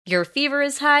Your fever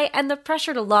is high, and the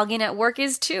pressure to log in at work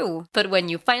is too. But when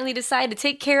you finally decide to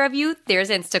take care of you, there's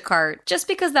Instacart. Just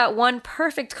because that one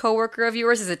perfect coworker of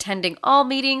yours is attending all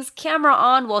meetings, camera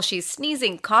on while she's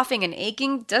sneezing, coughing, and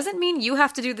aching, doesn't mean you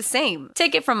have to do the same.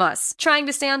 Take it from us. Trying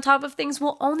to stay on top of things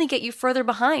will only get you further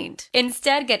behind.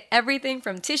 Instead, get everything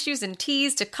from tissues and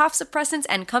teas to cough suppressants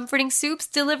and comforting soups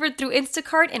delivered through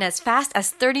Instacart in as fast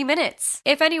as 30 minutes.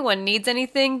 If anyone needs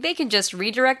anything, they can just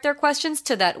redirect their questions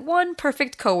to that one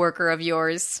perfect coworker of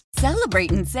yours.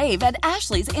 Celebrate and save at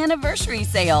Ashley's Anniversary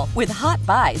Sale. With Hot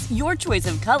Buys, your choice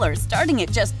of colors starting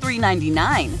at just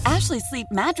 $3.99. Ashley Sleep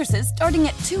mattresses starting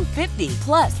at $2.50.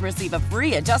 Plus, receive a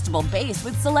free adjustable base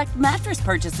with select mattress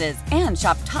purchases. And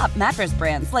shop top mattress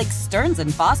brands like Stearns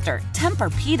 & Foster,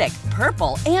 Tempur-Pedic,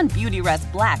 Purple, and Beautyrest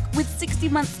Black with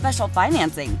 60-month special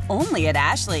financing. Only at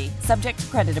Ashley. Subject to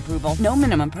credit approval. No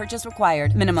minimum purchase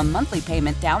required. Minimum monthly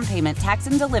payment, down payment, tax,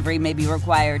 and delivery may be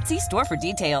required. See store for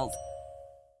details.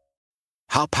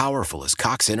 How powerful is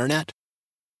Cox Internet?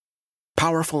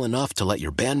 Powerful enough to let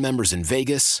your band members in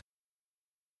Vegas,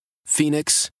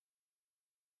 Phoenix,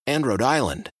 and Rhode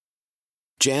Island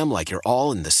jam like you're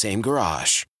all in the same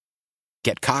garage.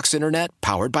 Get Cox Internet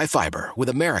powered by fiber with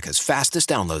America's fastest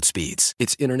download speeds.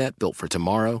 It's internet built for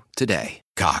tomorrow, today.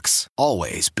 Cox,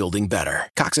 always building better.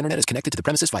 Cox Internet is connected to the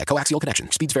premises via coaxial connection.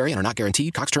 Speeds vary and are not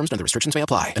guaranteed. Cox terms and other restrictions may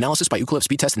apply. Analysis by Ookla of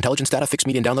Speed Test Intelligence Data. Fixed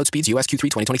median download speeds. US Q3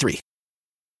 2023.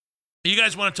 You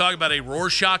guys want to talk about a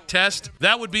Rorschach test?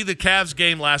 That would be the Cavs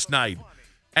game last night.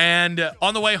 And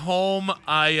on the way home,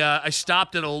 I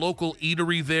stopped at a local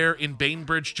eatery there in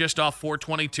Bainbridge, just off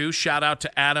 422. Shout out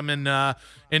to Adam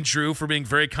and Drew for being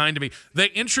very kind to me. They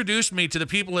introduced me to the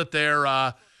people at their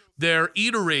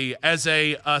eatery as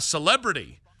a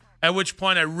celebrity, at which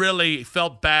point I really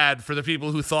felt bad for the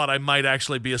people who thought I might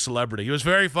actually be a celebrity. It was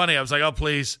very funny. I was like, oh,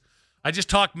 please. I just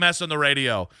talked mess on the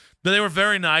radio. But they were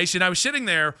very nice, and I was sitting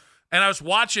there, and I was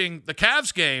watching the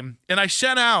Cavs game, and I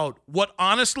sent out what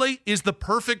honestly is the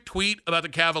perfect tweet about the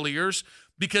Cavaliers,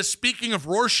 because speaking of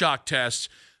Rorschach tests,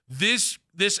 this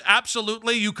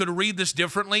absolutely, you could read this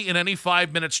differently in any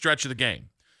 5-minute stretch of the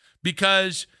game,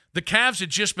 because the Cavs had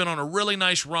just been on a really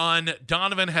nice run.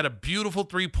 Donovan had a beautiful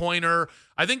three-pointer.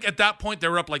 I think at that point they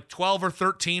were up like 12 or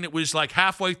 13. It was like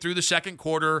halfway through the second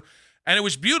quarter, and it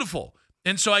was beautiful.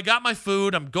 And so I got my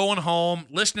food. I'm going home,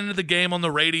 listening to the game on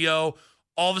the radio.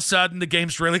 All of a sudden, the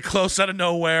game's really close out of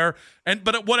nowhere.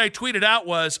 But what I tweeted out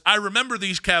was, I remember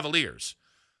these Cavaliers.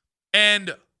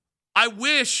 And I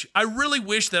really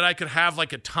wish that I could have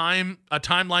like a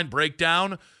timeline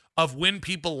breakdown of when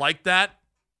people like that.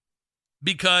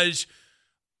 Because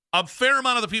a fair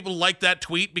amount of the people like that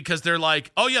tweet because they're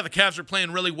like, oh yeah, the Cavs are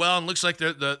playing really well and looks like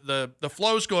the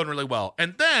flow's going really well.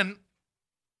 And then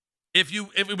if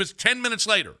it was 10 minutes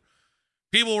later,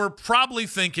 people were probably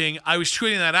thinking I was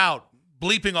tweeting that out,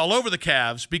 bleeping all over the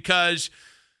Cavs, because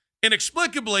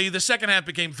inexplicably the second half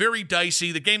became very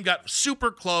dicey. The game got super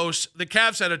close. The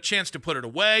Cavs had a chance to put it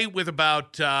away with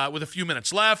a few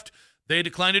minutes left. They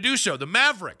declined to do so. The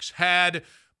Mavericks had,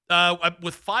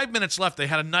 with 5 minutes left, they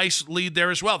had a nice lead there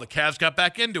as well. The Cavs got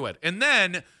back into it. And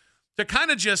then to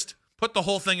kind of just put the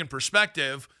whole thing in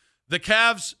perspective, the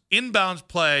Cavs' inbounds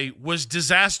play was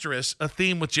disastrous, a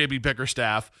theme with J.B.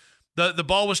 Bickerstaff. The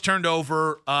ball was turned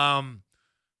over.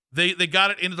 They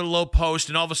got it into the low post,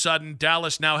 and all of a sudden,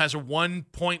 Dallas now has a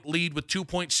 1-point lead with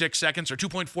 2.6 seconds or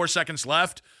 2.4 seconds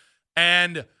left.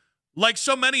 And like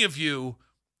so many of you,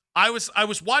 I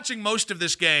was watching most of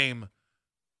this game.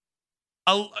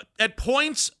 At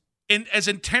points, as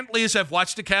intently as I've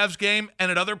watched the Cavs game, and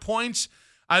at other points,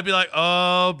 I'd be like,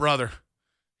 oh, brother,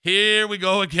 here we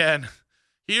go again.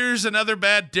 Here's another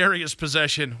bad Darius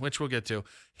possession, which we'll get to.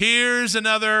 Here's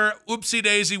another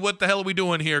oopsie-daisy, what the hell are we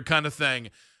doing here kind of thing.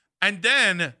 And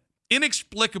then,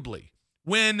 inexplicably,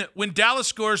 when Dallas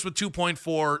scores with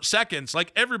 2.4 seconds,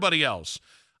 like everybody else,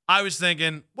 I was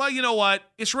thinking, well, you know what?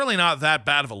 It's really not that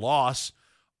bad of a loss.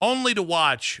 Only to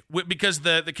watch, because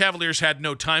the Cavaliers had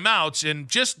no timeouts, and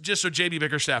just so J.B.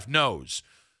 Bickerstaff knows,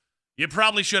 you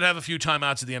probably should have a few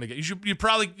timeouts at the end of the game.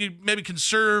 You maybe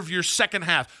conserve your second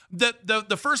half.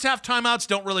 The first half timeouts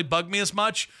don't really bug me as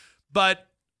much, but,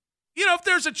 you know, if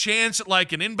there's a chance at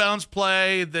like an inbounds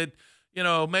play that, you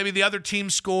know, maybe the other team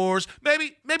scores,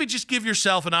 maybe just give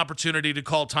yourself an opportunity to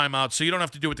call timeout so you don't have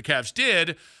to do what the Cavs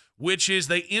did, which is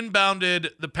they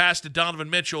inbounded the pass to Donovan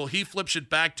Mitchell. He flips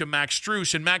it back to Max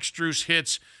Strus, and Max Strus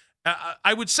hits,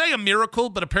 I would say a miracle,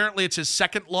 but apparently it's his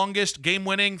second longest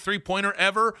game-winning three-pointer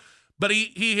ever. But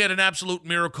he hit an absolute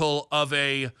miracle of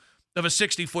a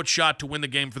 60-foot shot to win the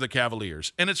game for the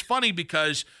Cavaliers. And it's funny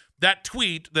because that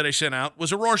tweet that I sent out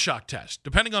was a Rorschach test.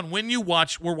 Depending on when you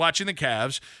were watching the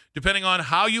Cavs, depending on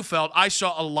how you felt, I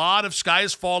saw a lot of sky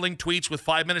is falling tweets with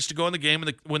 5 minutes to go in the game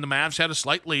when the Mavs had a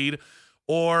slight lead,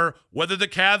 or whether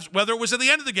it was at the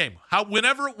end of the game,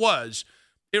 whenever it was,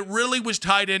 it really was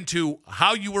tied into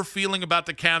how you were feeling about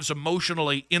the Cavs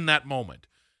emotionally in that moment.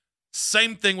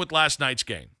 Same thing with last night's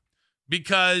game.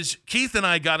 Because Keith and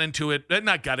I we got into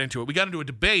a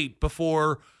debate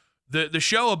before the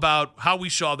show about how we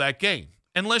saw that game.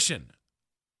 And listen,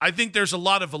 I think there's a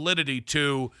lot of validity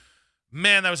to,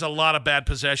 man, that was a lot of bad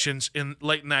possessions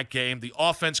late in that game. The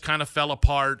offense kind of fell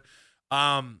apart.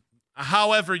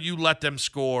 However you let them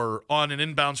score on an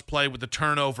inbounds play with the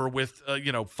turnover with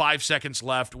 5 seconds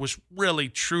left was really,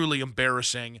 truly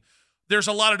embarrassing. There's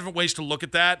a lot of different ways to look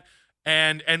at that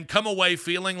and come away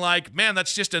feeling like, man,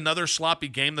 that's just another sloppy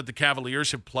game that the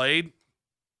Cavaliers have played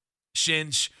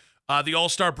since the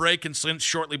All-Star break and since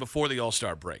shortly before the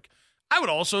All-Star break. I would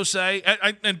also say,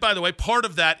 and by the way, part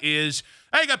of that is,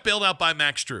 I got bailed out by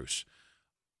Max Strus.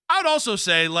 I would also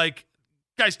say,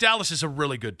 guys, Dallas is a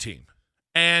really good team.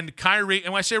 And Kyrie,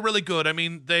 and when I say really good, I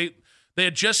mean they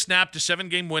had just snapped a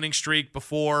 7-game winning streak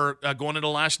before going into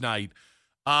last night.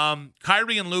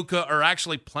 Kyrie and Luka are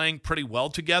actually playing pretty well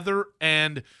together,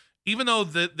 and even though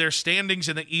their standings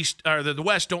in the East or the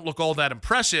West don't look all that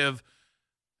impressive,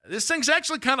 this thing's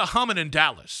actually kind of humming in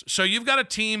Dallas. So you've got a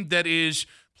team that is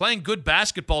playing good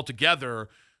basketball together.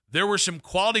 There were some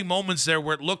quality moments there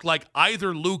where it looked like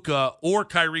either Luka or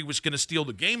Kyrie was going to steal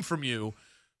the game from you.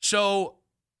 So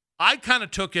I kind of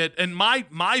took it, and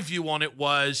my view on it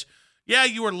was, yeah,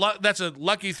 that's a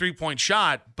lucky 3-point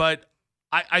shot, but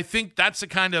I think that's a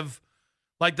kind of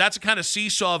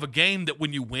seesaw of a game that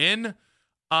when you win,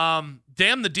 damn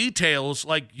the details,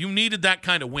 you needed that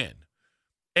kind of win.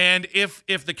 And if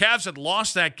the Cavs had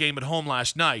lost that game at home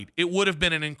last night, it would have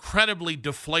been an incredibly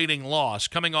deflating loss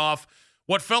coming off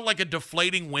what felt like a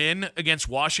deflating win against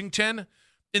Washington.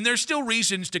 And there's still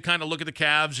reasons to kind of look at the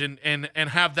Cavs and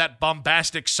have that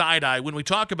bombastic side eye when we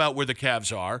talk about where the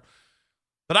Cavs are.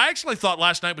 But I actually thought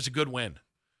last night was a good win.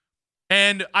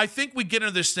 And I think we get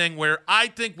into this thing where I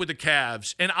think with the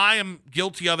Cavs, and I am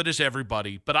guilty of it as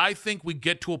everybody, but I think we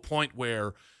get to a point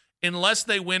where unless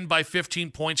they win by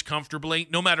 15 points comfortably,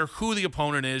 no matter who the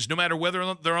opponent is, no matter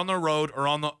whether they're on the road or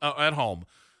at home,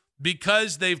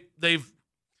 because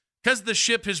because the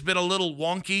ship has been a little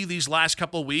wonky these last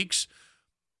couple of weeks,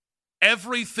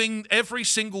 every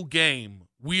single game,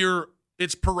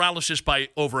 it's paralysis by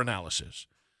overanalysis.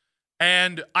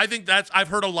 And I think I've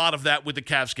heard a lot of that with the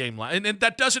Cavs game. And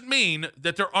that doesn't mean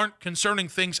that there aren't concerning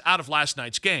things out of last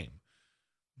night's game.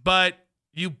 But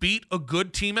you beat a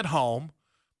good team at home.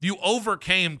 You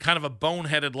overcame kind of a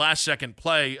boneheaded last-second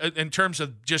play in terms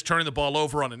of just turning the ball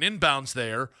over on an inbounds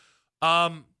there.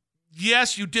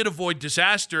 Yes, you did avoid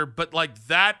disaster, but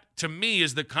that, to me,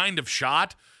 is the kind of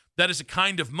shot, that is a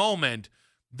kind of moment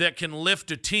that can lift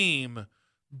a team,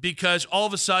 because all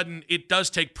of a sudden it does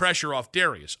take pressure off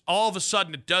Darius. All of a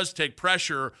sudden it does take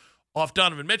pressure off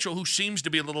Donovan Mitchell, who seems to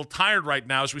be a little tired right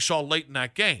now, as we saw late in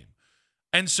that game.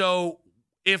 And so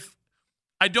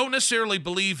I don't necessarily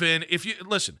believe if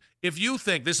you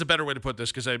think, this is a better way to put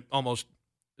this because I almost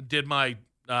did my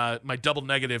double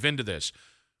negative into this.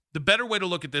 The better way to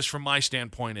look at this from my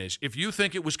standpoint is, if you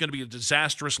think it was going to be a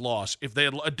disastrous loss, if they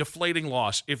had a deflating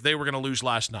loss, if they were going to lose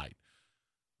last night,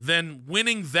 then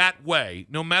winning that way,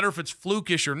 no matter if it's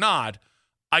flukish or not,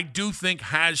 I do think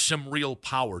has some real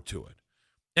power to it.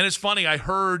 And it's funny, I've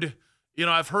heard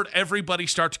everybody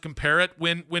start to compare it.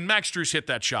 When Max Strus hit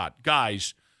that shot,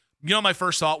 guys, my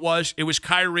first thought was it was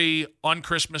Kyrie on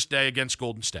Christmas Day against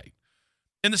Golden State.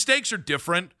 And the stakes are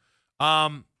different.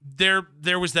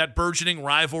 There was that burgeoning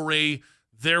rivalry.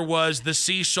 There was the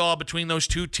seesaw between those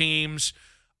two teams.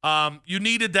 You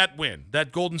needed that win,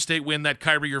 that Golden State win, that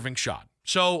Kyrie Irving shot.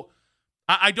 So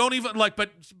I don't even but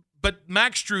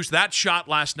Max Strus, that shot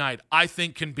last night, I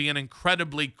think can be an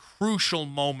incredibly crucial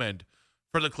moment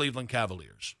for the Cleveland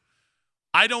Cavaliers.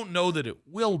 I don't know that it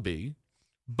will be,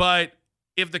 but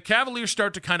if the Cavaliers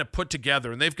start to kind of put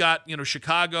together, and they've got,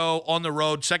 Chicago on the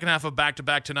road, second half of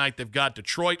back-to-back tonight, they've got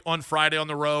Detroit on Friday on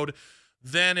the road,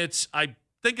 then I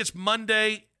think it's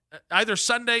Monday, either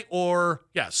Sunday or,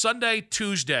 Sunday,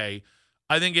 Tuesday,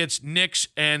 I think it's Knicks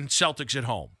and Celtics at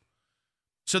home.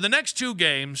 So the next two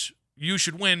games you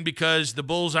should win because the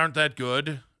Bulls aren't that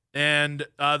good and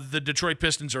the Detroit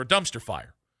Pistons are a dumpster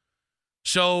fire.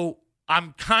 So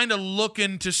I'm kind of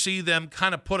looking to see them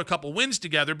kind of put a couple wins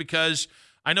together, because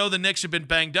I know the Knicks have been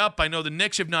banged up. I know the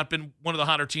Knicks have not been one of the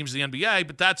hotter teams in the NBA,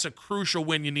 but that's a crucial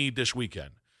win you need this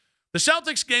weekend. The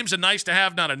Celtics game's a nice to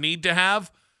have, not a need to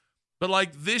have. But,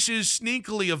 like, this is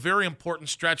sneakily a very important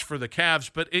stretch for the Cavs.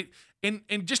 But and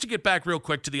just to get back real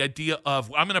quick to the idea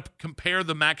of, I'm going to compare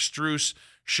the Max Strus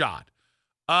shot.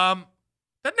 Doesn't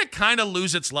it kind of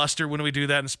lose its luster when we do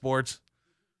that in sports?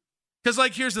 Because,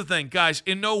 like, here's the thing, guys.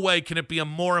 In no way can it be a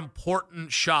more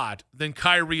important shot than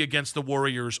Kyrie against the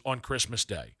Warriors on Christmas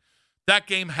Day. That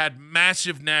game had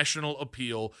massive national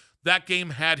appeal. That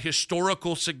game had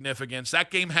historical significance.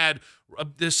 That game had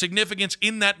the significance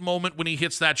in that moment when he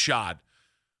hits that shot.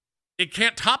 It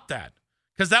can't top that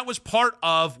because that was part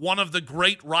of one of the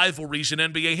great rivalries in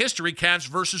NBA history, Cavs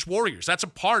versus Warriors. That's a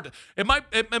part.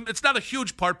 It's not a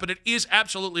huge part, but it is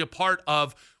absolutely a part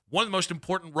of one of the most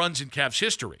important runs in Cavs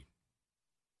history.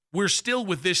 We're still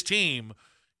with this team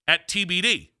at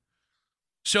TBD.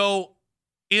 So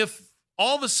if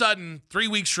all of a sudden 3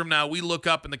 weeks from now we look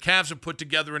up and the Cavs have put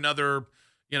together another,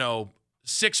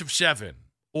 6 of 7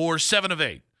 or 7 of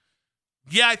 8,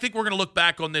 yeah, I think we're going to look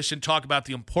back on this and talk about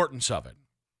the importance of it.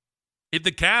 If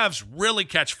the Cavs really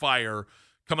catch fire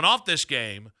coming off this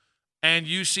game and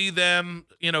you see them,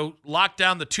 lock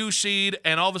down the 2 seed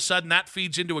and all of a sudden that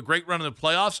feeds into a great run in the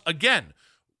playoffs, again,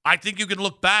 I think you can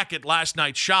look back at last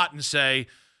night's shot and say,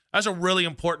 that's a really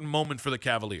important moment for the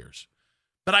Cavaliers.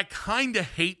 But I kind of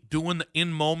hate doing the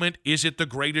in-moment, is it the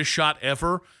greatest shot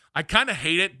ever? I kind of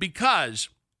hate it because,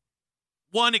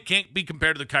 one, it can't be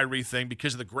compared to the Kyrie thing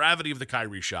because of the gravity of the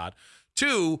Kyrie shot.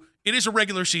 2, it is a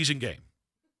regular season game.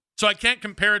 So I can't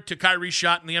compare it to Kyrie's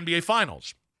shot in the NBA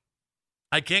Finals.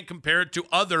 I can't compare it to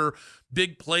other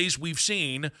big plays we've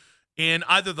seen in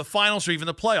either the finals or even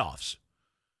the playoffs.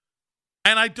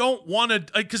 And I don't want to,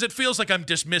 because it feels like I'm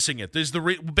dismissing it. This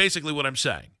is basically what I'm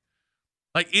saying.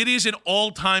 Like, it is an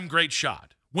all-time great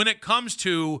shot. When it comes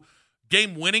to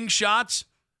game-winning shots,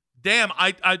 damn,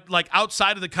 I like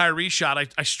outside of the Kyrie shot,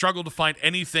 I struggle to find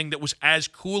anything that was as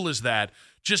cool as that,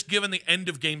 just given the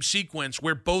end-of-game sequence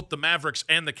where both the Mavericks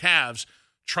and the Cavs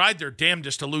tried their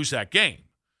damnedest to lose that game.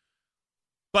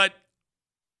 But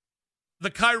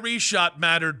the Kyrie shot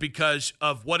mattered because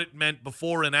of what it meant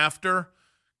before and after,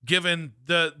 given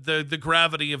the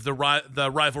gravity of the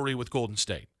rivalry with Golden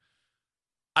State.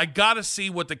 I got to see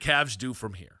what the Cavs do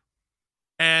from here.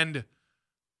 And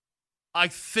I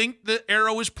think the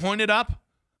arrow is pointed up.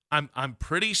 I'm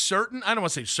pretty certain. I don't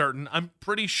want to say certain. I'm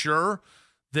pretty sure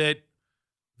that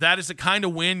is the kind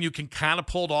of win you can kind of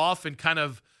pull off and kind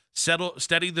of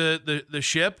steady the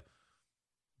ship.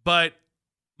 But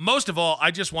most of all,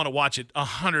 I just want to watch it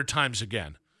 100 times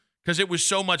again because it was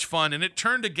so much fun. And it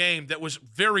turned a game that was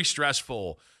very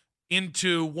stressful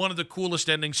into one of the coolest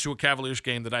endings to a Cavaliers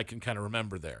game that I can kind of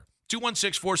remember there.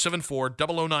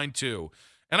 216-474-0092.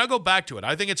 And I'll go back to it.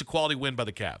 I think it's a quality win by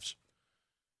the Cavs.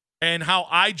 And how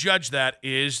I judge that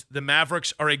is the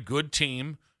Mavericks are a good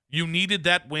team. You needed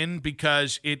that win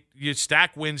because you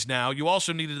stack wins now. You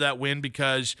also needed that win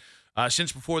because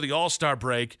since before the All-Star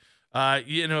break,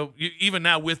 even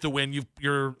now with the win,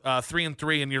 you're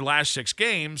 3-3 in your last 6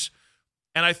 games.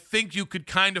 And I think you could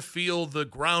kind of feel the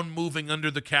ground moving under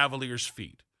the Cavaliers'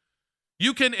 feet.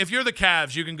 You can, if you're the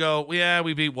Cavs, you can go, yeah,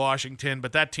 we beat Washington,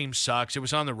 but that team sucks. It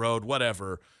was on the road,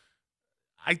 whatever.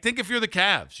 I think if you're the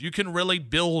Cavs, you can really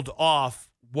build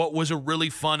off what was a really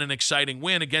fun and exciting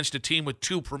win against a team with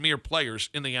 2 premier players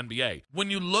in the NBA. When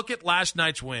you look at last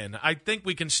night's win, I think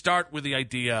we can start with the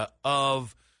idea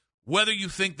of whether you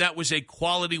think that was a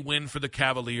quality win for the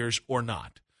Cavaliers or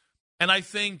not. And I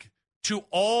think to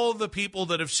all the people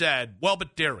that have said, well,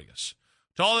 but Darius,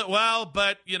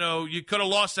 you could have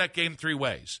lost that game 3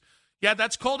 ways. Yeah,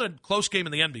 that's called a close game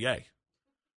in the NBA.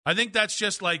 I think that's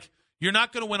just like, you're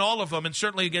not going to win all of them, and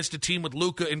certainly against a team with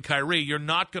Luka and Kyrie, you're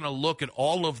not going to look at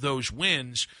all of those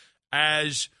wins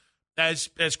as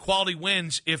quality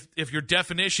wins if your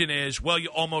definition is, well, you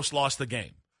almost lost the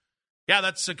game. Yeah,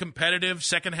 that's a competitive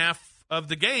second half of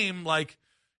the game. Like,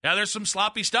 yeah, there's some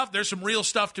sloppy stuff. There's some real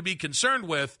stuff to be concerned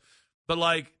with. But,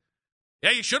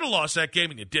 you should have lost that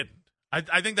game and you didn't.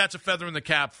 I think that's a feather in the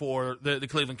cap for the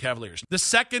Cleveland Cavaliers. The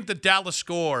second that Dallas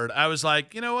scored, I was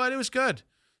like, you know what? It was good.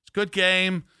 It's a good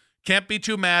game. Can't be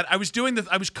too mad. I was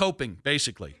coping,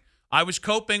 basically. I was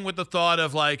coping with the thought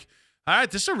of all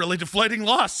right, this is a really deflating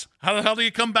loss. How the hell do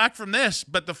you come back from this?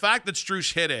 But the fact that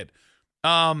Strus hit it,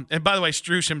 and by the way,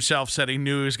 Strus himself said he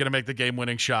knew he was going to make the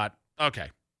game-winning shot. Okay.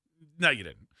 No, you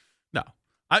didn't. No.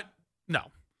 I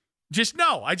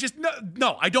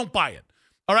don't buy it.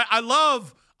 All right. I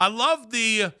love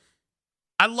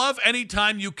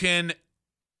anytime you can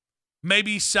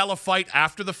maybe sell a fight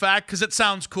after the fact because it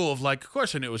sounds cool of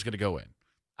course I knew it was going to go in.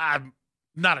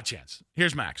 Not a chance.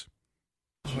 Here's Max.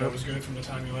 That was good from the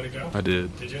time you let it go? I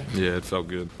did. Did you? Yeah, it felt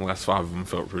good. The last 5 of them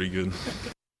felt pretty good.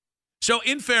 So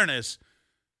in fairness,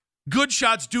 good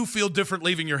shots do feel different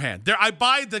leaving your hand. I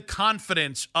buy the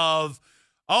confidence of,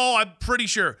 I'm pretty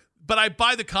sure, but I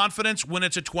buy the confidence when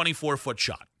it's a 24-foot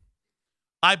shot.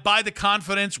 I buy the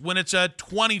confidence when it's a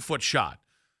 20-foot shot.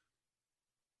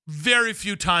 Very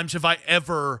few times have I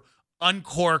ever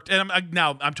uncorked, and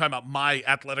I'm talking about my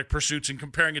athletic pursuits and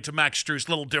comparing it to Max Strus,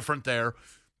 a little different there.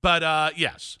 But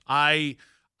yes, I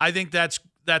think that's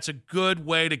a good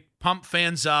way to pump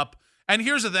fans up. And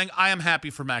here's the thing, I am happy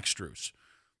for Max Strus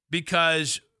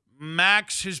because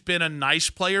Max has been a nice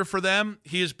player for them.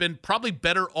 He has been probably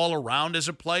better all around as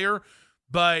a player,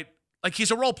 but like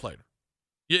he's a role player.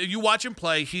 You watch him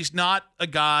play, he's not a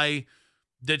guy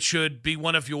that should be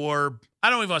one of your, I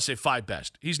don't even want to say 5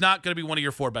 best. He's not going to be one of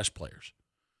your 4 best players.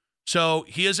 So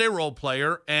he is a role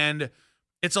player, and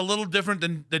it's a little different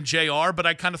than JR, but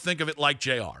I kind of think of it like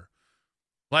JR.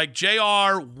 Like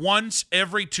JR once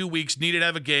every 2 weeks needed to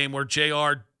have a game where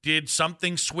JR did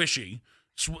something swishy,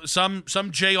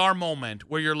 some JR moment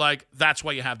where you're like, that's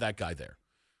why you have that guy there.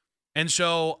 And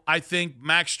so I think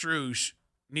Max Strus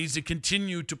needs to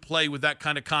continue to play with that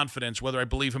kind of confidence, whether I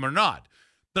believe him or not.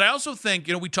 But I also think,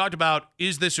 we talked about,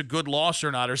 is this a good loss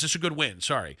or not? Or is this a good win?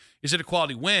 Sorry. Is it a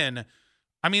quality win?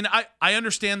 I mean, I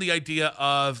understand the idea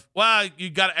of, you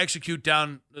got to execute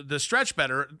down the stretch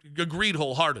better. Agreed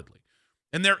wholeheartedly.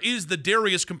 And there is the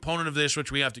Darius component of this,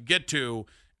 which we have to get to,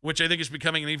 which I think is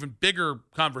becoming an even bigger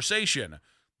conversation.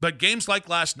 But games like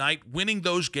last night, winning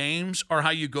those games are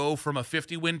how you go from a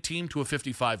 50-win team to a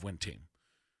 55-win team.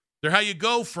 They're how you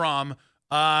go from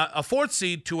a 4th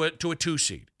seed to a 2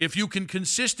 seed, if you can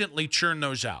consistently churn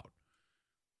those out.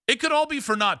 It could all be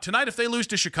for naught. Tonight, if they lose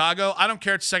to Chicago, I don't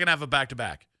care. It's second half of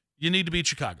back-to-back. You need to beat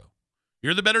Chicago.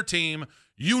 You're the better team.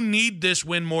 You need this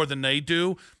win more than they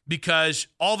do because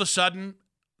all of a sudden,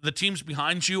 the teams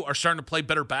behind you are starting to play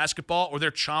better basketball, or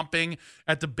they're chomping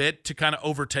at the bit to kind of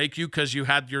overtake you because you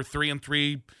had your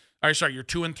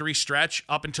 2-3 stretch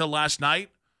up until last night.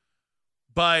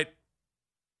 But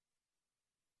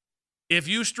if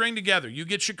you string together, you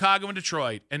get Chicago and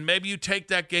Detroit, and maybe you take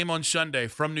that game on Sunday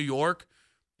from New York,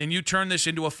 and you turn this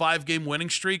into a 5-game winning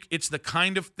streak, it's the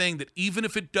kind of thing that even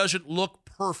if it doesn't look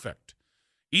perfect,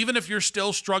 even if you're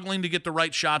still struggling to get the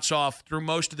right shots off through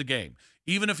most of the game,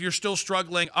 even if you're still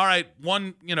struggling, all right,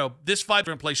 this 5,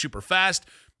 we're going to play super fast.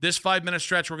 This 5-minute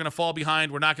stretch, we're going to fall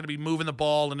behind. We're not going to be moving the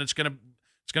ball, and it's going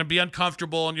to be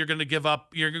uncomfortable, and you're going to give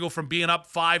up. You're going to go from being up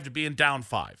 5 to being down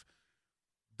 5.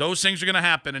 Those things are going to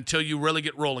happen until you really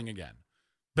get rolling again.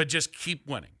 But just keep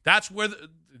winning. That's where,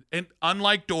 and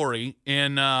unlike Dory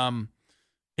in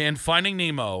Finding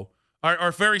Nemo,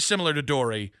 are very similar to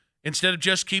Dory. Instead of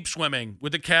just keep swimming,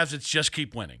 with the Cavs, it's just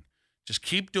keep winning. Just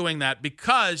keep doing that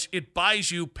because it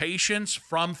buys you patience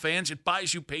from fans. It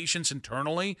buys you patience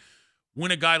internally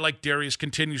when a guy like Darius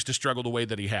continues to struggle the way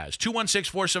that he has.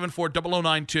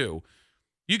 216-474-0092.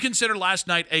 You consider last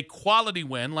night a quality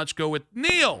win. Let's go with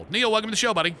Neil. Neil, welcome to the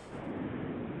show, buddy.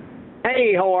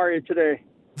 Hey, how are you today?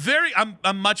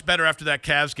 I'm much better after that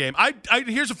Cavs game.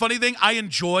 Here's a funny thing. I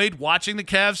enjoyed watching the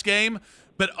Cavs game,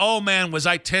 but oh man, was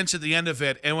I tense at the end of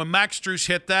it. And when Max Strus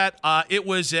hit that,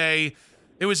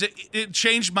 it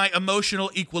changed my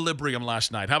emotional equilibrium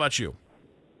last night. How about you?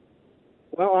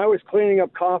 Well, I was cleaning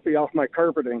up coffee off my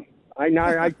carpeting.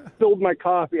 I spilled my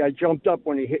coffee. I jumped up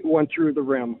when he went through the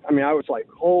rim. I mean, I was like,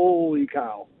 holy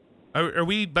cow. Are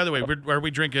we, by the way, are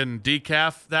we drinking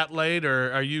decaf that late,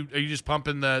 or are you just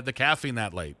pumping the caffeine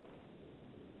that late?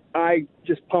 I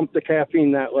just pumped the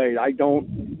caffeine that late. I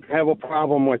don't have a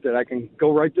problem with it. I can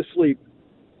go right to sleep.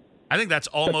 I think that's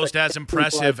almost as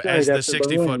impressive as the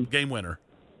 60-foot game winner.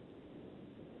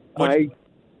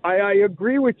 I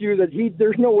agree with you that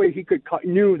there's no way he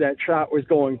knew that shot was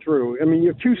going through. I mean, you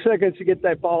have 2 seconds to get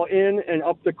that ball in and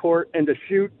up the court and to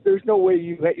shoot. There's no way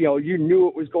you knew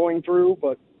it was going through,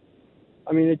 but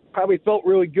I mean, it probably felt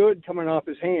really good coming off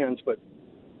his hands, but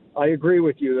I agree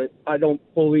with you that I don't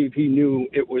believe he knew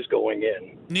it was going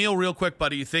in. Neil, real quick,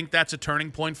 buddy, you think that's a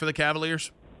turning point for the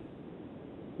Cavaliers?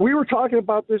 We were talking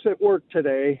about this at work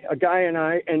today, a guy and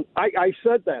I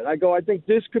said that. I think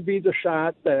this could be the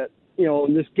shot that,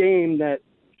 in this game that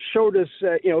showed us,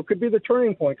 could be the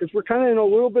turning point because we're kind of in a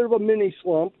little bit of a mini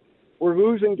slump. We're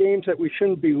losing games that we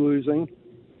shouldn't be losing.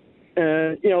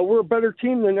 And, we're a better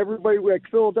team than everybody like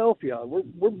Philadelphia.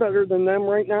 We're better than them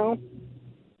right now.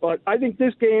 But I think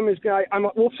this game is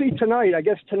we'll see tonight. I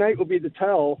guess tonight will be the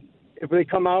tell if they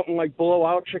come out and blow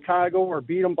out Chicago or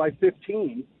beat them by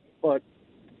 15. But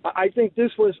I think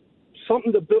this was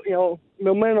something to build,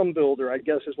 momentum builder, I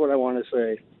guess is what I want to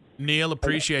say. Neil,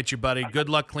 appreciate you, buddy. Good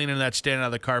luck cleaning that stand out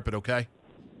of the carpet, okay?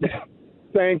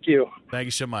 Thank you. Thank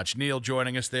you so much. Neil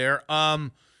joining us there.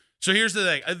 So here's the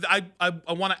thing.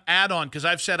 I want to add on, because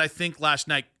I've said I think last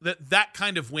night that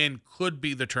kind of win could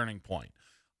be the turning point.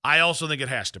 I also think it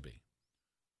has to be.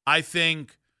 I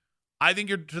think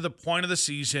you're to the point of the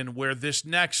season where this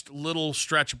next little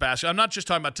stretch of basketball, I'm not just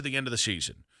talking about to the end of the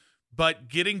season, but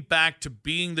getting back to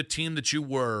being the team that you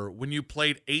were when you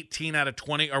played 18 out of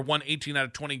 20 or won 18 out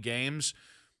of 20 games,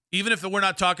 even if we're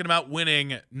not talking about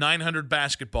winning 900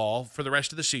 basketball for the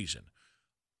rest of the season,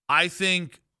 I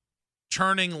think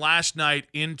turning last night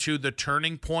into the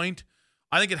turning point,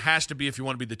 I think it has to be if you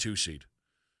want to be the 2 seed.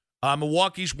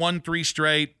 Milwaukee's won 3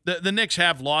 straight. The Knicks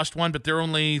have lost one, but they're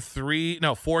only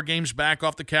 4 games back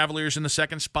off the Cavaliers in the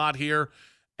second spot here.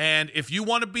 And if you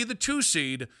want to be the 2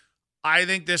 seed, I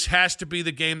think this has to be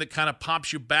the game that kind of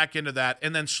pops you back into that.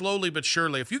 And then slowly but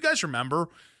surely, if you guys remember,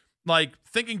 like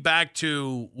thinking back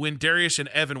to when Darius and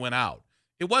Evan went out,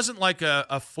 it wasn't like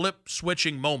a flip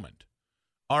switching moment.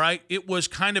 All right. It was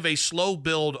kind of a slow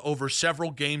build over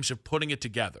several games of putting it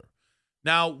together.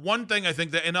 Now, one thing I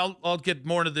think that, and I'll get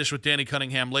more into this with Danny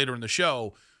Cunningham later in the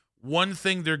show, one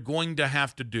thing they're going to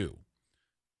have to do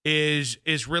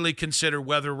is really consider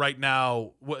whether right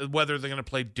now, whether they're going to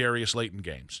play Darius late in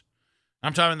games.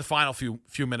 I'm talking the final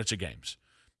few minutes of games.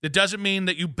 It doesn't mean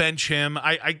that you bench him.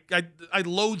 I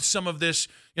loathe some of this.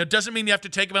 It doesn't mean you have to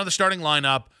take him out of the starting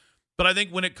lineup. But I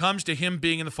think when it comes to him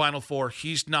being in the Final Four,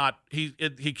 he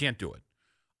can't do it.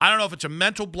 I don't know if it's a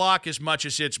mental block as much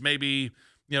as it's maybe,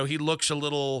 he looks a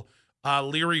little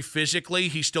leery physically.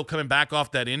 He's still coming back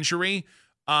off that injury.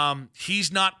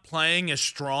 He's not playing as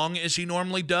strong as he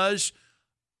normally does.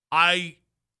 I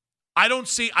don't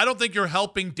think you're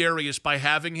helping Darius by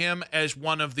having him as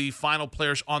one of the final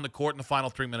players on the court in the final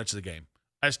 3 minutes of the game.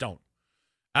 I just don't.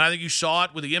 And I think you saw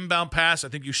it with the inbound pass. I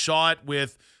think you saw it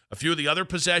with a few of the other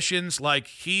possessions. Like,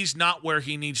 he's not where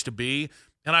he needs to be.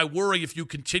 And I worry if you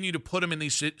continue to put him in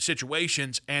these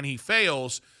situations and he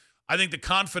fails, I think the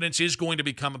confidence is going to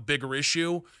become a bigger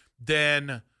issue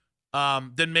than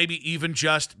maybe even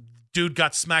just dude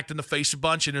got smacked in the face a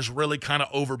bunch and is really kind of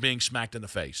over being smacked in the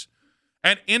face.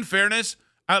 And in fairness,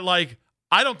 I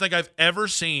don't think I've ever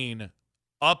seen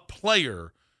a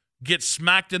player get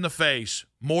smacked in the face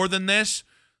more than this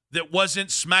that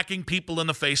wasn't smacking people in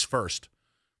the face first.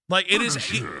 Like, it is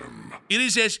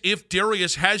as if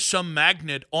Darius has some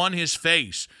magnet on his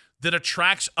face that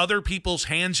attracts other people's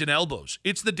hands and elbows.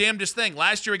 It's the damnedest thing.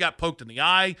 Last year he got poked in the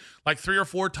eye like 3 or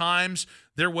 4 times.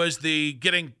 There was the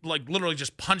getting literally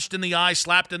just punched in the eye,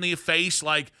 slapped in the face.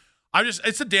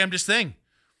 It's the damnedest thing.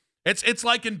 It's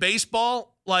like in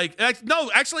baseball. It's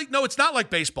not like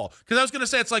baseball. Because I was going to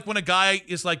say it's like when a guy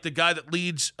is like the guy that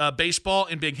leads baseball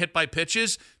and being hit by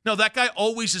pitches. No, that guy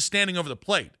always is standing over the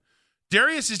plate.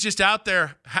 Darius is just out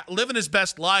there living his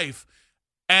best life,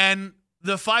 and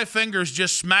the 5 fingers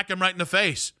just smack him right in the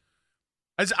face.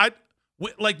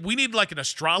 We need like an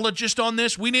astrologist on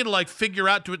this. We need to figure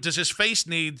out, does his face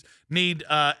need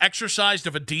exorcised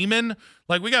of a demon?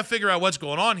 We got to figure out what's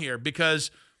going on here,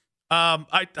 because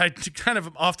I kind of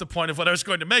am off the point of what I was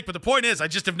going to make, but the point is I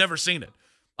just have never seen it.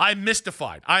 I'm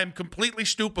mystified. I am completely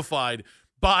stupefied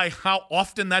by how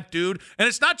often that dude, and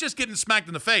it's not just getting smacked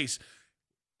in the face,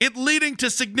 it leading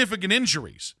to significant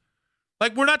injuries.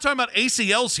 We're not talking about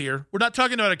ACLs here. We're not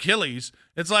talking about Achilles.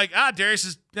 It's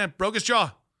Darius broke his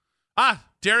jaw.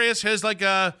 Darius has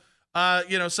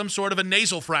some sort of a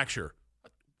nasal fracture.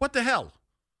 What the hell?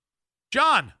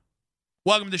 John,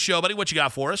 welcome to the show, buddy. What you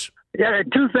got for us? Yeah,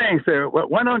 2 things, sir.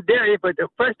 One on Darius, but the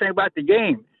first thing about the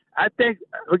game, I think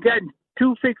we're getting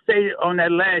too fixated on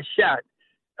that last shot,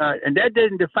 and that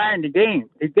doesn't define the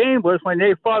game. The game was when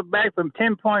they fought back from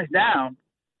 10 points down,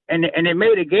 and they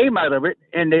made a game out of it,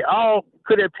 and they all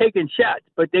could have taken shots,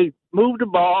 but they moved the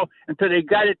ball until they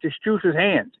got it to Strus's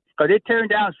hands, because they turned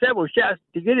down several shots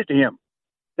to get it to him.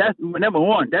 That's number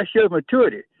one. That shows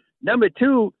maturity. Number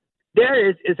 2,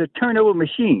 Darius is a turnover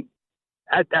machine.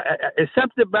 It's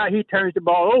something about he turns the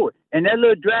ball over. And that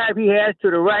little drive he has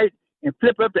to the right and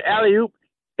flip up the alley-oop,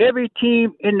 every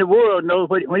team in the world knows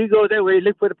when he goes that way, he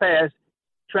look for the pass,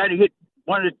 try to hit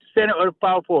one of the center or the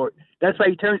power forward. That's why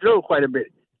he turns it over quite a bit.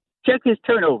 Check his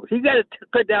turnovers. He got to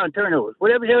cut down turnovers.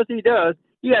 Whatever else he does,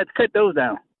 you got to cut those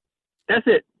down. That's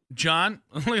it. John,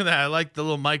 look at that. I like the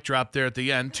little mic drop there at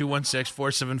the end,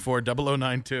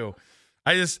 216-474-0092.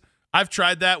 I've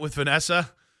tried that with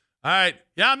Vanessa. All right.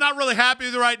 Yeah, I'm not really happy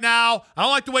with it right now. I don't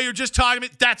like the way you're just talking to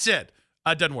me. That's it.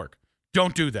 It doesn't work.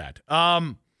 Don't do that.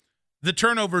 The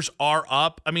turnovers are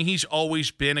up. I mean, he's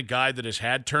always been a guy that has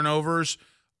had turnovers.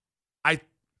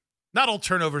 Not all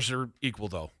turnovers are equal,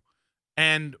 though.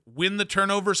 And when the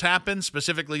turnovers happen,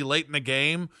 specifically late in the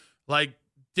game,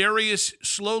 Darius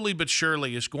slowly but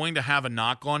surely is going to have a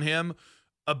knock on him.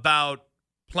 about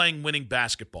playing winning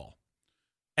basketball.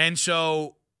 And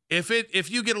so if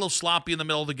you get a little sloppy in the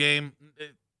middle of the game,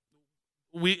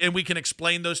 we can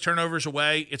explain those turnovers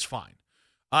away, it's fine.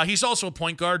 He's also a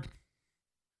point guard.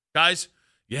 Guys,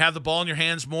 you have the ball in your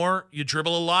hands more, you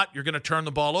dribble a lot, you're going to turn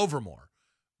the ball over more.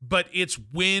 But it's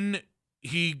when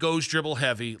he goes dribble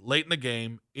heavy late in the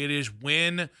game, it is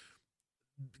when,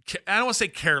 I don't want to say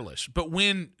careless, but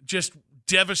when just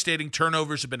devastating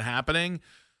turnovers have been happening,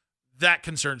 that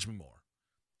concerns me more.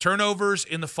 Turnovers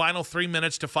in the final 3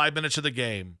 minutes to 5 minutes of the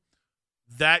game,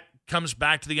 that comes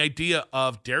back to the idea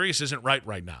of Darius isn't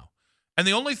right now. And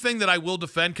the only thing that I will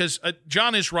defend, because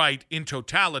John is right in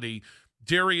totality,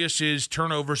 Darius's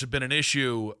turnovers have been an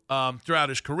issue throughout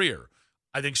his career.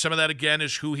 I think some of that, again,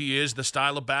 is who he is, the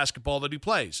style of basketball that he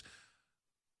plays.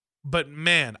 But,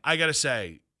 man, I got to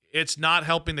say, it's not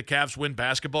helping the Cavs win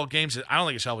basketball games. I don't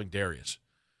think it's helping Darius.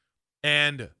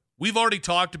 And we've already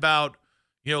talked about,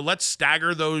 let's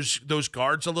stagger those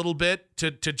guards a little bit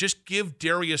to just give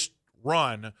Darius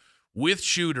run with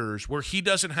shooters where he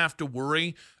doesn't have to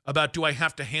worry about, do I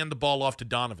have to hand the ball off to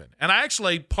Donovan? And I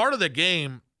actually, part of the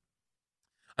game,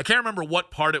 I can't remember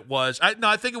what part it was.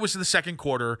 I think it was in the second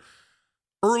quarter.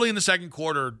 Early in the second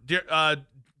quarter,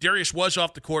 Darius was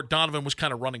off the court. Donovan was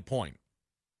kind of running point.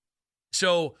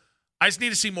 So I just need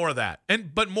to see more of that.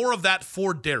 But more of that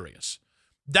for Darius.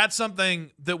 That's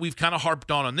something that we've kind of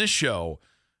harped on this show.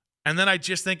 And then I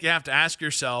just think you have to ask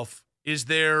yourself, is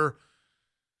there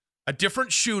a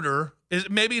different shooter?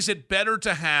 Is it better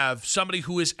to have somebody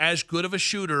who is as good of a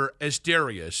shooter as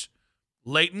Darius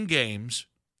late in games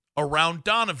around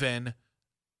Donovan,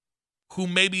 who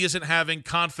maybe isn't having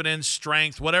confidence,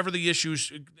 strength, whatever the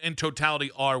issues in totality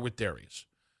are with Darius?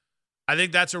 I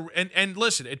think that's and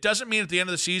listen, it doesn't mean at the end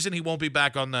of the season he won't be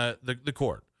back on the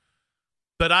court.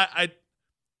 But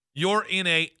you're in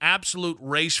a absolute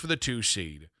race for the 2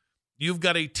 seed. You've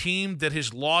got a team that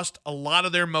has lost a lot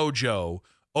of their mojo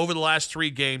over the last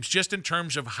 3 games, just in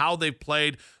terms of how they've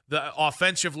played, the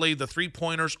offensively, the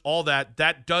 3-pointers, all that.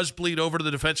 That does bleed over to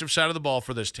the defensive side of the ball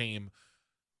for this team.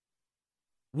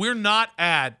 We're not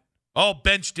at,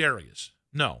 bench Darius.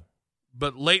 No.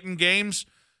 But late in games,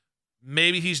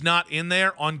 maybe he's not in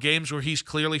there on games where he's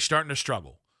clearly starting to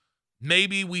struggle.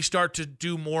 Maybe we start to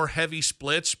do more heavy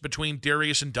splits between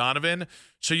Darius and Donovan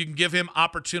so you can give him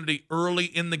opportunity early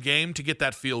in the game to get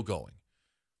that feel going.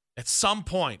 At some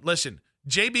point, listen,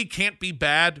 JB can't be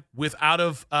bad with out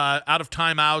of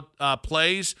timeout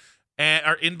plays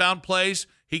or inbound plays.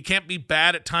 He can't be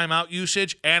bad at timeout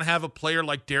usage and have a player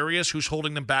like Darius who's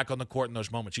holding them back on the court in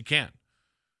those moments. You can't.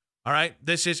 All right?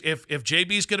 This is if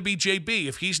JB's going to be JB,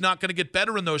 if he's not going to get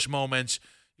better in those moments,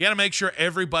 you got to make sure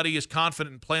everybody is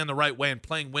confident and playing the right way and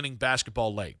playing winning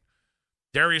basketball late.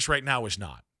 Darius right now is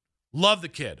not. Love the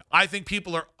kid. I think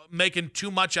people are making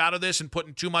too much out of this and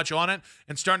putting too much on it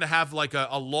and starting to have like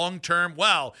a long-term,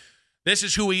 this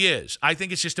is who he is. I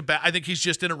think it's just I think he's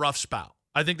just in a rough spell.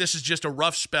 I think this is just a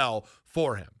rough spell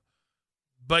for him.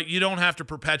 But you don't have to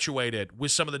perpetuate it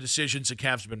with some of the decisions the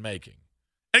Cavs have been making.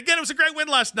 And again, it was a great win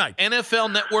last night.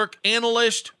 NFL Network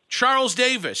analyst Charles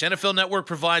Davis. NFL Network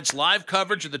provides live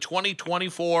coverage of the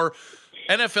 2024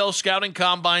 NFL Scouting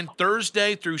Combine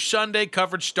Thursday through Sunday.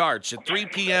 Coverage starts at 3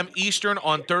 p.m. Eastern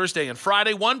on Thursday and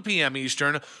Friday, 1 p.m.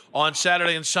 Eastern on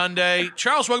Saturday and Sunday.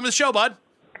 Charles, welcome to the show, bud.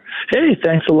 Hey,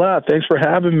 thanks a lot. Thanks for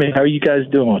having me. How are you guys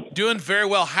doing? Doing very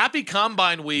well. Happy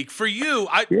Combine Week. For you,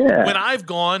 when I've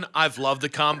gone, I've loved the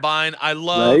Combine. I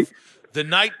love the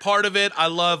night part of it. I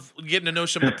love getting to know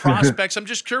some of the prospects. I'm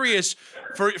just curious,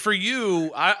 for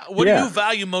you, what do you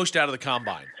value most out of the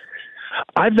Combine?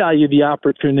 I value the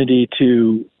opportunity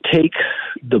to take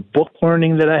the book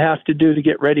learning that I have to do to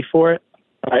get ready for it.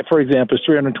 All right, for example, there's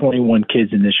 321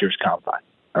 kids in this year's Combine.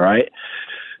 All right,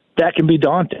 that can be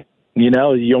daunting. You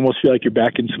almost feel like you're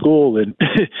back in school and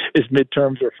it's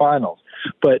midterms or finals.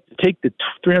 But take the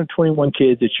 321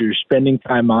 kids that you're spending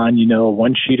time on,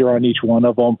 one sheeter on each one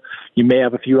of them. You may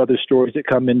have a few other stories that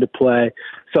come into play.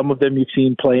 Some of them you've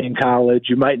seen play in college.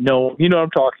 You might know, what I'm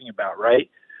talking about, right?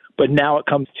 But now it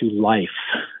comes to life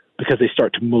because they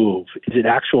start to move. Is it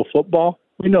actual football?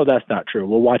 We know that's not true.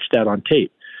 We'll watch that on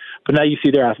tape. But now you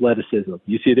see their athleticism.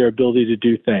 You see their ability to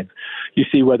do things. You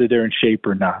see whether they're in shape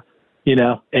or not,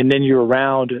 and then you're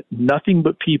around nothing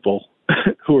but people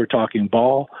who are talking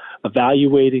ball,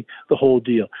 evaluating the whole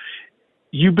deal.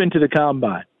 You've been to the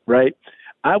Combine, right?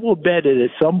 I will bet that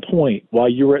at some point while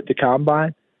you were at the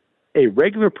Combine, a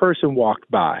regular person walked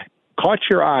by, caught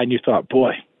your eye, and you thought,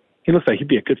 boy, he looks like he'd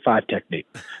be a good 5 technique.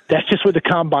 That's just what the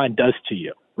Combine does to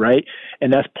you, right?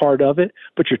 And that's part of it,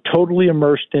 but you're totally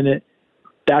immersed in it.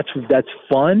 That's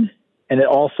fun, And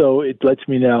it lets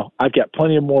me know I've got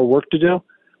plenty of more work to do,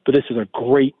 but this is a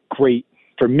great,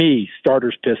 for me,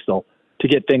 starter's pistol to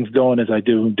get things going as I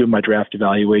do my draft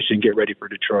evaluation and get ready for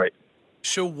Detroit.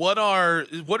 So what are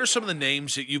some of the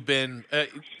names that you've been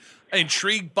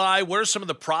intrigued by? What are some of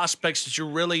the prospects that you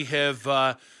really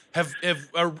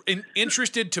are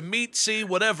interested to meet, see,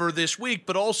 whatever this week,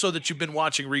 but also that you've been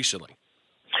watching recently?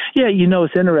 Yeah,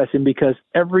 it's interesting because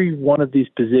every one of these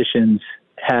positions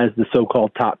has the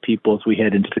so-called top people as we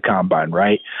head into the combine,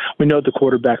 right? We know the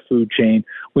quarterback food chain.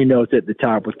 We know it's at the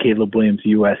top with Caleb Williams,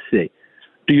 USC.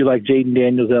 Do you like Jaden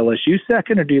Daniels, LSU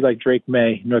second, or do you like Drake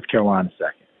May, North Carolina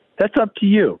second? That's up to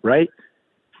you, right?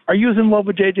 Are you as in love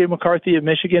with J.J. McCarthy at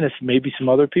Michigan as maybe some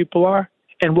other people are?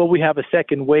 And will we have a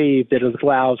second wave that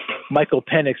allows Michael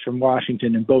Penix from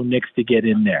Washington and Bo Nix to get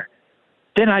in there?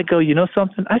 Then I go, you know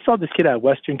something? I saw this kid out of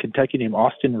Western Kentucky named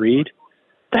Austin Reed.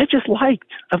 I just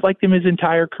liked. I've liked him his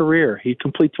entire career. He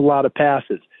completes a lot of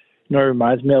passes. It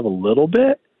reminds me of a little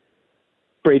bit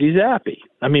Bailey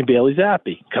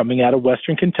Zappi, coming out of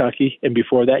Western Kentucky, and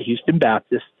before that, Houston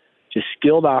Baptist, just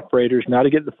skilled operators, now to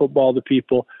get the football to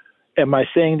people. Am I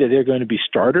saying that they're going to be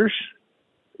starters?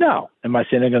 No. Am I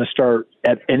saying they're going to start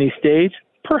at any stage?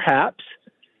 Perhaps.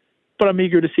 But I'm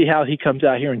eager to see how he comes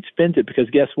out here and spins it, because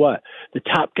guess what? The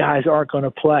top guys aren't going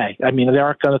to play. They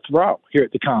aren't going to throw here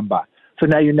at the Combine. So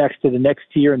now you're next to the next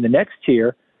tier and the next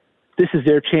tier. This is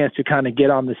their chance to kind of get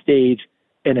on the stage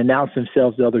and announce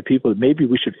themselves to other people that maybe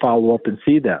we should follow up and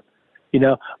see them.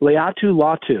 Laiatu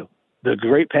Latu, the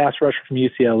great pass rusher from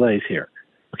UCLA, is here.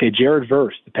 Okay, Jared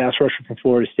Verse, the pass rusher from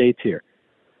Florida State's here.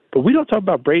 But we don't talk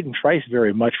about Braden Trice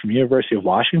very much from University of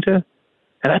Washington.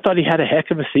 And I thought he had a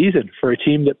heck of a season for a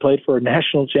team that played for a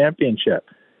national championship.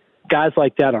 Guys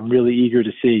like that I'm really eager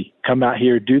to see come out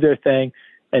here, do their thing,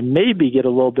 and maybe get a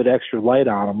little bit extra light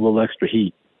on them, a little extra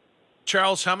heat.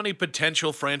 Charles, how many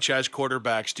potential franchise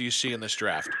quarterbacks do you see in this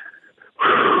draft?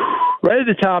 Right at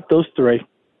the top, those three.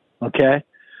 Okay?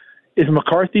 Is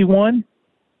McCarthy one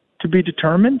to be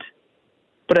determined?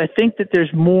 But I think that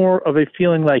there's more of a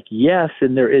feeling like yes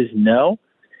and there is no.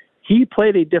 He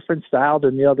played a different style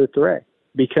than the other three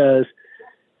because,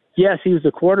 yes, he was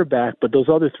a quarterback, but those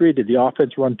other three, did the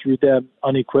offense run through them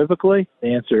unequivocally?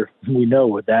 The answer, we know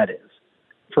what that is.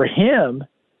 For him,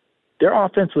 their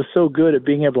offense was so good at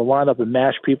being able to line up and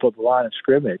mash people at the line of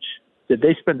scrimmage that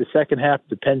they spent the second half of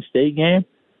the Penn State game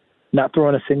not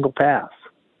throwing a single pass.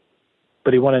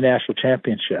 But he won a national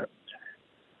championship.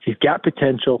 He's got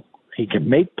potential. He can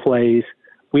make plays.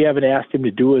 We haven't asked him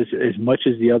to do as much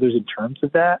as the others in terms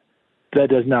of that. That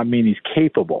does not mean he's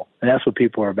capable, and that's what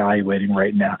people are evaluating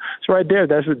right now. So right there,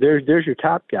 there's your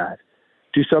top guys.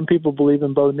 Do some people believe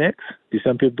in Bo Nix? Do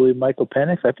some people believe in Michael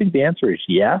Penix? I think the answer is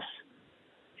yes.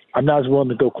 I'm not as willing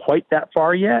to go quite that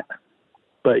far yet,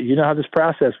 but you know how this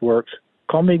process works.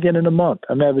 Call me again in a month.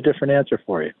 I'm going to have a different answer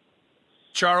for you.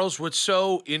 Charles, what's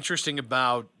so interesting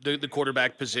about the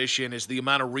quarterback position is the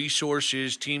amount of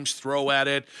resources teams throw at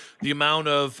it, the amount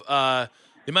of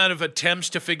attempts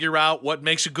to figure out what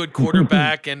makes a good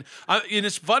quarterback. and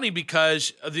it's funny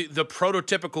because the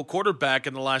prototypical quarterback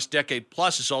in the last decade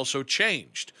plus has also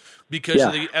changed because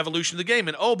of the evolution of the game.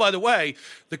 And, oh, by the way,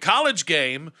 the college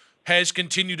game has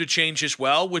continued to change as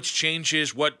well, which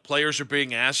changes what players are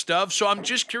being asked of. So I'm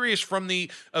just curious, from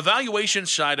the evaluation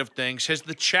side of things, has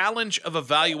the challenge of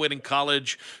evaluating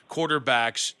college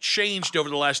quarterbacks changed over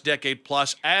the last decade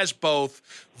plus as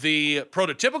both the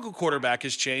prototypical quarterback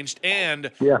has changed and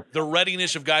the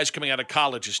readiness of guys coming out of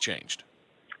college has changed?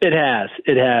 It has.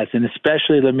 And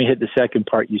especially, let me hit the second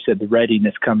part. You said the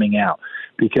readiness coming out,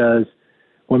 because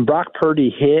when Brock Purdy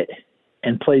hit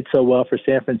and played so well for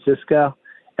San Francisco,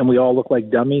 and we all look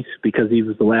like dummies because he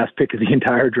was the last pick of the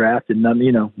entire draft and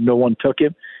no one took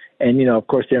him. And, of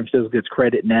course, San Francisco gets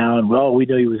credit now. And, we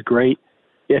know he was great.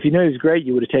 If you knew he was great,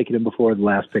 you would have taken him before the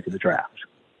last pick of the draft.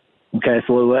 Okay,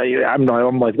 so I'm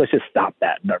like, let's just stop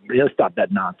that. Let's stop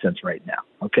that nonsense right now,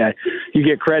 okay? You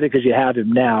get credit because you have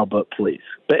him now, but please.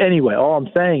 But anyway, all I'm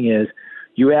saying is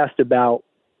you asked about,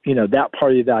 that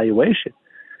part of the evaluation.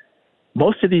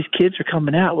 Most of these kids are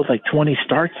coming out with like 20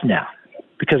 starts now,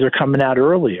 because they're coming out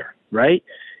earlier, right?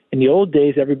 In the old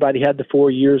days, everybody had the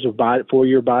 4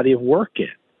 year body of work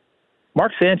in.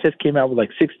 Mark Sanchez came out with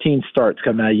like 16 starts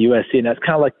coming out of USC, and that's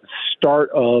kind of like the start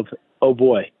of, oh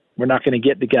boy, we're not going to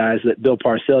get the guys that Bill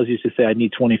Parcells used to say, I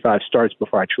need 25 starts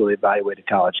before I truly evaluate a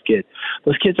college kid.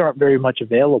 Those kids aren't very much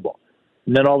available.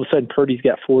 And then all of a sudden, Purdy's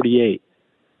got 48.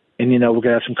 And, we're going to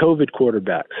have some COVID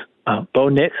quarterbacks. Bo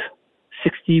Nix,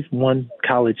 61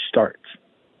 college starts.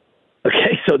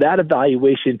 Okay, so that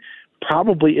evaluation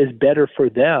probably is better for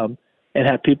them and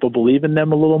have people believe in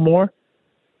them a little more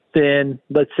than,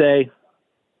 let's say,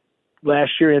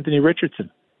 last year, Anthony Richardson,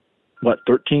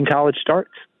 13 college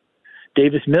starts.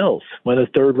 Davis Mills went a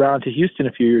third round to Houston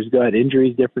a few years ago, had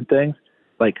injuries, different things,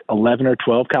 like 11 or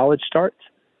 12 college starts.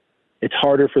 It's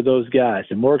harder for those guys.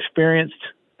 The more experienced,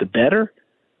 the better,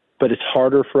 but it's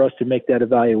harder for us to make that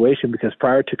evaluation because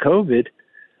prior to COVID,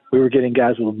 we were getting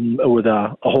guys with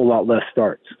a whole lot less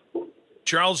starts.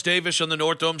 Charles Davis on the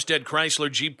North Olmsted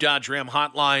Chrysler Jeep Dodge Ram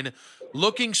hotline.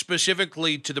 Looking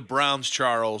specifically to the Browns,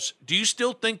 Charles, do you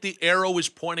still think the arrow is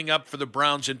pointing up for the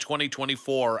Browns in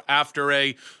 2024 after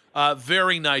a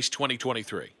very nice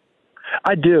 2023?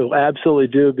 I do, I absolutely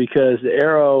do, because the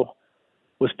arrow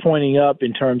was pointing up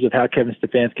in terms of how Kevin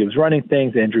Stefanski was running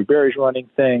things, Andrew Berry's running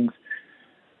things.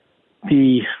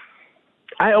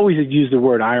 I always use the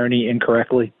word irony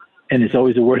incorrectly, and it's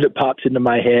always a word that pops into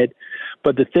my head.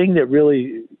 But the thing that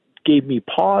really gave me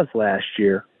pause last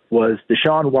year was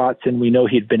Deshaun Watson. We know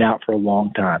he'd been out for a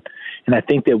long time, and I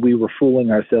think that we were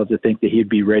fooling ourselves to think that he'd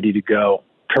be ready to go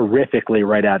terrifically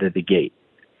right out of the gate.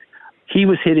 He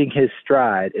was hitting his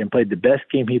stride and played the best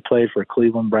game he played for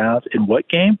Cleveland Browns. In what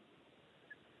game?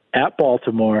 At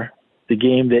Baltimore, the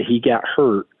game that he got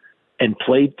hurt and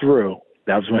played through.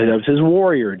 That was his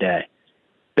Warrior day.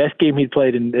 Best game he'd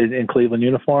played in Cleveland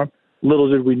uniform. Little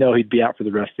did we know he'd be out for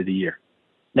the rest of the year.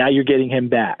 Now you're getting him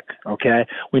back, okay?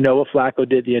 We know what Flacco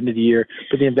did at the end of the year,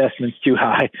 but the investment's too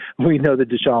high. We know that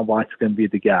Deshaun Watson's going to be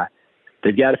the guy.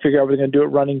 They've got to figure out what they're going to do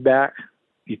at running back.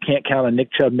 You can't count on Nick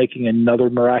Chubb making another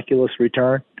miraculous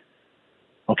return.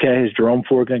 Okay, is Jerome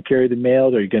Ford going to carry the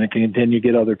mail? Are you going to continue to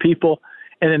get other people?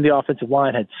 And then the offensive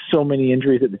line had so many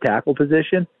injuries at the tackle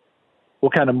position.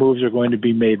 What kind of moves are going to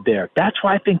be made there? That's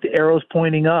why I think the arrow's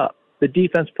pointing up. The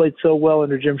defense played so well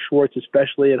under Jim Schwartz,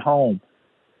 especially at home.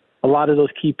 A lot of those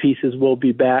key pieces will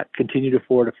be back, continue to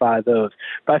fortify those.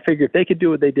 But I figure if they could do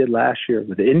what they did last year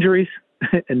with the injuries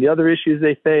and the other issues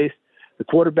they faced, the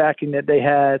quarterbacking that they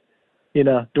had,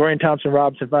 Dorian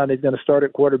Thompson-Robinson finally is going to start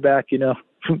at quarterback,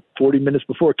 40 minutes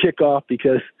before kickoff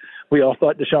because we all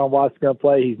thought Deshaun Watson was going to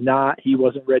play. He's not. He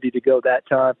wasn't ready to go that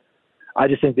time. I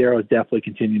just think the arrow is definitely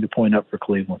continuing to point up for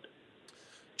Cleveland.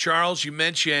 Charles, you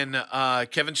mentioned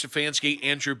Kevin Stefanski,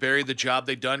 Andrew Berry, the job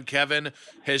they've done. Kevin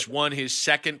has won his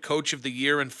second Coach of the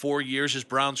Year in 4 years as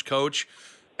Browns coach.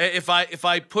 If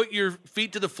I put your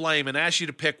feet to the flame and ask you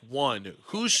to pick one,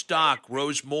 whose stock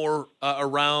rose more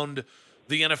around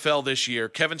the NFL this year,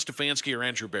 Kevin Stefanski or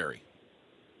Andrew Berry?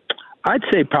 I'd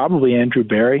say probably Andrew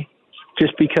Berry,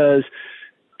 just because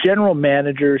general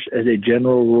managers, as a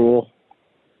general rule,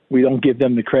 we don't give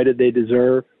them the credit they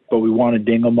deserve, but we want to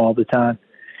ding them all the time.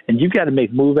 And you've got to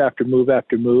make move after move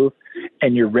after move,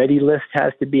 and your ready list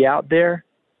has to be out there.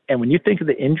 And when you think of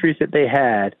the injuries that they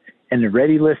had and the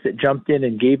ready list that jumped in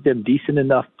and gave them decent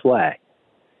enough play,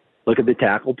 look at the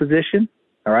tackle position.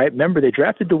 All right. Remember, they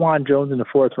drafted DeJuan Jones in the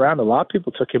fourth round. A lot of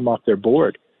people took him off their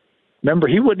board. Remember,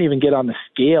 he wouldn't even get on the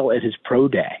scale at his pro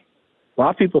day. A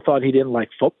lot of people thought he didn't like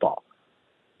football.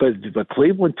 But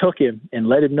Cleveland took him and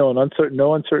let him know in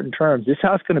no uncertain terms, this is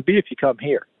how it's going to be if you come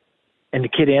here. And the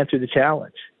kid answered the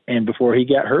challenge. And before he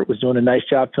got hurt, was doing a nice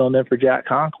job filling in for Jack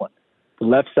Conklin. The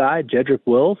left side, Jedrick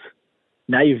Wills.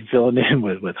 Now you're filling in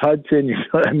with Hudson.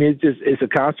 It's a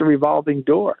constant revolving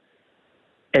door.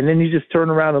 And then you just turn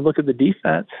around and look at the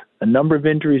defense. A number of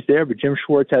injuries there, but Jim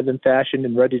Schwartz had them fashioned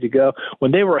and ready to go.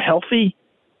 When they were healthy,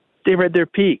 they were at their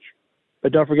peak.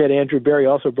 But don't forget, Andrew Berry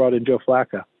also brought in Joe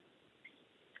Flacco.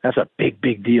 That's a big,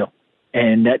 big deal.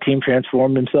 And that team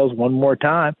transformed themselves one more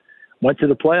time, went to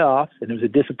the playoffs, and it was a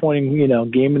disappointing,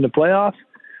 game in the playoffs.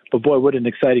 But, boy, what an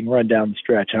exciting run down the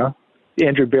stretch, huh?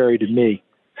 Andrew Berry, to me,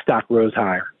 stock rose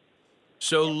higher.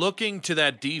 So looking to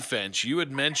that defense, you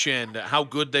had mentioned how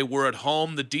good they were at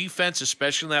home. The defense,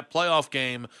 especially in that playoff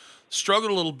game,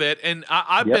 struggled a little bit. And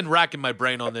I've been racking my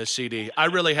brain on this, CD. I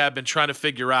really have been trying to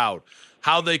figure out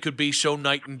how they could be so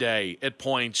night and day at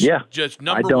points. Yeah, just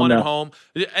number one at home.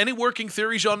 Any working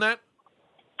theories on that?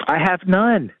 I have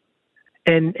none.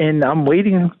 And I'm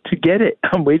waiting to get it.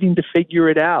 I'm waiting to figure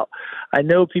it out. I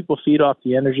know people feed off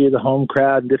the energy of the home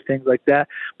crowd and just things like that,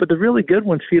 but the really good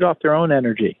ones feed off their own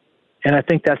energy. And I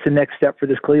think that's the next step for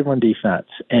this Cleveland defense.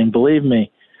 And believe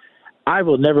me, I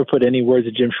will never put any words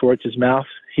in Jim Schwartz's mouth.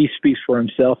 He speaks for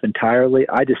himself entirely.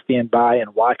 I just stand by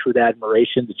and watch with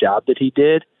admiration the job that he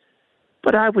did.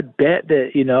 But I would bet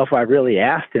that, if I really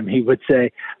asked him, he would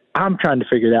say, I'm trying to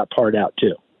figure that part out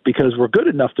too, because we're good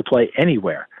enough to play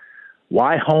anywhere.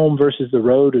 Why home versus the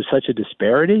road is such a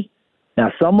disparity?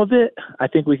 Now, some of it, I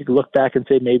think we could look back and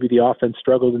say maybe the offense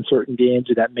struggled in certain games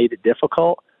and that made it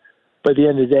difficult. But at the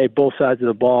end of the day, both sides of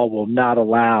the ball will not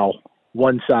allow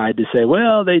one side to say,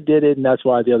 well, they did it, and that's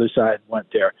why the other side went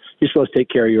there. you're supposed to take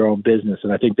care of your own business,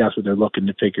 and I think that's what they're looking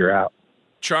to figure out.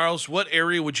 Charles, what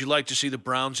area would you like to see the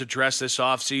Browns address this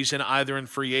offseason, either in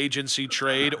free agency,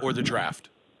 trade, or the draft?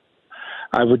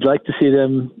 I would like to see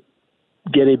them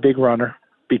get a big runner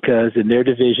because in their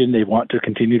division they want to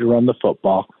continue to run the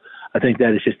football. I think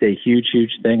that is just a huge,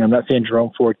 huge thing. I'm not saying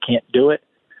Jerome Ford can't do it,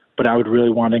 but I would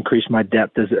really want to increase my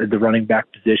depth as the running back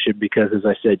position because, as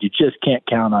I said, you just can't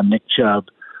count on Nick Chubb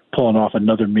pulling off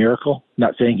another miracle.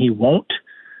 Not saying he won't,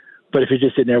 but if you're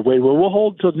just sitting there waiting, well, we'll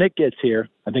hold until Nick gets here,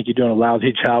 I think you're doing a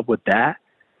lousy job with that.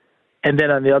 And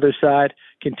then on the other side,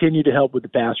 continue to help with the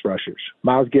pass rushers.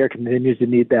 Myles Garrett continues to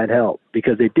need that help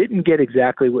because they didn't get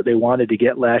exactly what they wanted to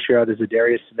get last year out of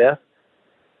Zadarius Smith.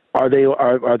 Are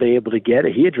they able to get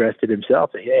it? He addressed it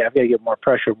himself. Hey, I've got to get more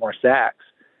pressure, more sacks.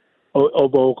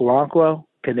 Obo Okoronkwo,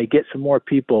 can they get some more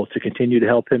people to continue to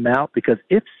help him out? Because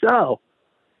if so,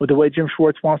 with the way Jim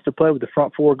Schwartz wants to play, with the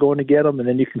front four going to get him, and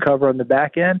then you can cover on the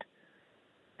back end,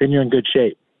 then you're in good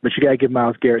shape. But you got to give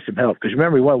Myles Garrett some help. Because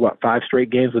remember, he won, 5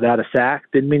 straight games without a sack?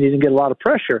 Didn't mean he didn't get a lot of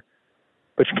pressure,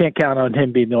 but you can't count on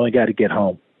him being the only guy to get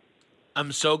home.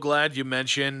 I'm so glad you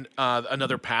mentioned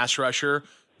another pass rusher.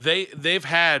 They've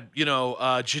had,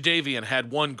 Jadeveon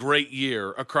had one great year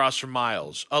across from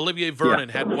Myles. Olivier Vernon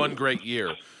had one great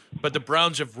year. But the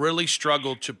Browns have really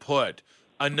struggled to put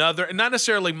another, and not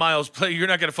necessarily Myles player, you're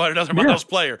not going to find another Myles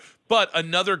player, but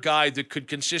another guy that could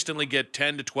consistently get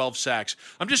 10 to 12 sacks.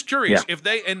 I'm just curious if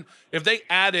they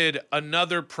added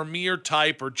another premier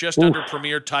type or just under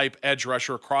premier type edge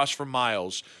rusher across from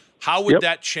Myles, how would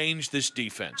that change this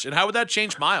defense? And how would that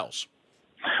change Myles?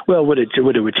 Well,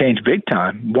 it would change big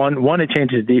time. One, it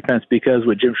changes defense because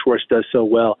what Jim Schwartz does so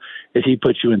well is he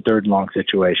puts you in third and long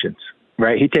situations,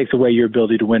 right? He takes away your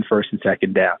ability to win first and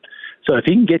second down. So if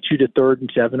he can get you to 3rd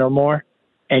and 7 or more,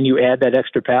 and you add that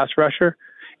extra pass rusher,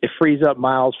 it frees up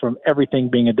Myles from everything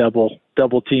being a double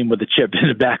team with a chip in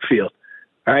the backfield.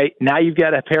 All right, now you've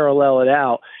got to parallel it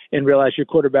out and realize your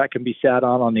quarterback can be sat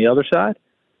on the other side.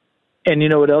 And you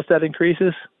know what else that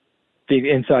increases? The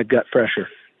inside gut pressure.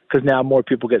 Because now more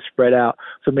people get spread out.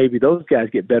 So maybe those guys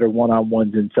get better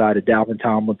one-on-ones inside of Dalvin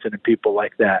Tomlinson and people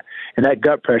like that. And that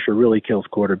gut pressure really kills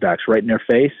quarterbacks right in their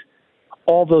face.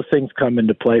 All those things come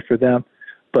into play for them.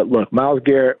 But look, Myles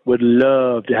Garrett would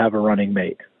love to have a running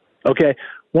mate. Okay,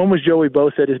 when was Joey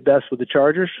Bosa at his best with the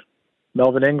Chargers?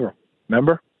 Melvin Ingram,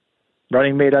 remember?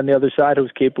 Running mate on the other side who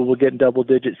was capable of getting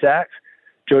double-digit sacks.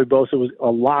 Joey Bosa was a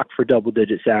lock for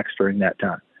double-digit sacks during that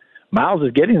time. Myles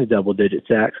is getting the double-digit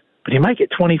sacks, but he might get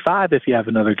 25 if you have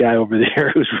another guy over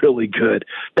there who's really good.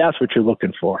 That's what you're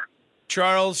looking for.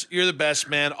 Charles, you're the best,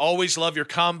 man. Always love your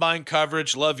combine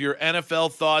coverage, love your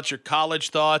NFL thoughts, your college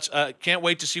thoughts. Can't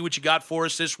wait to see what you got for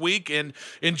us this week, and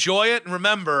enjoy it. And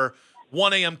remember,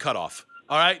 1 a.m. cutoff.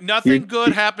 All right? Nothing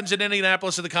good happens in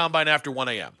Indianapolis at the combine after 1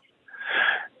 a.m.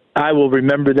 I will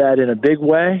remember that in a big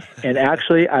way, and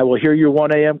actually I will hear your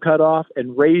 1 a.m. cutoff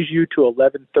and raise you to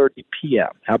 11:30 p.m.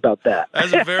 How about that?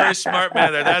 That's a very smart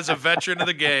man there. That's a veteran of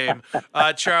the game.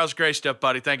 Charles, great stuff,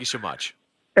 buddy. Thank you so much.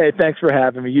 Hey, thanks for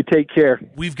having me. You take care.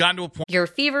 We've gotten to a point. Your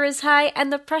fever is high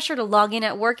and the pressure to log in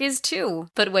at work is too.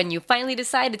 But when you finally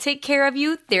decide to take care of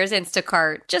you, there's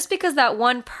Instacart. Just because that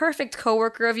one perfect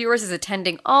coworker of yours is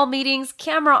attending all meetings,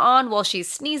 camera on while she's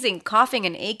sneezing, coughing,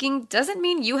 and aching, doesn't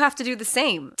mean you have to do the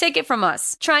same. Take it from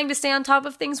us. Trying to stay on top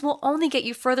of things will only get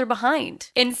you further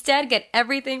behind. Instead, get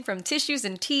everything from tissues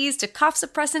and teas to cough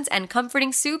suppressants and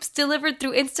comforting soups delivered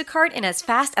through Instacart in as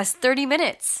fast as 30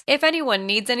 minutes. If anyone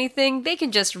needs anything, they can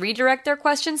just redirect their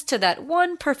questions to that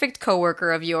one perfect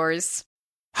coworker of yours.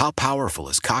 How powerful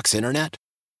is Cox Internet?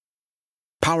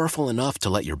 Powerful enough to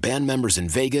let your band members in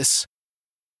Vegas,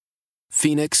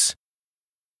 Phoenix,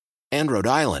 and Rhode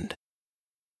Island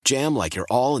jam like you're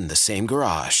all in the same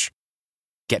garage.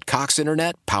 Get Cox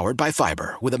Internet powered by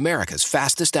fiber with America's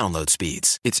fastest download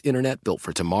speeds. It's internet built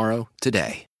for tomorrow,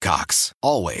 today. Cox,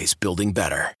 always building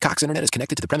better. Cox Internet is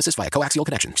connected to the premises via coaxial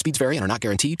connection. Speeds vary and are not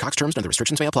guaranteed. Cox terms and other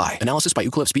restrictions may apply. Analysis by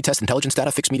Ookla Speed Test Intelligence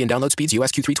Data. Fixed median download speeds.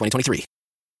 US Q3 2023.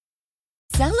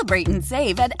 Celebrate and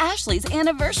save at Ashley's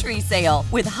Anniversary Sale.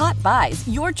 With Hot Buys,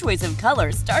 your choice of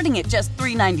colors starting at just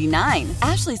 $3.99.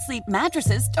 Ashley Sleep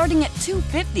mattresses starting at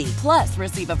 $2.50. Plus,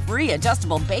 receive a free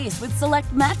adjustable base with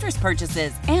select mattress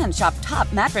purchases. And shop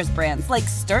top mattress brands like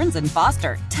Stearns &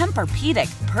 Foster,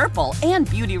 Tempur-Pedic, Purple, and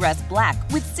Beautyrest Black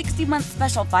with 60-month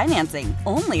special financing.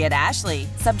 Only at Ashley.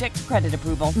 Subject to credit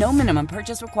approval. No minimum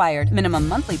purchase required. Minimum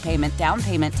monthly payment, down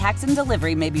payment, tax, and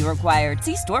delivery may be required.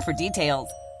 See store for details.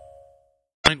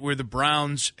 Where the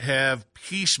Browns have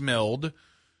piecemealed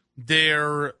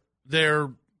their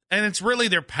and it's really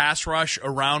their pass rush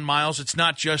around Myles. It's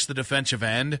not just the defensive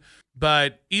end.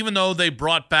 But even though they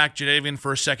brought back Jadeveon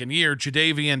for a second year,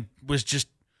 Jadeveon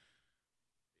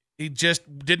he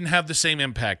just didn't have the same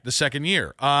impact the second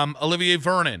year. Olivier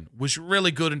Vernon was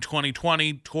really good in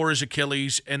 2020, tore his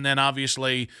Achilles, and then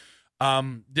obviously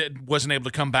wasn't able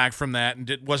to come back from that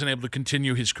and wasn't able to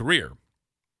continue his career.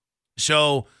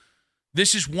 So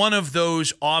this is one of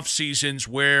those off seasons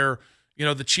where,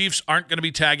 the Chiefs aren't going to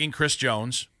be tagging Chris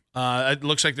Jones. It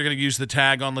looks like they're going to use the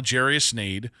tag on L'Jarius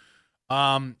Sneed.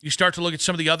 You start to look at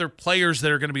some of the other players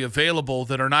that are going to be available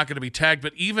that are not going to be tagged,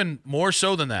 but even more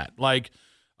so than that, like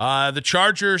the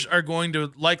Chargers are going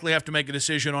to likely have to make a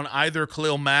decision on either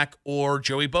Khalil Mack or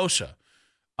Joey Bosa.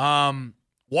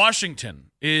 Washington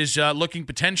is looking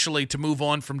potentially to move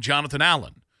on from Jonathan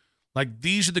Allen. Like,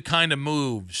 these are the kind of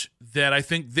moves that I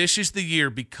think this is the year,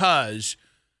 because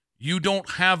you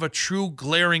don't have a true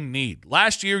glaring need.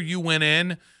 Last year, you went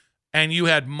in and you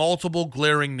had multiple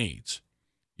glaring needs.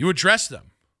 You addressed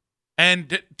them.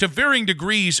 And to varying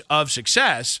degrees of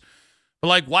success, but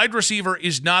like wide receiver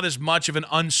is not as much of an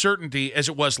uncertainty as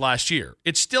it was last year.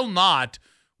 It's still not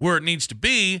where it needs to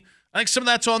be. I think some of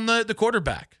that's on the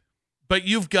quarterback. But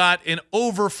you've got an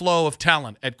overflow of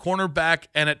talent at cornerback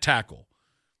and at tackle.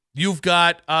 You've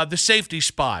got the safety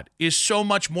spot is so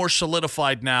much more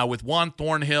solidified now with Juan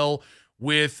Thornhill,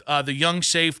 with the young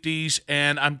safeties,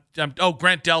 and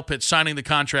Grant Delpit signing the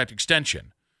contract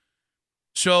extension.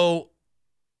 So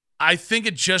I think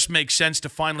it just makes sense to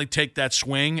finally take that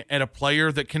swing at a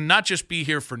player that can not just be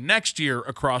here for next year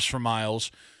across from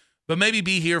Miles, but maybe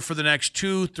be here for the next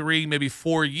 2, 3, maybe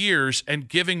 4 years, and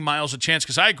giving Miles a chance.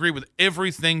 Because I agree with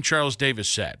everything Charles Davis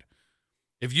said.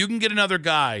 If you can get another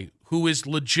guy who is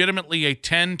legitimately a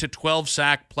 10 to 12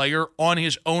 sack player on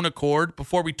his own accord,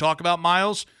 before we talk about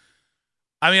Miles,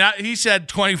 I mean, he said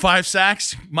 25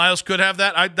 sacks. Miles could have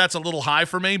that. That's a little high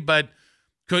for me, but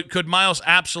could Miles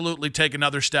absolutely take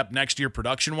another step next year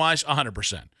production-wise?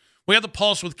 100%. We have the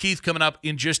Pulse with Keith coming up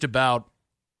in just about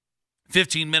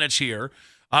 15 minutes here.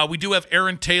 We do have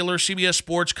Aaron Taylor, CBS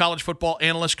Sports college football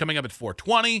analyst, coming up at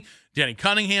 4:20. Danny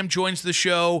Cunningham joins the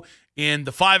show in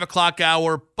the 5 o'clock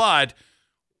hour. But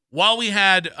while we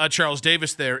had Charles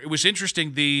Davis there, it was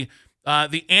interesting. The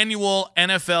annual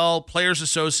NFL Players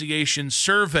Association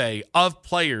survey of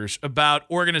players about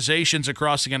organizations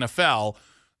across the NFL,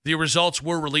 the results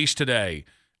were released today.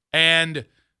 And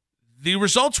the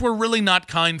results were really not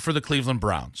kind for the Cleveland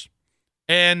Browns.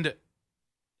 And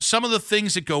some of the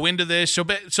things that go into this,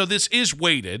 so this is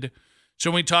weighted. So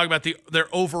when we talk about their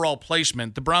overall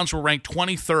placement, the Browns were ranked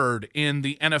 23rd in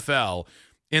the NFL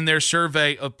in their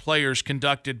survey of players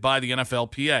conducted by the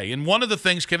NFLPA. And one of the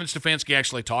things Kevin Stefanski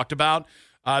actually talked about,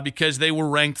 because they were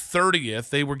ranked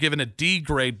 30th, they were given a D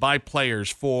grade by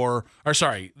players they were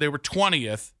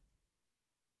 20th.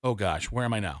 Oh gosh, where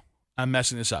am I now? I'm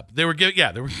messing this up. They were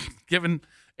given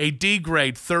a D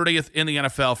grade, 30th in the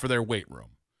NFL for their weight room.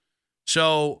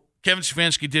 So Kevin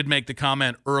Stefanski did make the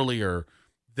comment earlier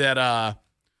that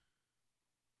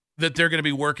they're going to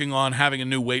be working on having a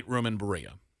new weight room in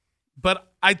Berea.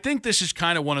 But I think this is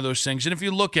kind of one of those things. And if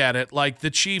you look at it, like the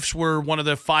Chiefs were one of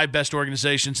the 5 best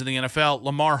organizations in the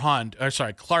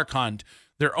NFL. Clark Hunt,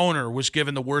 their owner, was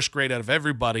given the worst grade out of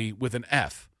everybody with an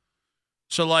F.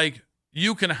 So, like,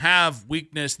 you can have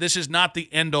weakness. This is not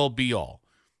the end-all, be-all.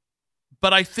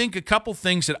 But I think a couple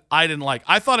things that I didn't like.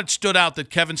 I thought it stood out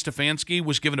that Kevin Stefanski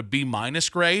was given a B-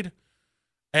 grade,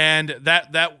 and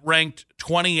that ranked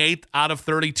 28th out of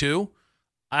 32.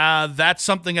 That's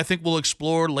something I think we'll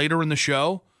explore later in the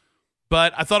show.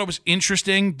 But I thought it was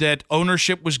interesting that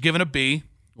ownership was given a B,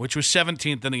 which was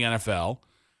 17th in the NFL.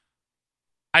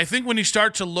 I think when you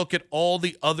start to look at all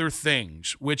the other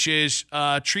things, which is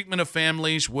treatment of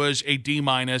families was a D-,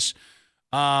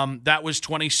 that was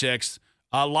 26th.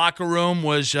 Locker room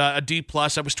was a D+,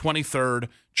 that was 23rd.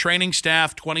 Training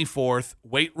staff, 24th.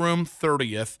 Weight room,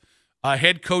 30th.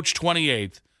 Head coach,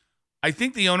 28th. I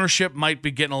think the ownership might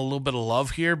be getting a little bit of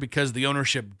love here because the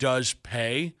ownership does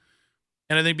pay.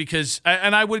 And I think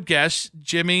and I would guess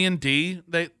Jimmy and D,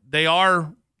 they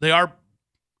are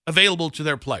available to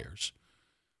their players.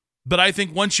 But I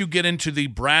think once you get into the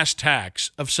brass tacks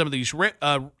of some of these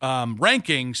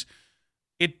rankings,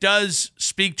 it does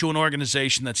speak to an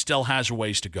organization that still has a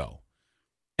ways to go.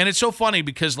 And it's so funny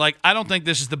because, like, I don't think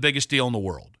this is the biggest deal in the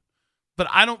world. But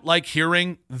I don't like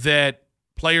hearing that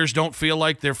players don't feel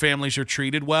like their families are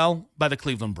treated well by the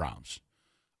Cleveland Browns.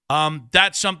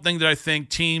 That's something that I think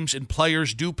teams and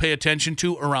players do pay attention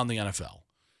to around the NFL.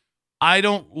 I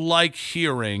don't like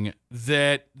hearing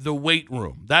that the weight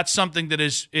room, that's something that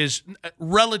is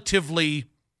relatively,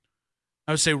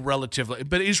 I would say relatively,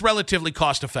 but is relatively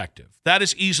cost effective. That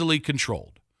is easily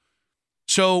controlled.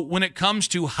 So when it comes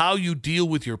to how you deal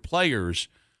with your players,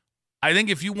 I think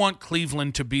if you want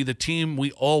Cleveland to be the team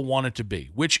we all want it to be,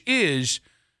 which is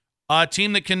a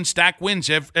team that can stack winning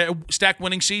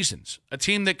seasons, a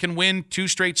team that can win 2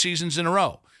 straight seasons in a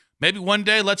row. Maybe one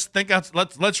day let's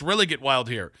really get wild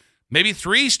here. Maybe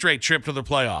 3 straight trip to the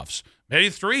playoffs. Maybe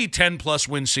 3 10-plus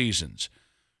win seasons.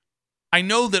 I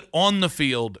know that on the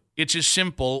field it's as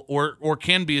simple or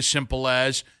can be as simple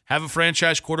as have a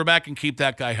franchise quarterback and keep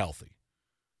that guy healthy,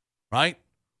 right?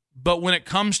 But when it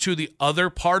comes to the other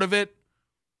part of it,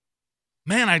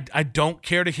 man, I don't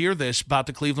care to hear this about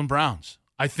the Cleveland Browns.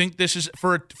 I think this is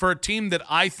for a team that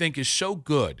I think is so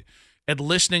good at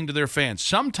listening to their fans,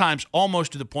 sometimes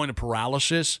almost to the point of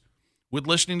paralysis with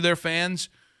listening to their fans.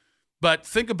 But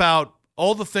think about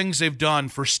all the things they've done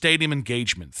for stadium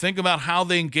engagement. Think about how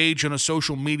they engage on a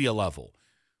social media level.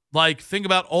 Like, think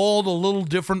about all the little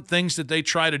different things that they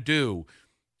try to do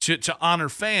to honor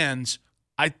fans.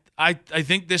 I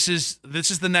think this is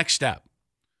the next step.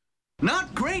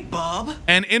 Not great, Bob.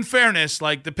 And in fairness,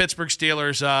 like the Pittsburgh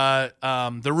Steelers,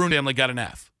 the Rooney family got an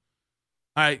F.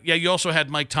 All right, yeah, you also had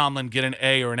Mike Tomlin get an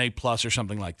A or an A+ or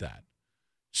something like that.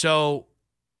 So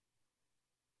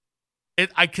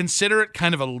I consider it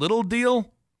kind of a little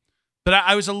deal, but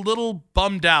I was a little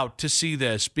bummed out to see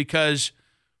this because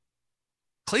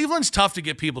Cleveland's tough to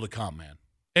get people to come, man.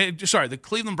 The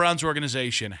Cleveland Browns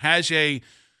organization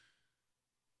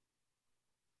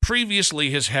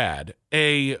previously has had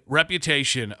a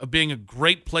reputation of being a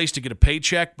great place to get a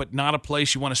paycheck, but not a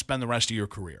place you want to spend the rest of your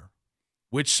career,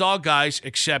 which saw guys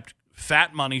accept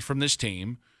fat money from this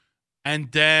team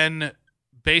and then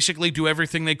basically do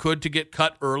everything they could to get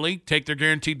cut early, take their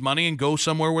guaranteed money, and go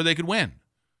somewhere where they could win.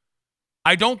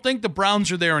 I don't think the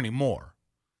Browns are there anymore.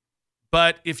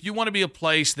 But if you want to be a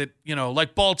place that,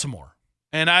 like Baltimore,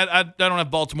 and I don't have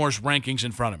Baltimore's rankings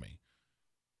in front of me.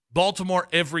 Baltimore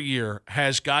every year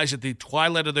has guys at the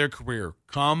twilight of their career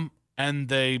come and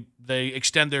they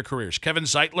extend their careers. Kevin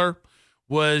Zeitler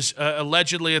was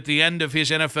allegedly at the end of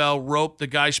his NFL rope. The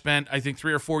guy spent, I think,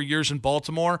 3 or 4 years in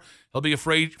Baltimore. He'll be a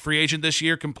free agent this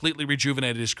year, completely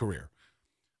rejuvenated his career.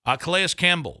 Calais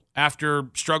Campbell, after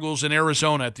struggles in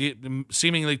Arizona at the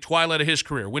seemingly twilight of his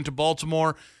career, went to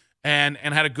Baltimore and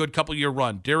had a good couple-year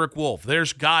run. Derek Wolfe.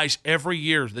 There's guys every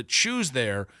year that choose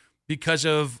there because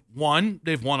of, 1,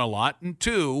 they've won a lot, and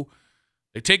 2,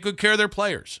 they take good care of their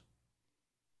players.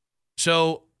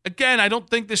 So, again, I don't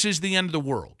think this is the end of the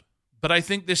world, but I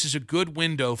think this is a good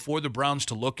window for the Browns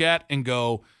to look at and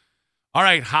go, all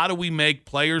right, how do we make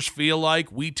players feel like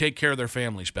we take care of their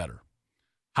families better?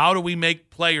 How do we make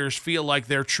players feel like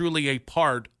they're truly a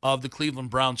part of the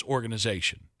Cleveland Browns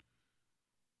organization?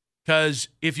 Because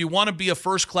if you want to be a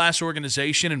first-class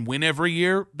organization and win every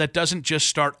year, that doesn't just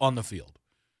start on the field.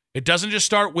 It doesn't just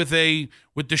start with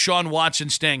Deshaun Watson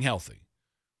staying healthy.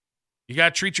 You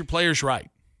got to treat your players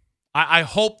right. I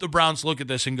hope the Browns look at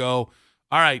this and go,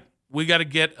 all right, we got to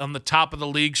get on the top of the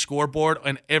league scoreboard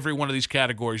in every one of these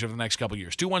categories over the next couple of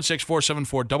years.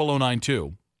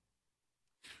 216-474-0092.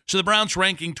 So the Browns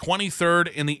ranking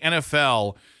 23rd in the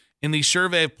NFL in the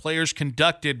survey of players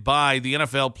conducted by the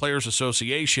NFL Players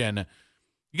Association.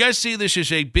 You guys see this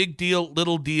as a big deal,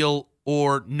 little deal,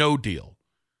 or no deal?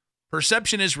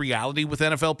 Perception is reality with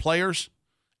NFL players.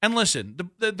 And listen,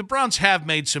 the Browns have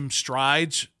made some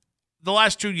strides. The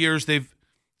last 2 years, they've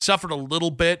suffered a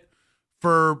little bit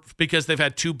because they've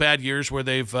had 2 bad years where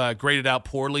they've graded out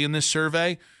poorly in this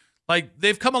survey. Like,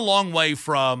 they've come a long way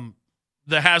from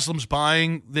the Haslams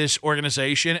buying this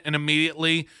organization and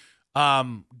immediately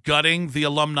gutting the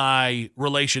alumni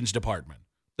relations department.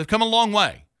 They've come a long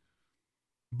way.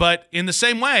 But in the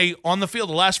same way, on the field,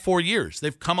 the last 4 years,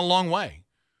 they've come a long way.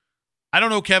 I don't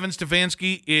know, Kevin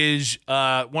Stefanski is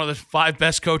one of the 5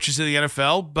 best coaches in the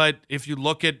NFL, but if you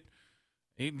look at,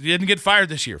 he didn't get fired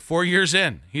this year, 4 years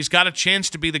in. He's got a chance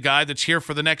to be the guy that's here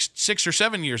for the next 6 or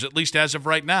 7 years, at least as of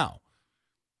right now.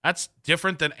 That's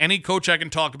different than any coach I can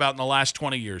talk about in the last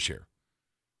 20 years here.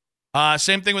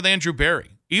 Same thing with Andrew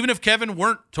Berry. Even if Kevin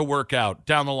weren't to work out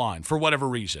down the line for whatever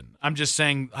reason, I'm just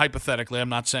saying hypothetically, I'm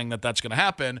not saying that that's going to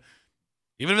happen.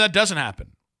 Even if that doesn't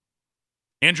happen,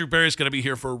 Andrew Berry is going to be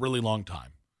here for a really long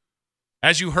time.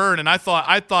 As you heard, and I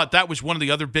thought that was one of the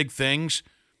other big things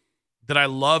that I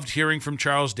loved hearing from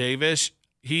Charles Davis.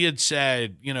 He had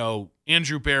said,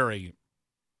 Andrew Berry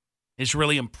has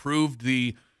really improved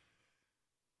the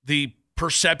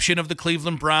perception of the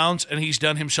Cleveland Browns, and he's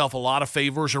done himself a lot of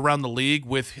favors around the league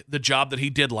with the job that he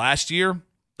did last year.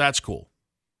 That's cool.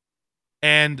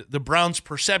 And the Browns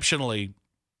perceptionally,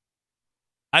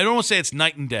 I don't want to say it's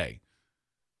night and day,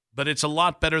 but it's a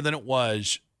lot better than it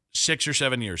was 6 or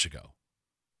 7 years ago.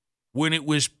 when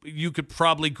you could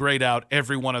probably grade out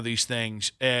every one of these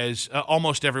things as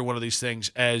almost every one of these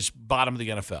things as bottom of the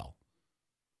NFL.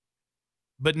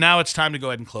 But now it's time to go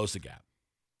ahead and close the gap.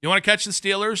 You want to catch the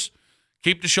Steelers?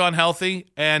 Keep Deshaun healthy,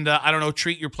 and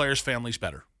treat your players' families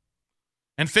better.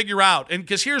 And figure out, and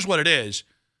because here's what it is,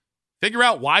 figure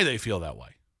out why they feel that way.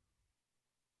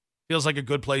 Feels like a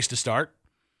good place to start.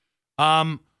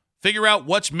 Figure out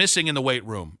what's missing in the weight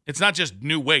room. It's not just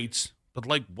new weights, but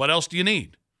like, what else do you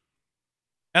need?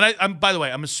 And I'm by the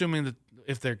way, I'm assuming that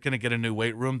if they're going to get a new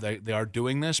weight room, they are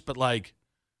doing this, but like,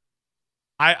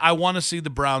 I want to see the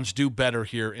Browns do better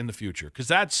here in the future, because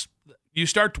that's, you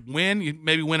start to win, you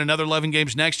maybe win another 11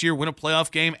 games next year, win a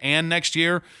playoff game, and next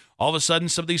year, all of a sudden,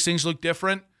 some of these things look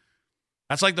different.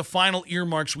 That's like the final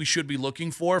earmarks we should be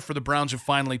looking for the Browns who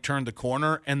finally turned the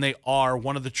corner, and they are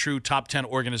one of the true top 10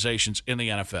 organizations in the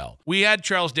NFL. We had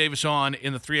Charles Davis on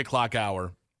in the 3 o'clock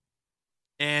hour,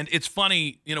 and it's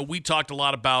funny, we talked a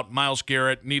lot about Myles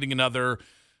Garrett needing another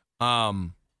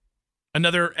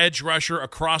edge rusher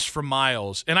across from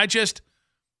Myles, and I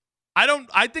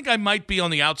think I might be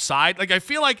on the outside. Like, I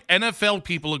feel like NFL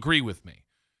people agree with me.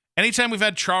 Anytime we've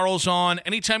had Charles on,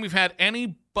 anytime we've had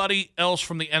anybody else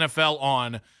from the NFL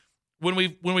on, when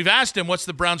we've asked them what's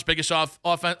the Browns' biggest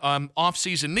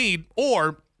off-season need,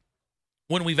 or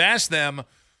when we've asked them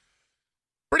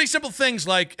pretty simple things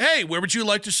like, hey, where would you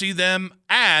like to see them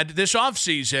add this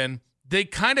offseason, they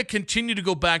kind of continue to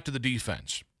go back to the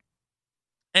defense.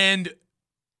 And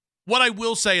what I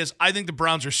will say is I think the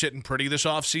Browns are sitting pretty this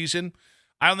offseason.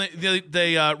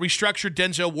 They restructured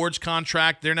Denzel Ward's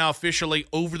contract. They're now officially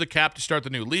over the cap to start the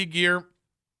new league year.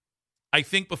 I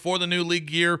think before the new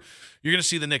league year, you're going to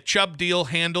see the Nick Chubb deal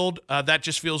handled. That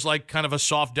just feels like kind of a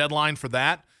soft deadline for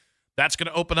that. That's going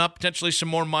to open up potentially some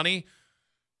more money.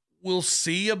 We'll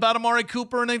see about Amari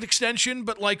Cooper and an extension,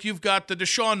 but like, you've got the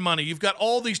Deshaun money. You've got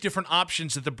all these different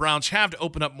options that the Browns have to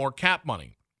open up more cap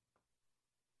money.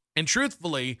 And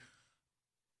truthfully,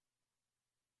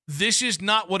 this is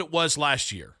not what it was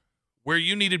last year, where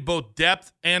you needed both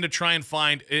depth and to try and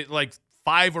find like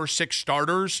 5 or 6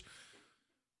 starters,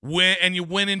 and you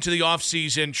went into the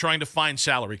offseason trying to find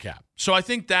salary cap. So I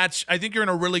think you're in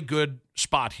a really good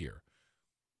spot here.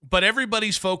 But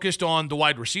everybody's focused on the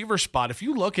wide receiver spot. If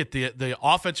you look at the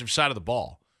offensive side of the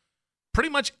ball, pretty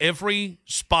much every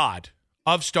spot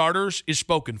of starters is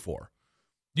spoken for.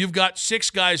 You've got 6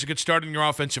 guys that could start in your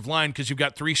offensive line because you've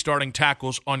got 3 starting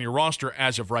tackles on your roster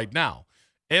as of right now.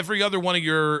 Every other one of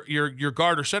your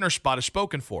guard or center spot is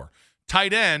spoken for.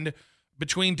 Tight end,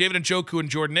 between David Njoku and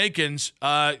Jordan Akins,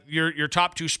 your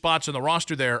top 2 spots on the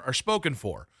roster there are spoken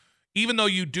for. Even though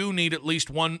you do need at least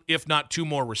 1, if not 2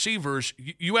 more receivers,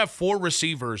 you have 4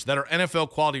 receivers that are NFL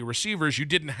quality receivers. You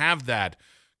didn't have that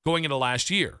going into last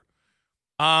year.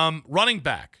 Running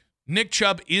back. Nick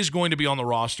Chubb is going to be on the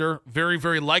roster, very,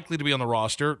 very likely to be on the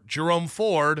roster. Jerome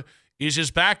Ford is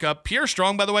his backup. Pierre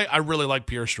Strong, by the way, I really like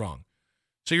Pierre Strong.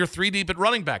 So you're 3 deep at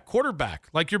running back, quarterback.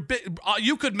 Like,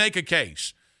 you could make a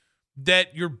case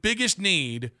that your biggest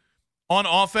need on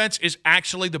offense is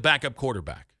actually the backup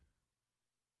quarterback.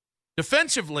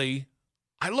 Defensively,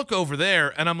 I look over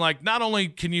there and I'm like, not only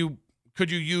could you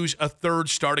use a 3rd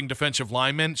starting defensive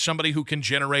lineman, somebody who can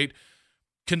generate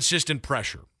consistent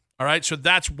pressure. All right, so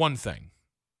that's one thing.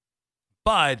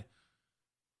 But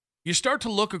you start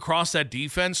to look across that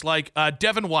defense, like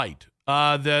Devin White,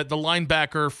 the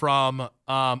linebacker from,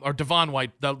 or Devon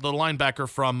White, the linebacker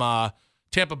from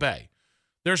Tampa Bay.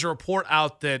 There's a report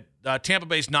out that Tampa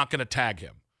Bay's not going to tag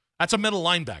him. That's a middle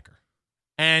linebacker.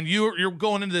 And you're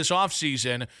going into this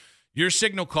offseason, your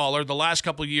signal caller the last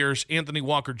couple of years, Anthony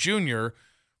Walker Jr.,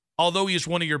 although he is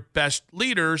one of your best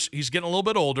leaders, he's getting a little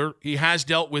bit older. He has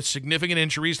dealt with significant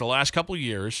injuries the last couple of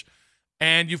years,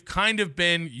 and you've kind of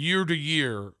been year to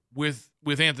year with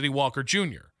Anthony Walker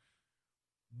Jr.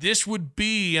 This would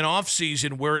be an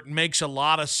offseason where it makes a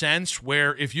lot of sense,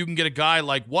 where if you can get a guy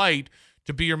like White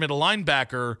to be your middle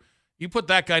linebacker, you put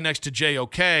that guy next to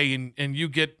JOK and you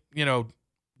get,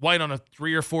 White on a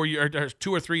 3 or 4 year, or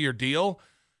 2 or 3 year deal.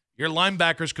 Your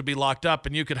linebackers could be locked up,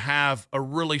 and you could have a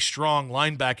really strong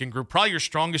linebacking group, probably your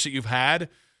strongest that you've had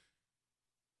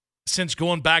since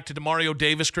going back to DeMario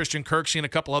Davis, Christian Kirksey, and a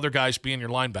couple other guys being your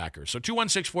linebackers. So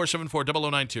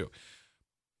 216-474-0092.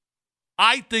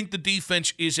 I think the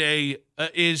defense is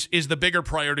the bigger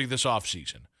priority this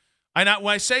offseason. When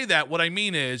I say that, what I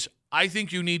mean is I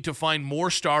think you need to find more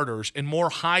starters and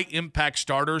more high-impact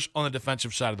starters on the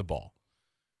defensive side of the ball.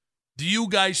 Do you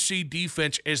guys see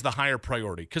defense as the higher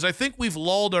priority? Because I think we've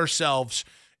lulled ourselves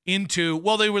into,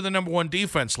 well, they were the number 1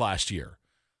 defense last year.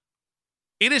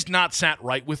 It has not sat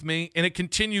right with me, and it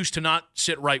continues to not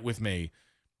sit right with me.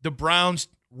 The Browns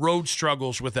road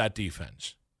struggles with that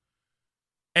defense.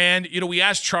 And, we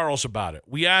asked Charles about it.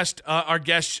 We asked our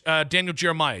guest, Daniel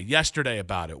Jeremiah, yesterday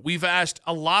about it. We've asked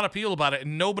a lot of people about it,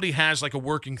 and nobody has like a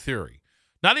working theory.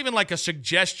 Not even like a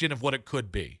suggestion of what it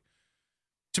could be.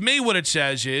 To me, what it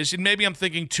says is, and maybe I'm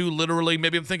thinking too literally,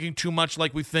 maybe I'm thinking too much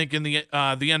like we think in the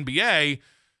NBA.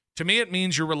 To me, it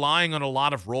means you're relying on a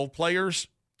lot of role players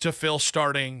to fill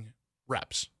starting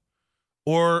reps.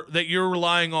 Or that you're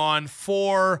relying on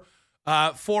four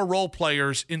role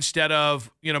players instead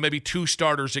of, maybe 2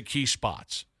 starters at key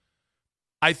spots.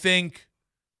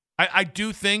 I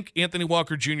do think Anthony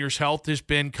Walker Jr.'s health has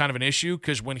been kind of an issue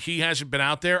because when he hasn't been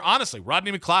out there, honestly,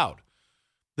 Rodney McLeod,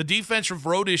 the defensive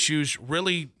road issues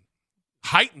really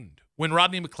heightened when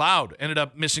Rodney McLeod ended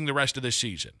up missing the rest of this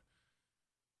season.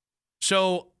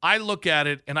 So I look at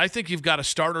it, and I think you've got a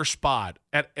starter spot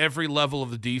at every level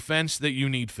of the defense that you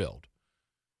need filled.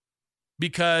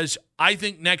 Because I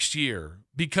think next year,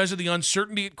 because of the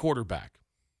uncertainty at quarterback,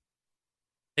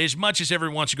 as much as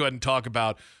everyone wants to go ahead and talk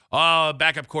about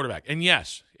backup quarterback, and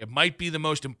yes, it might be the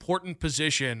most important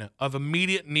position of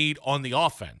immediate need on the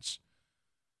offense,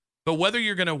 but whether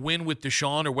you're going to win with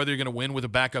Deshaun or whether you're going to win with a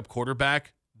backup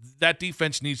quarterback, that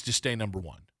defense needs to stay number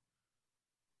one.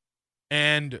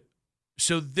 And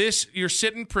so you're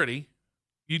sitting pretty.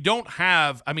 You don't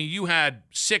have, you had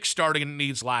 6 starting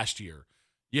needs last year.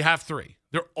 You have 3.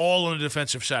 They're all on the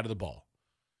defensive side of the ball.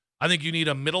 I think you need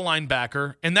a middle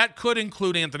linebacker, and that could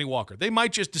include Anthony Walker. They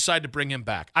might just decide to bring him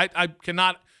back. I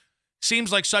cannot,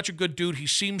 seems like such a good dude. He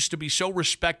seems to be so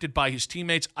respected by his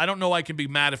teammates. I don't know I can be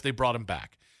mad if they brought him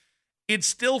back. It'd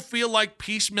still feel like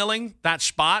piecemealing that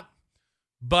spot,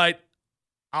 but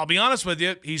I'll be honest with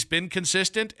you, he's been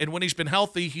consistent, and when he's been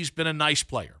healthy, he's been a nice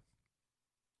player.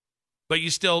 But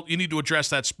you need to address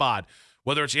that spot,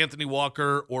 whether it's Anthony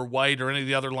Walker or White or any of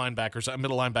the other linebackers,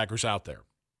 middle linebackers out there.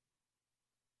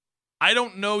 I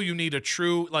don't know you need a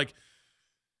true, I don't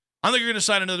think you're going to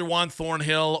sign another Juan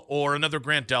Thornhill or another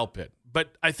Grant Delpit,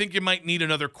 but I think you might need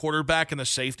another quarterback in the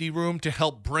safety room to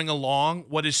help bring along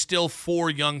what is still 4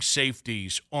 young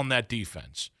safeties on that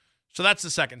defense. So that's the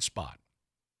second spot.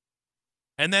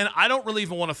 And then I don't really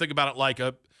even want to think about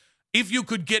it if you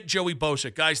could get Joey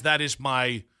Bosa, guys, that's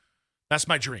my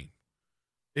dream.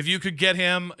 If you could get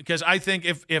him, because I think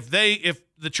if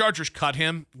the Chargers cut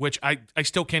him, which I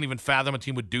still can't even fathom a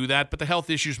team would do that, but the health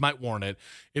issues might warrant it.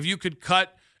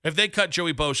 If they cut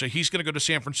Joey Bosa, he's going to go to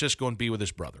San Francisco and be with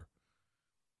his brother.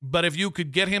 But if you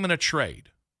could get him in a trade,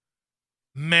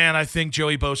 man, I think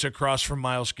Joey Bosa across from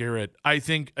Myles Garrett, I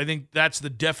think that's the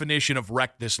definition of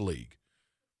wreck this league.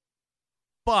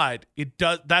 But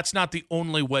that's not the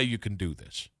only way you can do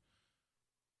this.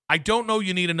 I don't know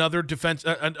you need another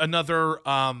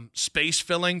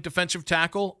space-filling defensive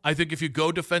tackle. I think if you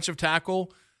go defensive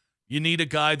tackle, you need a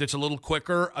guy that's a little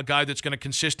quicker, a guy that's going to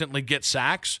consistently get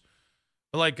sacks.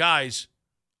 But guys,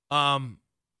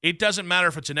 it doesn't matter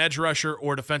if it's an edge rusher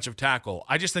or a defensive tackle.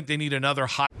 I just think they need another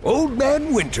high. Old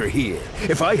Man Winter here.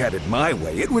 If I had it my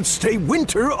way, it would stay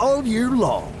winter all year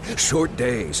long. Short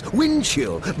days, wind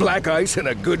chill, black ice, and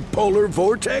a good polar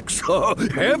vortex. Oh,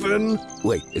 heaven.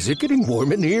 Wait, is it getting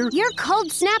warm in here? Your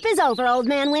cold snap is over, Old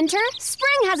Man Winter.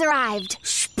 Spring has arrived.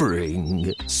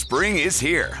 Spring. Spring is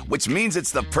here, which means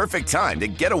it's the perfect time to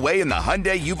get away in the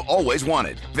Hyundai you've always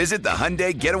wanted. Visit the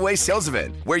Hyundai Getaway Sales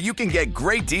Event, where you can get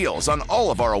great deals on all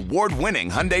of our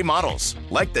award-winning Hyundai models,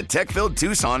 like the tech-filled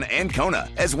Tucson and Kona,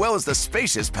 as well as the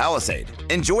spacious Palisade.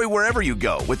 Enjoy wherever you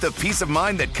go with the peace of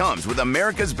mind that comes with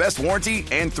America's best warranty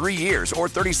and 3 years or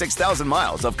 36,000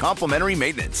 miles of complimentary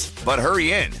maintenance. But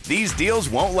hurry in, these deals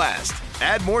won't last.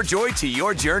 Add more joy to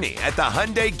your journey at the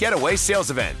Hyundai Getaway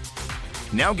Sales Event.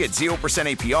 Now get 0%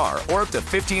 APR or up to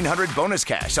 $1,500 bonus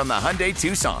cash on the Hyundai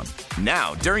Tucson.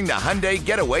 Now, during the Hyundai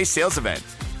Getaway Sales Event.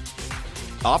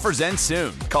 Offers end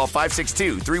soon. Call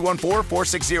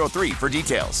 562-314-4603 for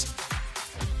details.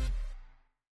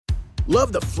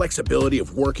 Love the flexibility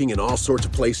of working in all sorts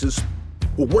of places?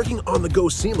 Well, working on the go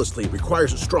seamlessly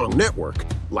requires a strong network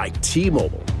like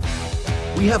T-Mobile.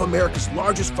 We have America's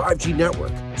largest 5G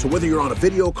network, so whether you're on a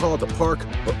video call at the park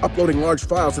or uploading large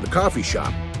files at the coffee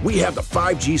shop, we have the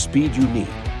 5G speed you need.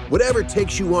 Whatever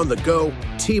takes you on the go,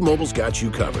 T-Mobile's got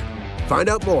you covered. Find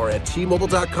out more at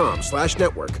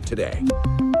T-Mobile.com/network today.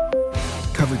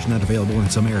 Coverage not available in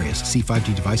some areas. See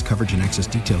 5G device coverage and access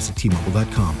details at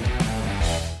T-Mobile.com.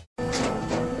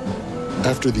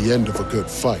 After the end of a good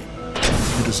fight,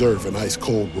 you deserve an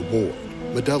ice-cold reward.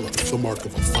 Modelo is the mark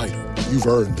of a fighter. You've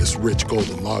earned this rich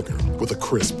golden lager with a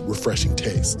crisp, refreshing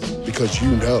taste. Because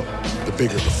you know, the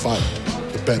bigger the fight,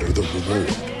 the better the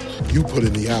reward. You put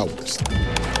in the hours,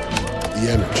 the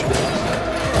energy,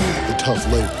 the tough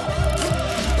labor.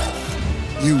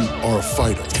 You are a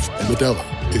fighter, and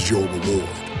Modelo is your reward.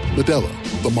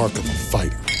 Modelo, the mark of a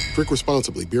fighter. Drink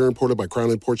responsibly. Beer imported by Crown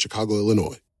Imports, Chicago,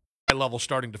 Illinois. High-level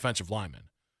starting defensive lineman.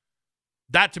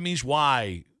 That, to me, is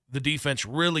why the defense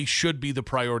really should be the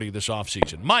priority this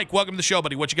offseason. Mike, welcome to the show,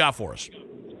 buddy. What you got for us?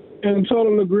 In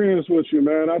total agreement with you,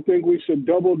 man. I think we should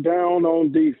double down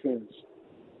on defense.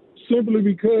 Simply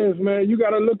because, man, you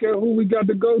got to look at who we got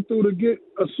to go through to get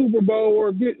a Super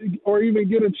Bowl or even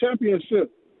get a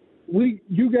championship.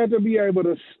 You got to be able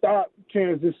to stop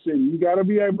Kansas City. You got to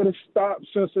be able to stop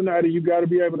Cincinnati. You got to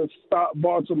be able to stop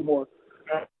Baltimore.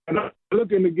 And I'm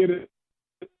looking to get a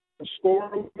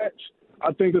score match.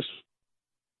 I think it's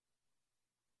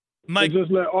Mike,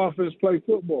 just let offense play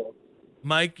football.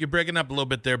 Mike, you're breaking up a little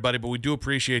bit there, buddy, but we do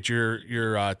appreciate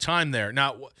your time there.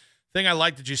 Now, thing I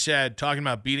like that you said, talking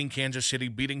about beating Kansas City,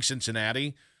 beating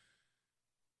Cincinnati,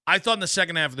 I thought in the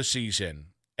second half of the season,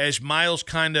 as Miles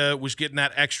kind of was getting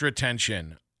that extra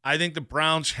attention, I think the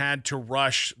Browns had to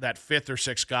rush that fifth or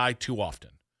sixth guy too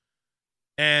often.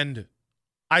 And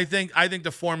I think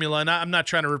the formula, and I'm not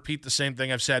trying to repeat the same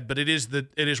thing I've said, but it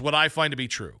is what I find to be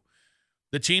true.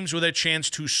 The teams with a chance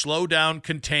to slow down,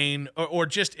 contain, or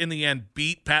just in the end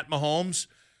beat Pat Mahomes,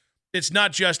 it's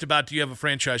not just about do you have a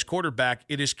franchise quarterback.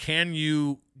 It is can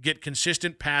you get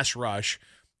consistent pass rush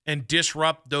and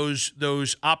disrupt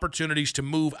those opportunities to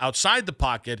move outside the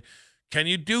pocket. Can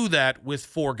you do that with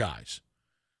four guys?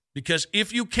 Because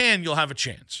if you can, you'll have a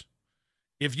chance.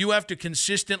 If you have to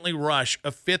consistently rush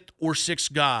a fifth or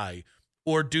sixth guy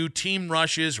or do team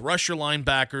rushes, rush your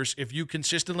linebackers, if you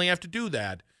consistently have to do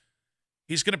that,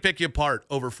 he's going to pick you apart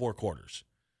over 4 quarters.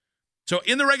 So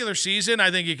in the regular season,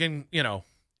 I think you can,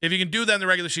 if you can do that in the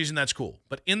regular season, that's cool.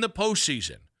 But in the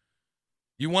postseason,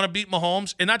 you want to beat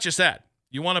Mahomes, and not just that.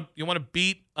 You want to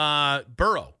beat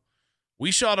Burrow.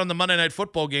 We saw it on the Monday Night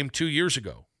Football game 2 years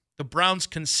ago. The Browns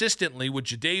consistently, with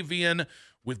Jadeveon,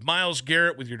 with Myles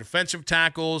Garrett, with your defensive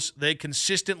tackles, they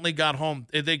consistently got home.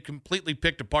 They completely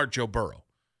picked apart Joe Burrow.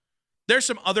 There's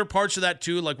some other parts of that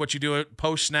too, like what you do at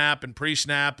post-snap and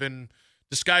pre-snap and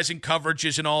disguising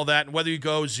coverages and all that, and whether you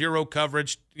go zero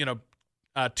coverage,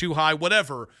 too high,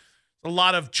 whatever. A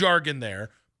lot of jargon there.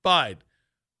 But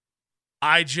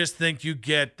I just think you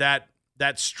get that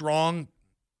strong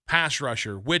pass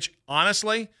rusher, which,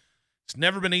 honestly, it's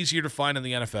never been easier to find in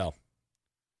the NFL.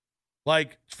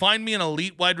 Like, find me an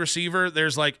elite wide receiver,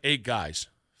 there's like 8 guys.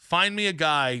 Find me a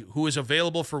guy who is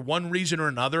available for one reason or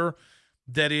another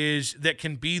that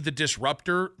can be the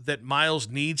disruptor that Miles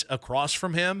needs across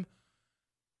from him.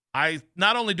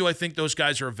 Not only do I think those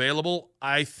guys are available,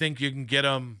 I think you can get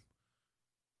them.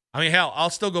 I mean, hell,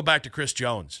 I'll still go back to Chris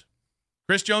Jones.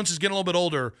 Chris Jones is getting a little bit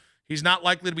older. He's not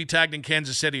likely to be tagged in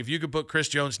Kansas City. If you could put Chris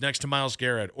Jones next to Myles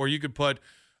Garrett, or you could put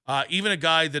even a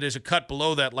guy that is a cut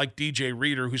below that like DJ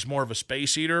Reader, who's more of a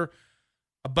space eater,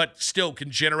 but still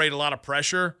can generate a lot of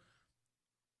pressure,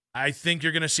 I think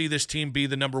you're going to see this team be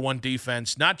the number 1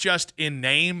 defense, not just in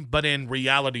name, but in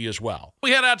reality as well.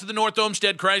 We head out to the North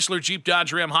Olmsted Chrysler Jeep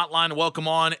Dodge Ram hotline to welcome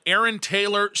on Aaron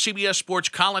Taylor, CBS Sports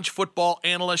college football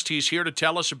analyst. He's here to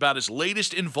tell us about his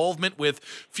latest involvement with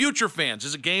Future Fans.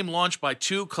 It's a game launched by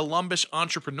 2 Columbus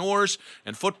entrepreneurs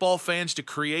and football fans to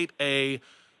create a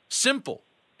simple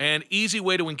and easy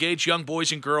way to engage young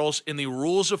boys and girls in the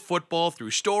rules of football through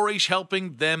stories,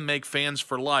 helping them make fans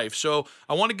for life. So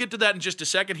I want to get to that in just a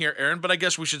second here, Aaron, but I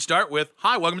guess we should start with,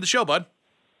 hi, welcome to the show, bud.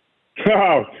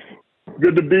 Oh,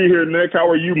 good to be here, Nick. How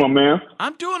are you, my man?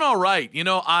 I'm doing all right.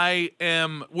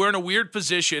 We're in a weird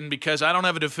position because I don't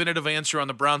have a definitive answer on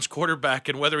the Browns quarterback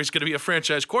and whether he's going to be a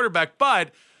franchise quarterback,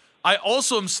 but I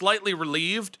also am slightly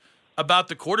relieved about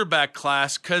the quarterback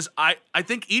class because I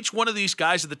think each one of these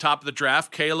guys at the top of the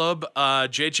draft, Caleb,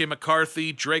 J.J.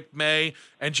 McCarthy, Drake May,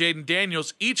 and Jaden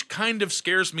Daniels, each kind of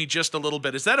scares me just a little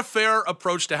bit. Is that a fair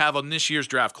approach to have on this year's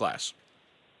draft class?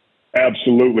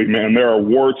 Absolutely, man. There are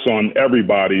warts on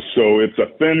everybody, so it's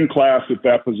a thin class at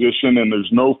that position, and there's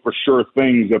no for sure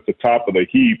things at the top of the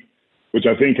heap, which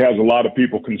I think has a lot of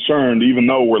people concerned, even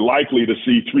though we're likely to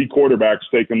see 3 quarterbacks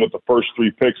taken with the first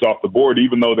 3 picks off the board,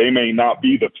 even though they may not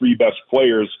be the 3 best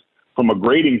players from a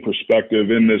grading perspective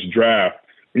in this draft.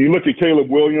 When you look at Caleb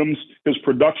Williams, his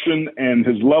production and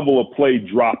his level of play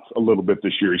dropped a little bit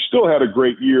this year. He still had a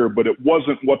great year, but it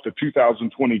wasn't what the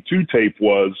 2022 tape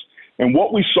was. And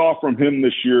what we saw from him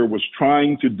this year was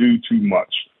trying to do too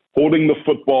much, holding the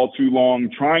football too long,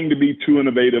 trying to be too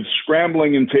innovative,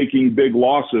 scrambling and taking big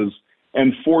losses,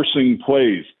 and forcing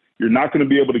plays. You're not going to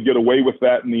be able to get away with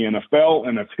that in the NFL,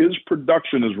 and if his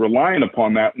production is relying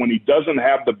upon that when he doesn't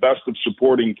have the best of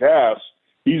supporting cast,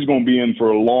 he's going to be in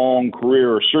for a long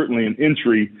career or certainly an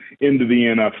entry into the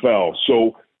NFL.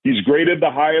 So He's graded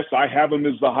the highest. I have him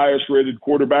as the highest rated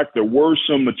quarterback. There were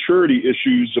some maturity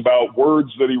issues about words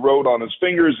that he wrote on his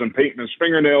fingers and painting his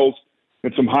fingernails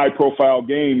in some high-profile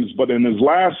games. But in his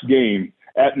last game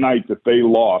at night that they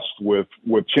lost with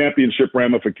championship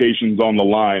ramifications on the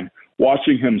line,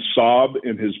 watching him sob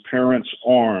in his parents'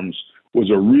 arms was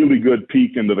a really good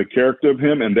peek into the character of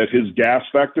him, and that his gas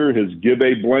factor, his give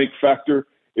a blank factor,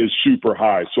 is super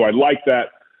high. So I like that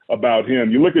about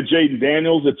him. You look at Jaden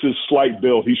Daniels, it's his slight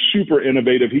build. He's super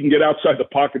innovative. He can get outside the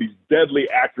pocket. He's deadly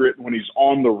accurate when he's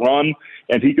on the run,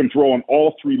 and he can throw on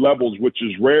all three levels, which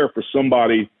is rare for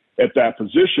somebody at that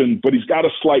position, but he's got a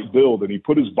slight build, and he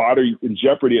put his body in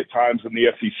jeopardy at times in the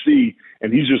SEC,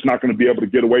 and he's just not going to be able to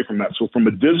get away from that. So from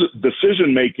a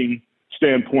decision-making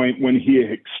standpoint, when he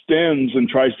extends and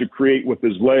tries to create with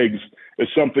his legs, is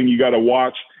something you got to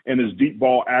watch. And his deep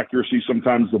ball accuracy,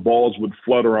 sometimes the balls would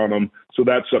flutter on him. So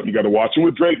that's something you got to watch. And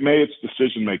with Drake May, it's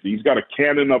decision making. He's got a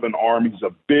cannon of an arm. He's a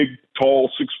big,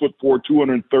 tall, 6'4",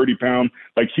 230-pound.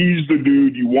 Like, he's the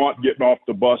dude you want getting off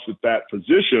the bus at that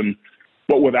position.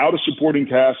 But without a supporting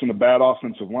cast and a bad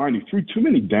offensive line, he threw too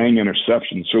many dang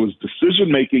interceptions. So his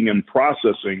decision making and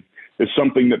processing is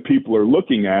something that people are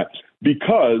looking at,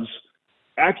 because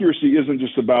accuracy isn't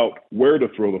just about where to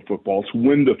throw the football, it's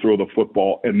when to throw the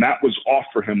football, and that was off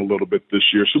for him a little bit this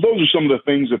year. So those are some of the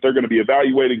things that they're going to be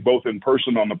evaluating both in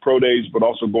person on the pro days, but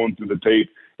also going through the tape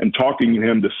and talking to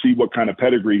him to see what kind of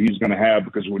pedigree he's going to have,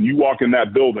 because when you walk in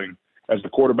that building as the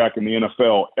quarterback in the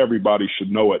NFL, everybody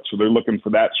should know it. So they're looking for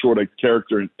that sort of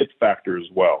character and it factor as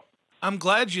well. I'm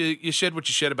glad you said what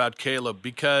you said about Caleb,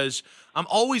 because I'm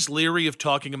always leery of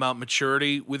talking about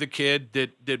maturity with a kid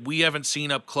that we haven't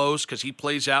seen up close, because he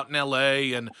plays out in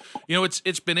L.A. And, you know,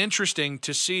 it's been interesting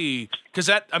to see,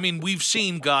 because we've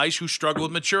seen guys who struggle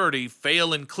with maturity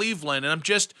fail in Cleveland. And I'm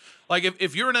just like,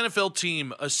 if you're an NFL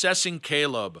team assessing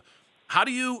Caleb, how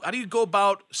do you go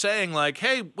about saying, like,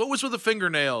 hey, what was with the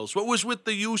fingernails? What was with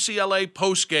the UCLA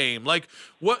post game? Like,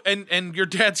 what? And your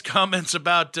dad's comments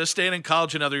about staying in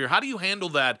college another year. How do you handle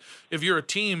that if you're a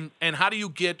team? And how do you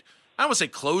get, I don't want to say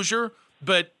closure,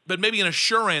 but maybe an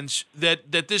assurance that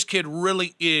this kid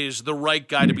really is the right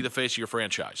guy to be the face of your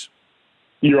franchise?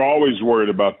 You're always worried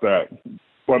about that.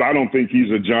 But I don't think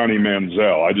he's a Johnny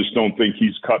Manziel. I just don't think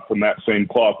he's cut from that same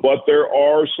cloth. But there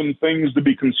are some things to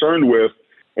be concerned with.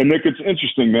 And, Nick, it's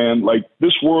interesting, man. Like,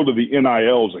 this world of the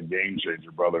NIL is a game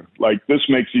changer, brother. Like, this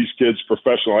makes these kids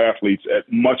professional athletes at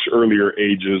much earlier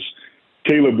ages.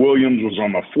 Caleb Williams was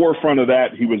on the forefront of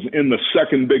that. He was in the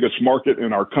second biggest market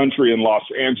in our country in Los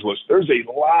Angeles. There's a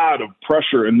lot of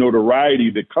pressure and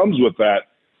notoriety that comes with that,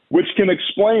 which can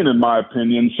explain, in my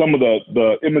opinion, some of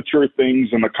the immature things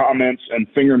and the comments and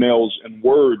fingernails and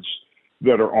words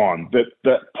that are on,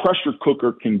 that pressure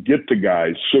cooker can get to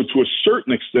guys. So to a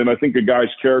certain extent, I think a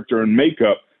guy's character and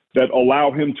makeup that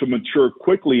allow him to mature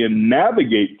quickly and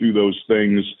navigate through those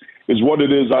things is what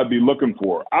it is I'd be looking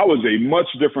for. I was a much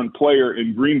different player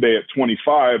in Green Bay at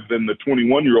 25 than the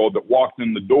 21-year-old that walked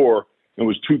in the door and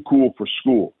was too cool for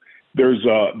school.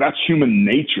 That's human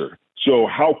nature. So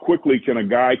how quickly can a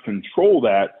guy control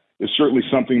that is certainly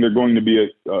something they're going to be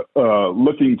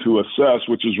looking to assess,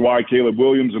 which is why Caleb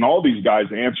Williams and all these guys'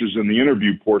 answers in the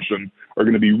interview portion are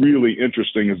going to be really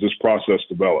interesting as this process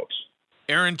develops.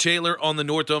 Aaron Taylor on the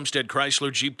North Olmsted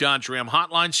Chrysler Jeep Dodge Ram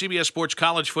Hotline, CBS Sports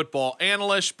college football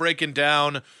analyst, breaking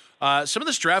down some of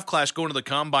this draft class going to the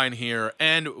combine here.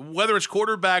 And whether it's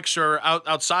quarterbacks or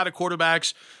outside of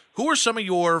quarterbacks, who are some of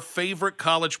your favorite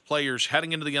college players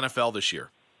heading into the NFL this year?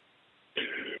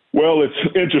 Well,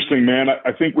 it's interesting, man.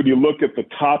 I think when you look at the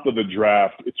top of the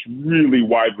draft, it's really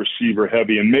wide receiver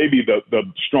heavy, and maybe the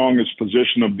strongest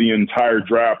position of the entire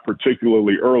draft,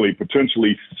 particularly early.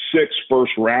 Potentially 6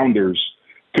 first-rounders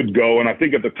could go. And I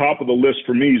think at the top of the list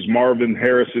for me is Marvin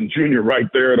Harrison Jr. right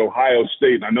there at Ohio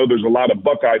State. And I know there's a lot of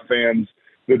Buckeye fans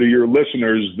that are your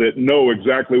listeners that know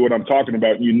exactly what I'm talking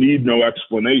about. You need no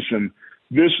explanation.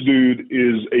 This dude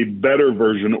is a better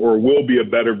version, or will be a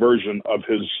better version, of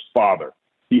his father.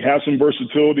 He has some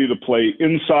versatility to play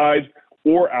inside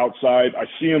or outside. I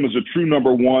see him as a true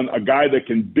number one, a guy that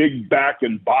can big back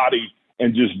and body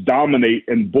and just dominate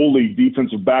and bully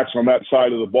defensive backs on that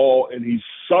side of the ball. And he's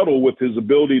subtle with his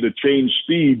ability to change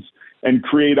speeds and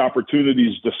create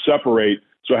opportunities to separate.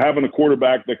 So having a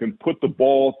quarterback that can put the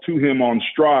ball to him on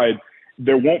stride,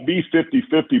 there won't be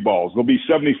 50-50 balls. There'll be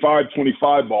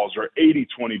 75-25 balls or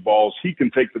 80-20 balls. He can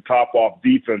take the top off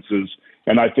defenses.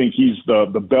 And I think he's the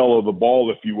belle of the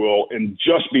ball, if you will. And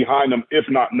just behind him, if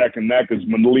not neck and neck, is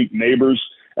Malik Neighbors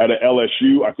at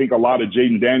LSU. I think a lot of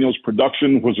Jaden Daniels'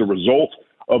 production was a result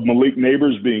of Malik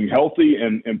Neighbors being healthy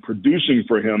and producing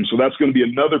for him. So that's going to be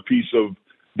another piece of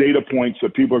data points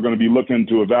that people are going to be looking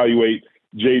to evaluate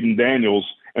Jaden Daniels.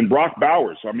 And Brock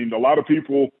Bowers. I mean, a lot of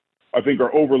people, I think,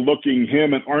 are overlooking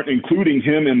him and aren't including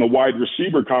him in the wide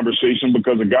receiver conversation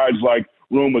because of guys like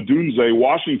Rome Odunze,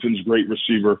 Washington's great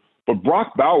receiver. But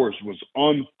Brock Bowers was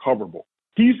uncoverable.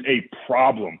 He's a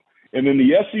problem. And in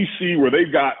the SEC, where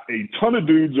they've got a ton of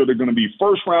dudes that are going to be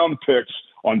first-round picks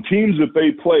on teams that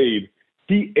they played,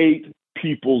 he ate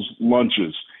people's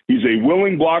lunches. He's a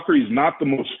willing blocker. He's not the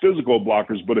most physical of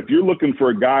blockers, but if you're looking for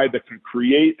a guy that can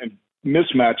create and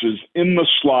mismatches in the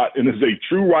slot and is a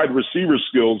true wide receiver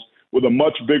skills with a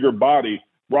much bigger body,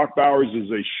 Brock Bowers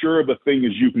is as sure of a thing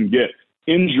as you can get.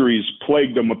 Injuries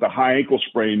plagued him with the high ankle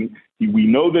sprain. We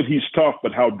know that he's tough,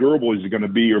 but how durable is he going to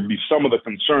be or be some of the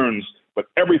concerns. But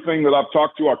everything that I've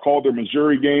talked to, I called their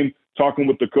Missouri game, talking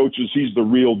with the coaches, he's the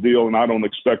real deal, and I don't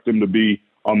expect him to be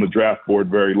on the draft board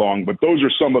very long. But those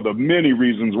are some of the many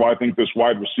reasons why I think this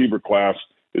wide receiver class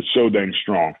is so dang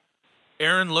strong.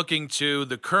 Aaron, looking to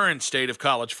the current state of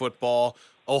college football,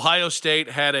 Ohio State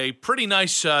had a pretty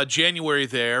nice January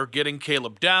there, getting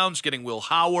Caleb Downs, getting Will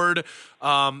Howard.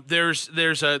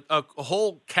 There's a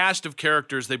whole cast of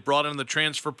characters they brought in the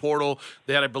transfer portal.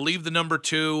 They had, I believe, the number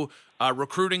 2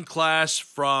 recruiting class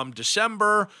from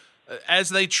December as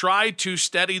they tried to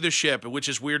steady the ship, which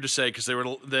is weird to say because they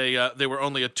were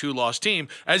only a 2-loss team.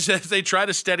 As they try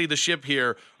to steady the ship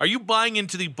here, are you buying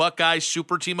into the Buckeyes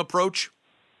super team approach?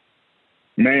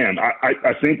 Man,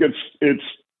 I think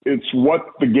it's what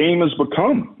the game has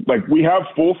become. Like, we have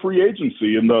full free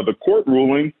agency, and the court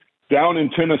ruling down in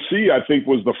Tennessee, I think,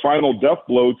 was the final death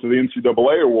blow to the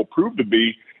NCAA, or will prove to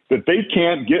be, that they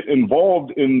can't get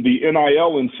involved in the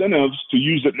NIL incentives to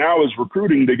use it now as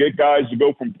recruiting to get guys to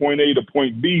go from point A to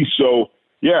point B. So,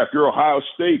 yeah, if you're Ohio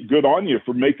State, good on you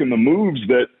for making the moves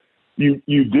that you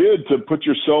did to put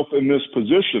yourself in this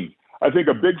position. I think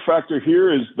a big factor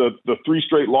here is the 3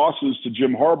 straight losses to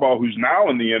Jim Harbaugh, who's now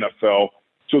in the NFL.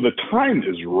 So the time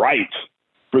is right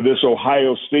for this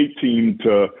Ohio State team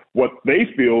to what they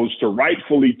feel is to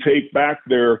rightfully take back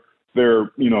their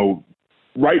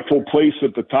rightful place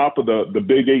at the top of the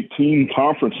Big 18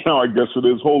 conference now, I guess it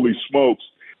is. Holy smokes.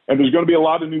 And there's going to be a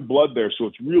lot of new blood there. So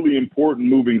it's really important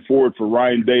moving forward for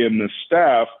Ryan Day and this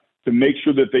staff to make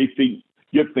sure that they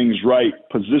get things right,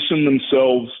 position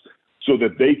themselves so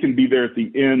that they can be there at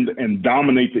the end and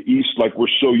dominate the East like we're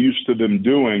so used to them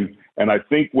doing. And I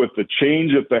think with the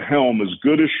change at the helm, as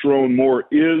good as Sharon Moore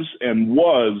is and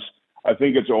was, I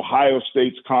think it's Ohio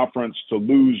State's conference to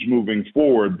lose moving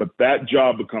forward. But that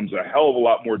job becomes a hell of a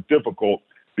lot more difficult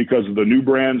because of the new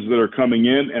brands that are coming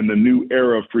in and the new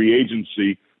era of free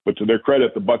agency. But to their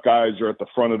credit, the Buckeyes are at the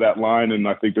front of that line, and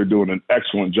I think they're doing an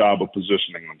excellent job of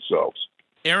positioning themselves.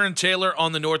 Aaron Taylor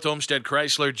on the North Olmsted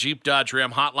Chrysler Jeep Dodge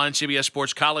Ram Hotline, CBS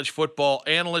Sports college football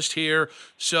analyst here.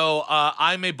 So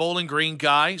I'm a Bowling Green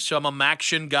guy, so I'm a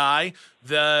MACtion guy.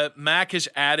 The MAC has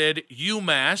added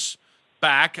UMass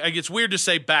back. It's weird to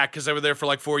say back because they were there for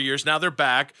like 4 years. Now they're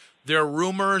back. There are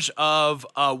rumors of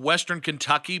Western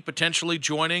Kentucky potentially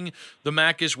joining the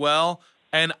MAC as well.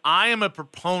 And I am a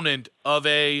proponent of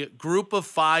a group of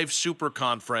 5 super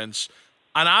conference.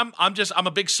 And I'm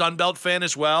a big Sunbelt fan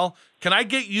as well. Can I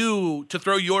get you to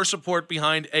throw your support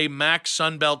behind a MAC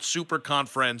Sunbelt Super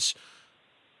Conference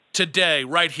today,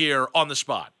 right here on the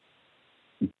spot?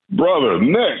 Brother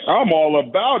Nick, I'm all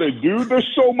about it, dude.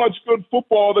 There's so much good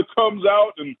football that comes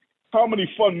out, and how many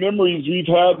fun memories we've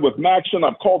had with MACtion.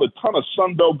 I've called a ton of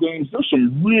Sunbelt games. There's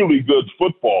some really good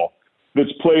football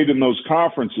that's played in those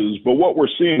conferences. But what we're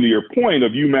seeing, to your point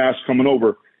of UMass coming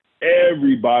over,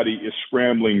 everybody is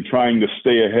scrambling, trying to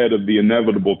stay ahead of the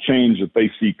inevitable change that they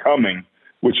see coming,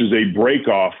 which is a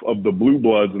break-off of the Blue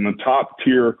Bloods and the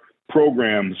top-tier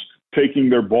programs taking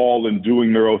their ball and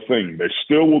doing their own thing. There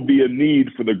still will be a need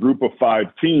for the group of 5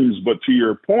 teams, but to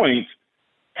your point,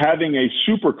 having a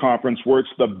super conference where it's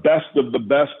the best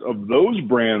of those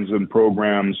brands and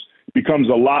programs becomes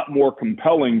a lot more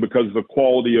compelling because the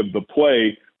quality of the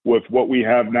play with what we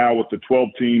have now with the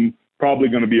 12-team, probably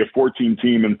going to be a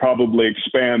 14-team and probably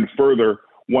expand further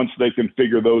once they can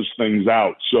figure those things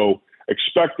out. So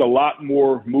expect a lot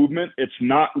more movement. It's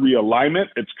not realignment,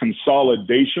 it's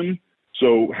consolidation.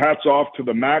 So hats off to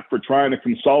the MAC for trying to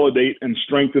consolidate and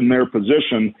strengthen their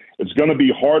position. It's going to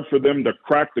be hard for them to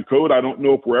crack the code. I don't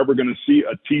know if we're ever going to see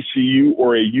a TCU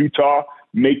or a Utah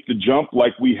make the jump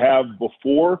like we have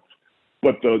before,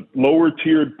 but the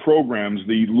lower-tiered programs,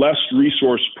 the less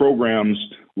resourced programs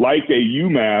like a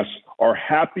UMass, are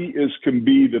happy as can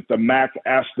be that the MAC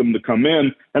asked them to come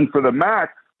in. And for the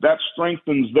MAC, that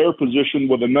strengthens their position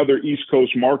with another East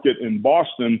Coast market in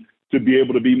Boston to be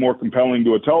able to be more compelling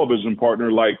to a television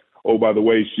partner like oh, by the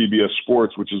way, CBS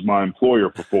Sports, which is my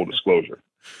employer, for full disclosure.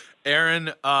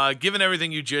 Aaron, given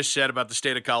everything you just said about the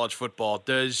state of college football,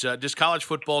 does college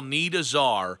football need a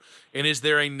czar? And is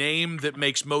there a name that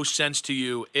makes most sense to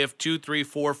you if 2, 3,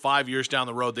 4, 5 years down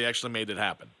the road they actually made it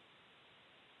happen?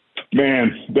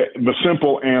 Man, the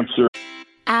simple answer.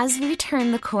 As we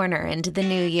turn the corner into the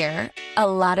new year, a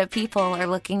lot of people are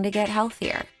looking to get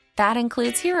healthier. That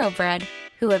includes Hero Bread,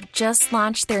 who have just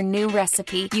launched their new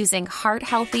recipe using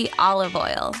heart-healthy olive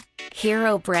oil.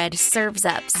 Hero Bread serves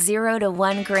up 0 to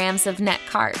 1 grams of net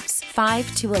carbs,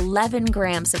 5 to 11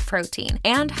 grams of protein,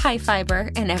 and high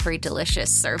fiber in every delicious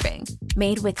serving.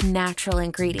 Made with natural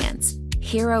ingredients,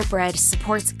 Hero Bread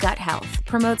supports gut health,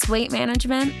 promotes weight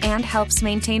management, and helps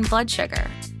maintain blood sugar.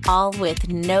 All with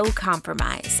no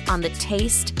compromise on the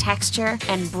taste, texture,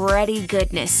 and bready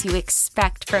goodness you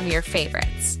expect from your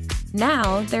favorites.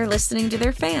 Now they're listening to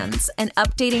their fans and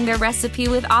updating their recipe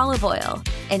with olive oil,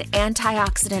 an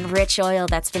antioxidant-rich oil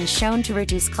that's been shown to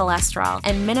reduce cholesterol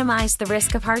and minimize the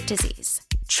risk of heart disease.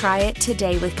 Try it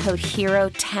today with code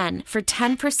HERO10 for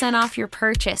 10% off your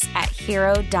purchase at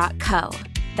hero.co.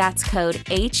 That's code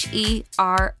HERO10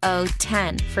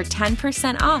 for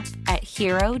 10% off at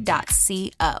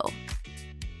hero.co.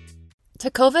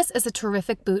 Tecovas is a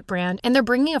terrific boot brand, and they're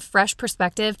bringing a fresh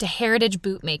perspective to heritage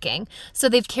boot making. So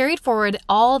they've carried forward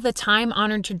all the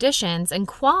time-honored traditions and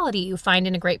quality you find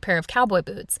in a great pair of cowboy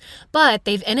boots, but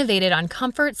they've innovated on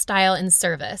comfort, style, and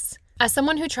service. As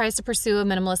someone who tries to pursue a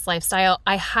minimalist lifestyle,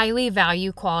 I highly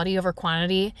value quality over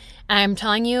quantity, and I'm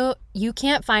telling you, you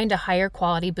can't find a higher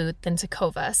quality boot than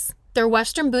Tecovas. Their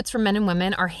Western boots for men and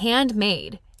women are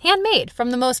handmade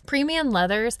from the most premium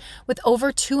leathers with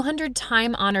over 200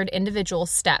 time-honored individual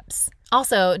steps.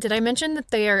 Also, did I mention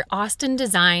that they are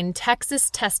Austin-designed,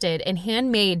 Texas-tested, and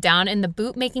handmade down in the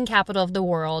boot-making capital of the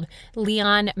world,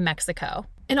 Leon, Mexico.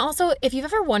 And also, if you've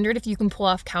ever wondered if you can pull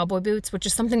off cowboy boots, which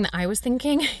is something that I was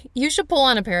thinking, you should pull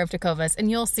on a pair of Tecovas and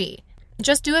you'll see.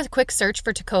 Just do a quick search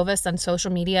for Tecovas on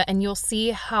social media and you'll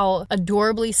see how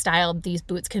adorably styled these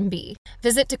boots can be.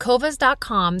 Visit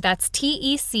tecovas.com, that's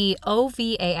TECOVAS.com,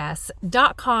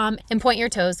 and point your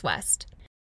toes west.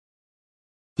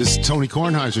 This is Tony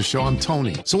Kornheiser's show. I'm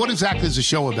Tony. So what exactly is the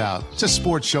show about? It's a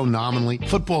sports show nominally.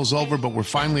 Football's over, but we're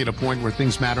finally at a point where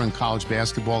things matter in college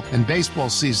basketball, and baseball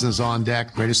season is on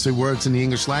deck. Greatest 3 words in the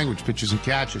English language, pitchers and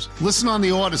catchers. Listen on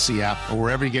the Odyssey app or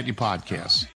wherever you get your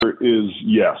podcasts. Is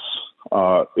yes.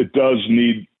 It does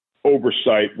need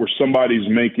oversight where somebody's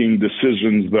making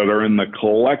decisions that are in the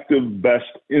collective best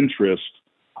interest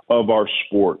of our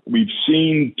sport. We've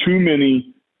seen too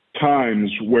many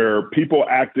times where people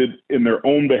acted in their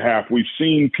own behalf. We've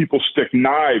seen people stick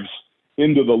knives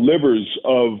into the livers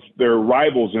of their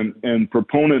rivals and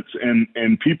proponents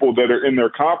and people that are in their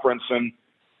conference. And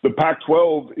the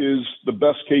Pac-12 is the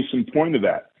best case in point of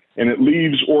that. And it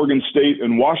leaves Oregon State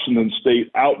and Washington State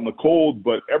out in the cold,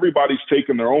 but everybody's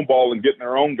taking their own ball and getting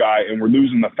their own guy, and we're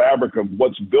losing the fabric of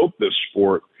what's built this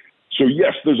sport. So,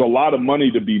 yes, there's a lot of money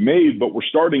to be made, but we're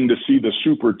starting to see the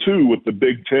Super 2 with the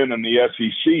Big Ten and the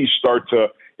SEC start to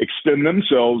extend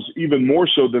themselves even more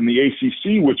so than the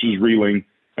ACC, which is reeling.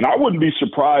 And I wouldn't be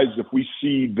surprised if we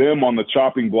see them on the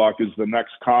chopping block as the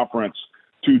next conference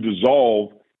to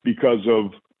dissolve because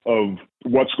of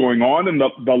what's going on and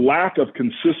the lack of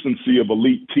consistency of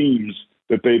elite teams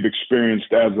that they've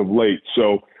experienced as of late.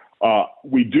 So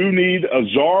we do need a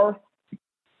czar.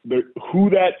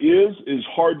 Who that is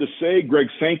hard to say. Greg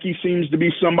Sankey seems to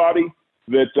be somebody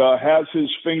that has his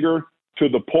finger to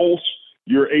the pulse.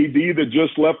 Your AD that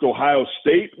just left Ohio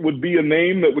State would be a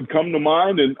name that would come to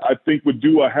mind and I think would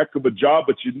do a heck of a job,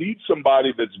 but you need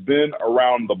somebody that's been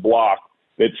around the block,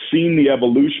 that's seen the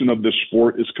evolution of this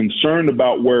sport, is concerned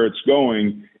about where it's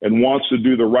going, and wants to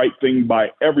do the right thing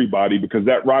by everybody because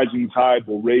that rising tide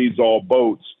will raise all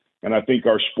boats. And I think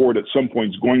our sport at some point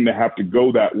is going to have to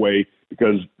go that way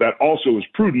because that also is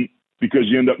prudent because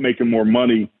you end up making more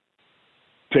money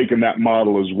taking that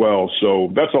model as well.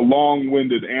 So that's a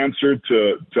long-winded answer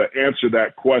to answer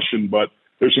that question, but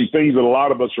there's some things that a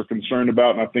lot of us are concerned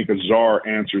about, and I think a czar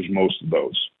answers most of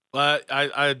those.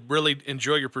 I really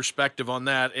enjoy your perspective on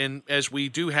that. And as we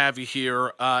do have you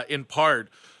here in part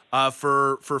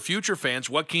for future fans,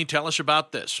 what can you tell us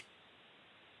about this?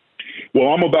 Well,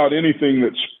 I'm about anything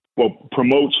that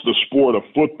promotes the sport of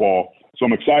football. So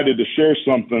I'm excited to share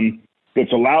something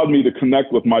that's allowed me to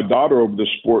connect with my daughter over this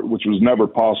sport, which was never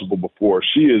possible before.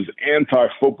 She is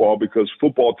anti-football because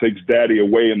football takes daddy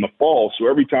away in the fall. So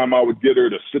every time I would get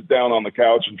her to sit down on the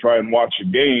couch and try and watch a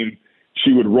game,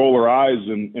 she would roll her eyes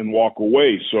and walk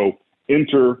away. So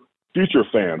enter Future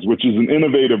Fans, which is an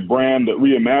innovative brand that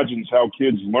reimagines how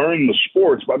kids learn the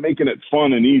sports by making it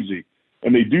fun and easy.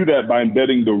 And they do that by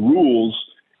embedding the rules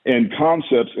and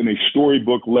concepts in a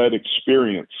storybook-led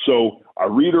experience. So I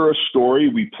read her a story,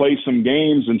 we play some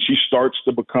games, and she starts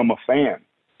to become a fan.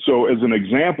 So as an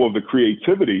example of the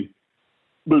creativity,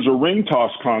 there's a ring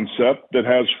toss concept that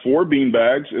has 4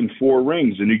 beanbags and 4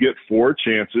 rings, and you get 4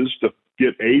 chances to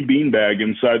get a beanbag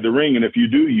inside the ring. And if you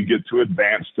do, you get to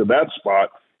advance to that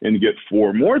spot and get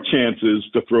 4 more chances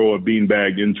to throw a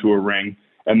beanbag into a ring.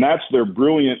 And that's their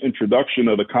brilliant introduction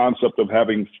of the concept of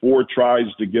having 4 tries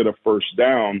to get a first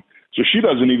down. So she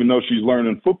doesn't even know she's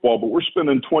learning football, but we're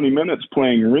spending 20 minutes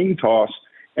playing ring toss,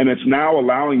 and it's now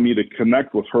allowing me to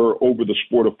connect with her over the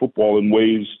sport of football in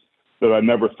ways that I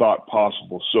never thought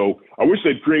possible. So I wish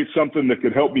they'd create something that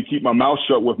could help me keep my mouth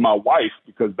shut with my wife,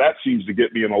 because that seems to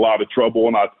get me in a lot of trouble,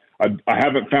 and I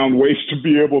haven't found ways to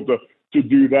be able to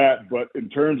do that. But in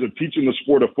terms of teaching the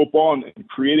sport of football and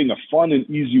creating a fun and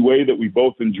easy way that we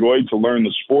both enjoy to learn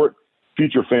the sport,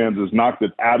 Future Fans has knocked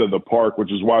it out of the park,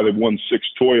 which is why they've won 6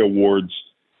 toy awards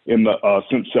in the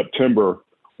since September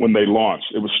when they launched.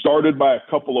 It was started by a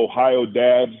couple Ohio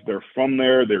dads. They're from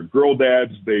there. They're girl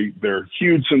dads. They're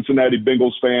huge Cincinnati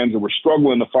Bengals fans, and were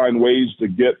struggling to find ways to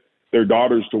get their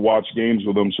daughters to watch games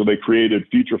with them. So they created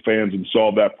Future Fans and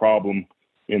solved that problem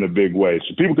in a big way.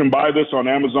 So people can buy this on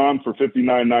Amazon for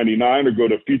 $59.99 or go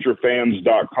to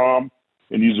futurefans.com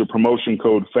and use the promotion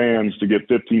code FANS to get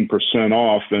 15%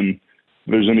 off. And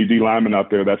if there's any D lineman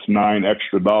out there, that's $9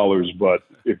 extra. But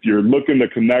if you're looking to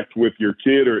connect with your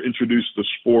kid or introduce the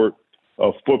sport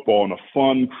of football in a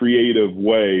fun, creative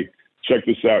way, check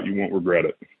this out. You won't regret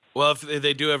it. Well, if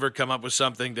they do ever come up with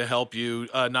something to help you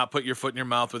not put your foot in your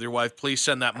mouth with your wife, please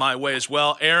send that my way as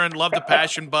well. Aaron, love the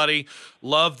passion, buddy.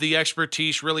 Love the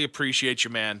expertise. Really appreciate you,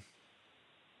 man.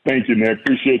 Thank you, Nick.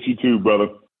 Appreciate you too, brother.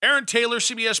 Aaron Taylor,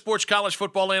 CBS Sports college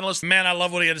football analyst. Man, I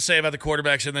love what he had to say about the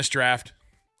quarterbacks in this draft.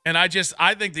 And I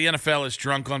think the NFL is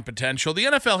drunk on potential. The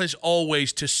NFL has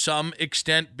always, to some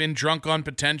extent, been drunk on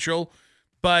potential.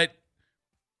 But,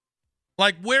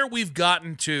 like, where we've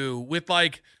gotten to with,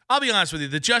 like, I'll be honest with you,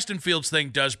 the Justin Fields thing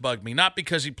does bug me. Not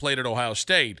because he played at Ohio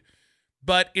State,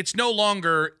 but it's no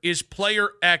longer, is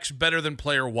player X better than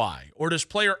player Y? Or does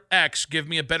player X give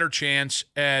me a better chance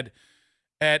at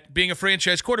being a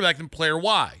franchise quarterback than player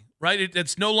Y? Right?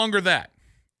 It's no longer that.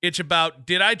 It's about,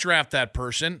 did I draft that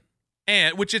person?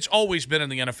 And which it's always been in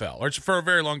the NFL, or it's for a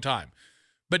very long time.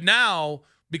 But now,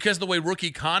 because of the way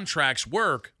rookie contracts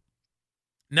work,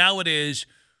 now it is,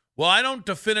 well, I don't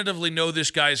definitively know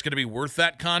this guy is going to be worth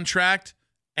that contract,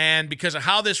 and because of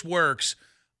how this works,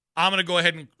 I'm going to go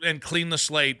ahead and clean the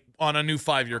slate on a new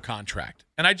 5-year contract.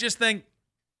 And I think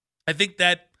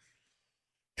that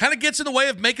kind of gets in the way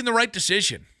of making the right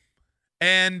decision.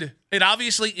 And it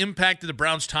obviously impacted the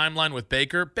Browns' timeline with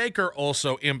Baker. Baker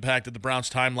also impacted the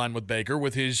Browns' timeline with Baker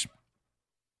with his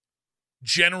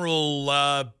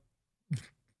general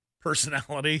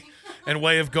personality and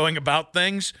way of going about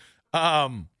things.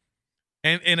 And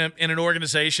in an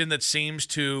organization that seems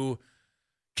to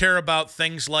care about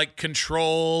things like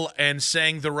control and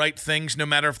saying the right things no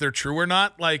matter if they're true or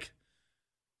not. Like,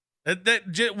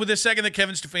 with the second that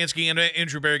Kevin Stefanski and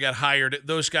Andrew Berry got hired,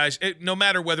 those guys, no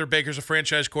matter whether Baker's a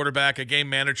franchise quarterback, a game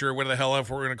manager, or whatever the hell we're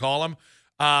going to call him,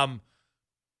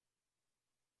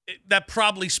 that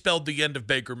probably spelled the end of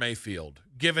Baker Mayfield,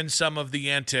 given some of the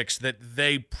antics that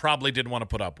they probably didn't want to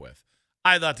put up with.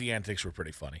 I thought the antics were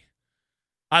pretty funny.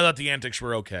 I thought the antics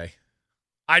were okay.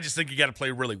 I just think you got to play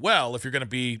really well if you're going to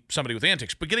be somebody with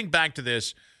antics. But getting back to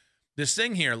this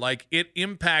thing here, like, it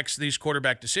impacts these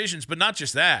quarterback decisions, but not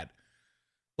just that.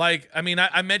 Like, I mean,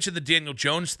 I mentioned the Daniel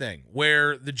Jones thing,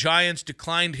 where the Giants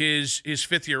declined his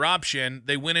 5th-year option.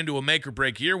 They went into a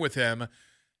make-or-break year with him.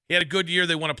 He had a good year.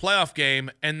 They won a playoff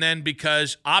game. And then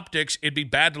because optics, it'd be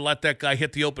bad to let that guy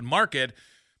hit the open market,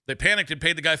 they panicked and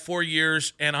paid the guy 4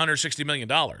 years and $160 million.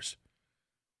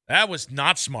 That was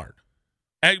not smart.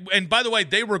 And by the way,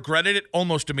 they regretted it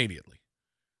almost immediately.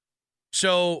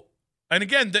 So, and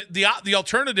again, the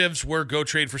alternatives were go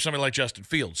trade for somebody like Justin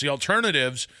Fields. The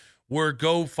alternatives were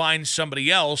go find somebody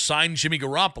else, sign Jimmy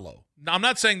Garoppolo. Now, I'm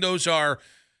not saying those are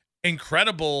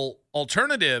incredible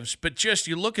alternatives, but just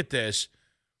you look at this,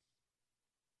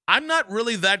 I'm not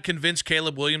really that convinced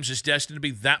Caleb Williams is destined to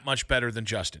be that much better than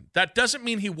Justin. That doesn't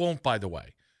mean he won't, by the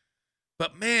way.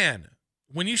 But man,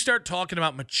 when you start talking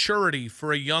about maturity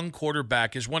for a young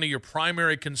quarterback is one of your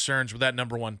primary concerns with that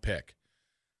number 1 pick.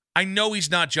 I know he's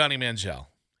not Johnny Manziel.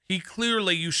 He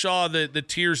clearly, you saw the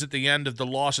tears at the end of the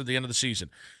loss at the end of the season.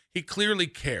 He clearly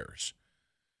cares.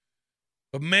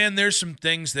 But man, there's some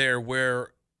things there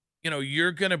where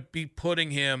you're going to be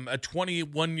putting him, a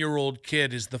 21-year-old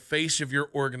kid, is the face of your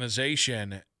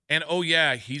organization. And, oh,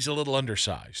 yeah, he's a little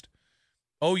undersized.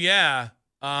 Oh, yeah,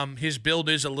 his build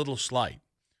is a little slight.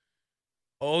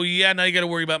 Oh, yeah, now you got to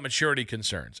worry about maturity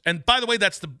concerns. And, by the way,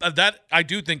 that I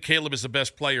do think Caleb is the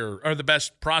best player or the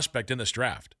best prospect in this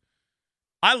draft.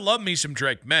 I love me some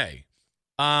Drake May.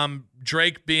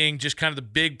 Drake being just kind of the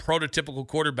big prototypical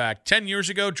quarterback. 10 years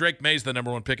ago, Drake May's the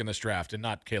number one pick in this draft and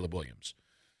not Caleb Williams.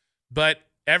 But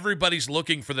everybody's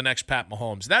looking for the next Pat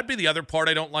Mahomes. That'd be the other part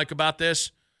I don't like about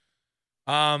this.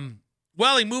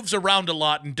 Well, he moves around a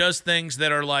lot and does things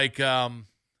that are like,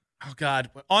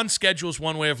 on schedule is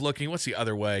one way of looking. What's the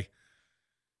other way?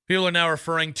 People are now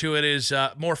referring to it as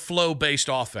more flow-based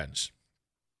offense.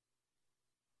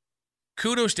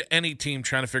 Kudos to any team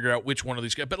trying to figure out which one of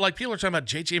these guys. But, like, people are talking about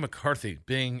J.J. McCarthy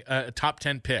being a top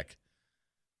 10 pick.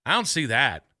 I don't see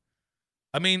that.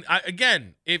 I mean,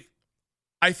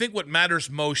 I think what matters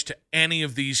most to any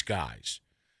of these guys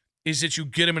is that you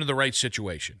get him into the right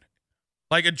situation.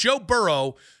 Like a Joe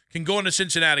Burrow can go into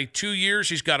Cincinnati 2 years,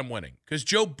 he's got him winning. Because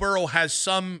Joe Burrow has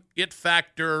some it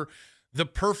factor, the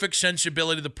perfect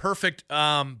sensibility, the perfect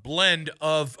blend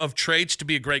of traits to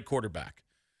be a great quarterback.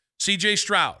 C.J.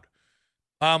 Stroud.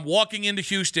 Walking into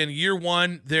Houston, year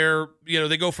one, they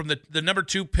go from the number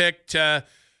 2 pick to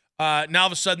now all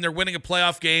of a sudden they're winning a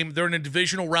playoff game. They're in a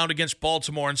divisional round against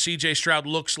Baltimore, and C.J. Stroud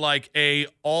looks like a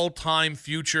all-time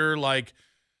future, like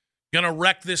going to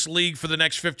wreck this league for the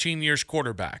next 15 years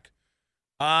quarterback.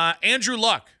 Andrew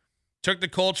Luck took the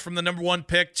Colts from the number 1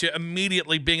 pick to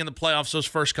immediately being in the playoffs those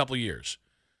first couple of years.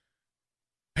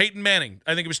 Peyton Manning,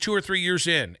 I think it was 2 or 3 years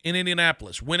in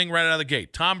Indianapolis, winning right out of the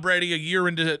gate. Tom Brady, a year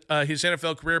into his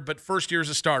NFL career, but first year as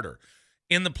a starter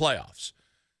in the playoffs.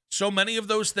 So many of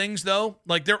those things, though,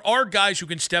 like there are guys who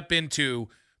can step into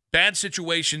bad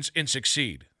situations and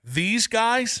succeed. These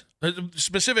guys,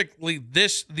 specifically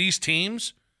these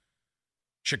teams,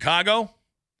 Chicago,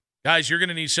 guys, you're going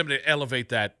to need somebody to elevate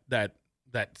that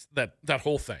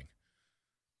whole thing.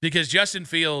 Because Justin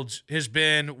Fields has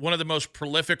been one of the most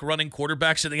prolific running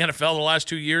quarterbacks in the NFL the last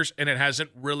 2 years, and it hasn't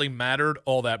really mattered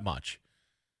all that much.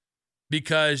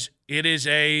 Because it is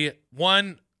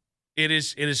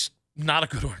not a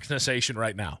good organization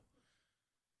right now.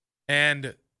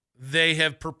 And they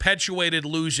have perpetuated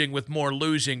losing with more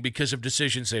losing because of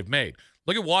decisions they've made.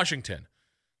 Look at Washington.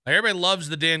 Everybody loves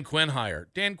the Dan Quinn hire.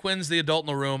 Dan Quinn's the adult in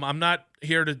the room. I'm not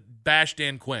here to bash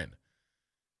Dan Quinn.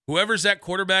 Whoever's that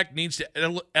quarterback needs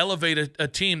to elevate a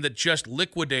team that just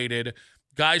liquidated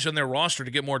guys on their roster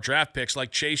to get more draft picks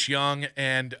like Chase Young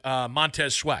and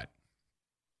Montez Sweat.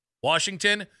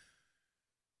 Washington,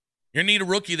 you need a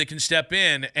rookie that can step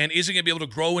in and isn't going to be able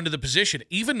to grow into the position.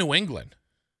 Even New England.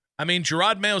 I mean,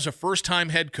 Gerard Mayo's a first-time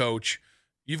head coach.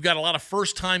 You've got a lot of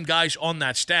first-time guys on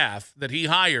that staff that he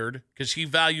hired because he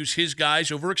values his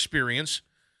guys over experience.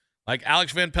 Like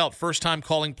Alex Van Pelt, first-time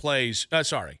calling plays.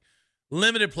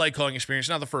 Limited play calling experience,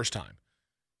 not the first time.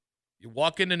 You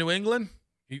walk into New England,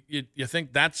 you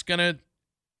think that's going to,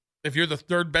 if you're the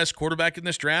third best quarterback in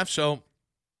this draft. So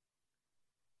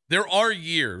there are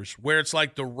years where it's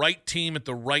like the right team at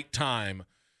the right time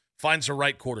finds the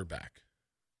right quarterback.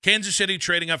 Kansas City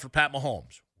trading up for Pat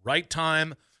Mahomes. Right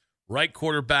time, right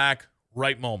quarterback,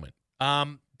 right moment.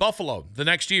 Buffalo, the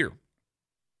next year,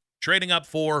 trading up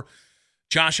for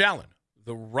Josh Allen.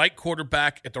 The right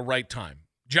quarterback at the right time.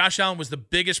 Josh Allen was the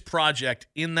biggest project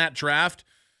in that draft.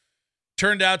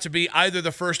 Turned out to be either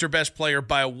the first or best player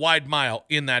by a wide mile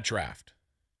in that draft.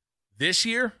 This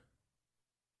year,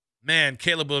 man,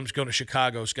 Caleb Williams going to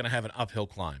Chicago is going to have an uphill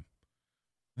climb.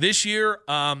 This year,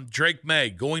 Drake May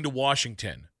going to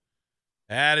Washington.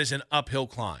 That is an uphill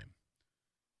climb.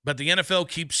 But the NFL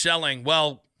keeps selling,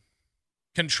 well,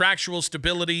 contractual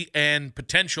stability and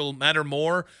potential matter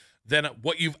more than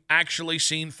what you've actually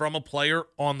seen from a player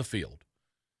on the field.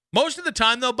 Most of the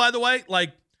time, though, by the way,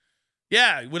 like,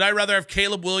 yeah, would I rather have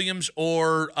Caleb Williams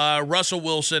or Russell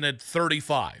Wilson at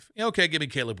 35? Okay, give me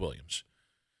Caleb Williams.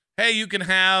 Hey, you can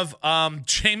have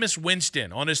Jameis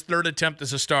Winston on his third attempt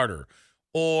as a starter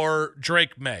or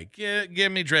Drake May.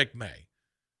 Give me Drake May.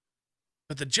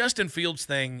 But the Justin Fields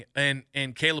thing and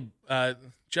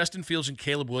Justin Fields and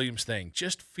Caleb Williams thing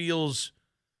just feels,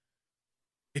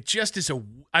 it just is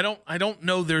I don't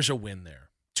know there's a win there.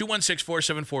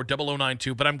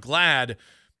 216-474-0092, but I'm glad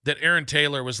that Aaron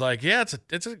Taylor was like, yeah,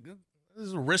 this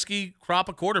is a risky crop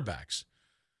of quarterbacks.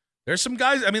 There's some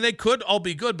guys, I mean, they could all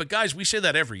be good, but guys, we say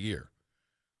that every year.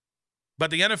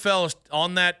 But the NFL is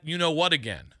on that you-know-what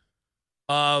again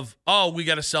of, we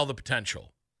got to sell the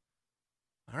potential.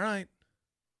 All right.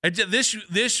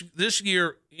 This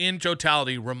year in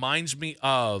totality reminds me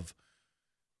of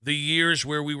the years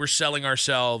where we were selling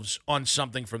ourselves on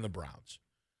something from the Browns.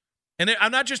 And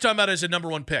I'm not just talking about as a number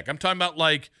one pick. I'm talking about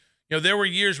there were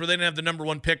years where they didn't have the number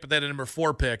one pick, but they had a number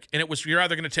 4 pick. And it was, you're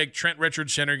either going to take Trent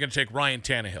Richardson or you're going to take Ryan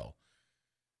Tannehill.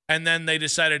 And then they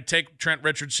decided to take Trent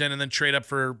Richardson and then trade up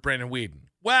for Brandon Weeden.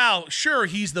 Well, sure,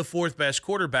 he's the 4th best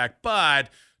quarterback, but ...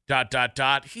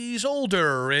 he's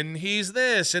older, and he's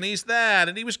this, and he's that,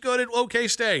 and he was good at OK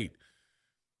State.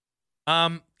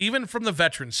 Even from the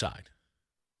veteran side,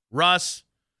 Russ,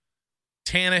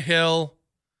 Tannehill,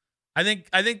 I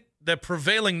think the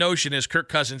prevailing notion is Kirk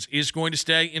Cousins is going to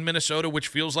stay in Minnesota, which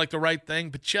feels like the right thing,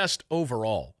 but just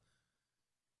overall,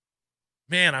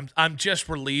 man, I'm just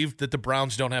relieved that the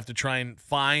Browns don't have to try and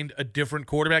find a different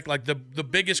quarterback. Like the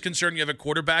biggest concern you have at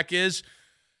quarterback is,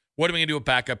 what are we going to do with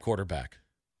backup quarterback?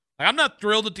 I'm not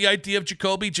thrilled at the idea of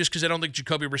Jacoby just because I don't think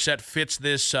Jacoby Brissett fits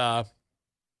this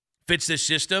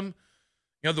system.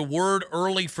 The word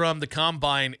early from the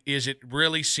combine is it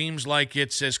really seems like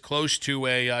it's as close to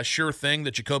a sure thing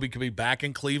that Jacoby could be back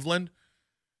in Cleveland.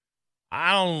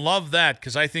 I don't love that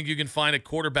because I think you can find a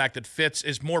quarterback that fits,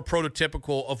 is more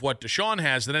prototypical of what Deshaun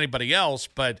has than anybody else.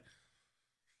 But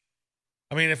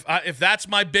I mean, if that's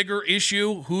my bigger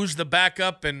issue, who's the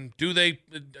backup, and do they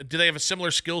have a similar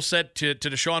skill set to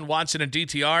Deshaun Watson and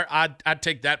DTR? I'd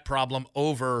take that problem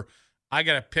over. I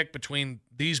got to pick between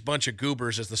these bunch of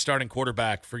goobers as the starting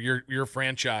quarterback for your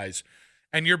franchise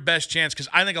and your best chance, because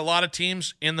I think a lot of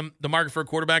teams in the market for a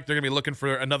quarterback, they're going to be looking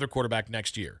for another quarterback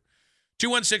next year.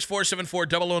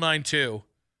 216-474-0092.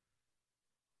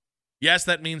 Yes,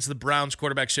 that means the Browns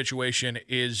quarterback situation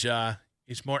is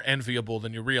more enviable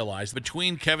than you realize.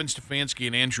 Between Kevin Stefanski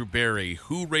and Andrew Berry,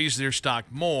 who raised their stock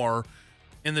more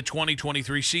in the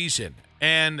 2023 season?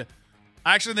 And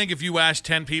I actually think if you ask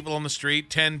 10 people on the street,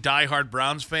 10 diehard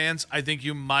Browns fans, I think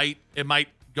it might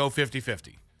go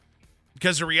 50-50.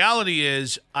 Because the reality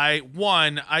is, I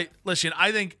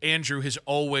think Andrew has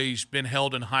always been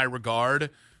held in high regard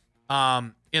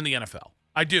in the NFL.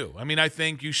 I do. I mean, I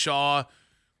think you saw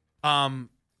from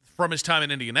his time in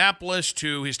Indianapolis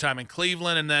to his time in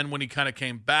Cleveland, and then when he kind of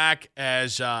came back he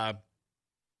then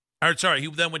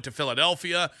went to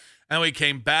Philadelphia, and when he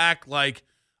came back,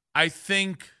 I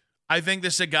think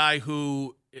this is a guy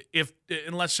who,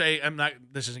 and let's say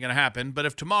this isn't going to happen, but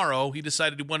if tomorrow he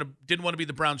decided he didn't want to be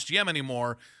the Browns GM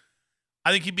anymore,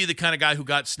 I think he'd be the kind of guy who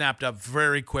got snapped up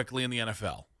very quickly in the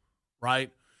NFL,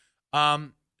 right?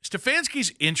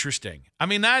 Stefanski's interesting. I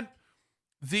mean,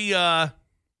 the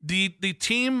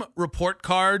team report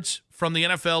cards from the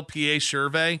NFLPA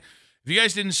survey, if you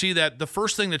guys didn't see that, the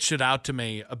first thing that stood out to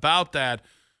me about that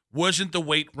wasn't the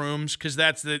weight rooms, because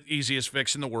that's the easiest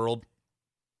fix in the world.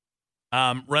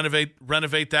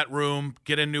 Renovate that room,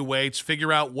 get in new weights,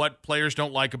 figure out what players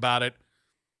don't like about it.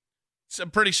 It's a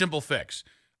pretty simple fix.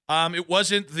 It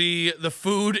wasn't the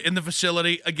food in the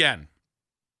facility. Again,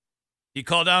 you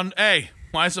call down, hey,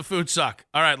 why does the food suck?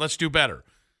 All right, let's do better.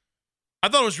 I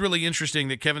thought it was really interesting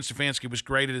that Kevin Stefanski was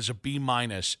graded as a B-,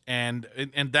 and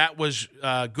that was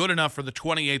good enough for the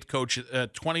 28th coach,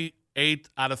 28th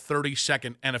out of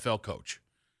 32nd NFL coach.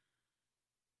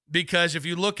 Because if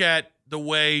you look at the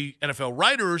way NFL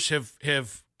writers have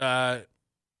kind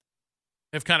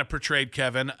of portrayed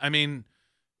Kevin, I mean,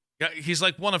 he's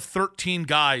like one of 13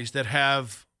 guys that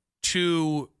have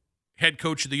 2 Head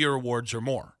Coach of the Year awards or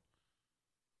more.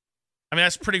 I mean,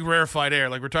 that's pretty rarefied air.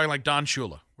 Like, we're talking like Don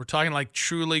Shula. We're talking like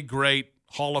truly great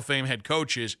Hall of Fame head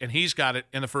coaches, and he's got it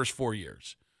in the first 4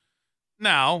 years.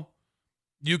 Now,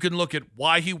 you can look at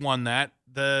why he won that.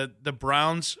 The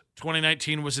Browns,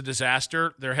 2019 was a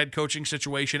disaster. Their head coaching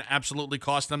situation absolutely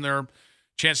cost them their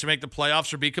chance to make the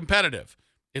playoffs or be competitive.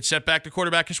 It set back the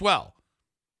quarterback as well.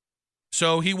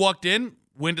 So he walked in,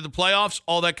 went to the playoffs,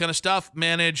 all that kind of stuff,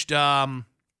 managed the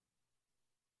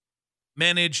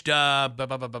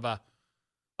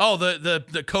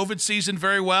COVID season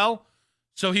very well.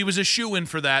 So he was a shoo-in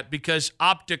for that because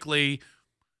optically,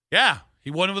 yeah,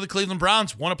 he won with the Cleveland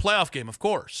Browns, won a playoff game, of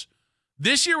course.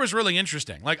 This year was really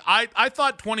interesting. Like, I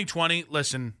thought 2020,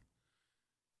 listen,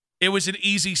 it was an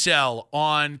easy sell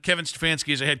on Kevin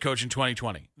Stefanski as a head coach in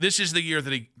 2020. This is the year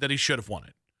that he should have won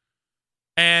it.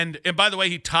 And by the way,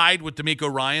 he tied with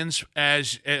DeMeco Ryans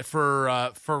as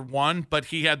for one, but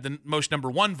he had the most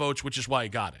number 1 votes, which is why he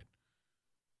got it.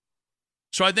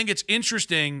 So I think it's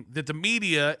interesting that the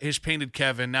media has painted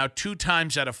Kevin now 2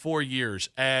 times out of 4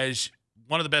 years as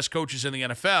one of the best coaches in the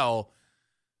NFL.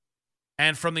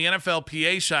 And from the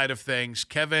NFLPA side of things,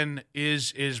 Kevin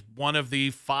is one of the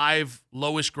 5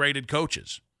 lowest graded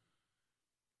coaches.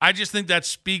 I just think that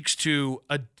speaks to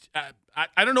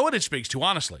I don't know what it speaks to,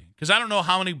 honestly, because I don't know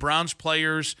how many Browns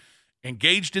players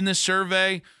engaged in this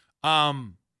survey.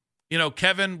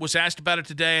 Kevin was asked about it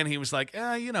today, and he was like,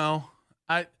 I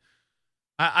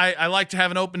like to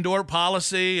have an open door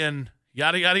policy and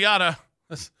yada, yada, yada.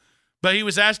 But he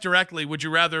was asked directly, would you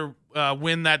rather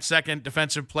win that second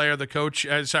defensive player, coach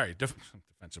of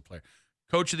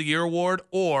the year award,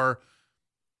 or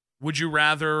would you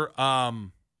rather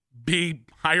be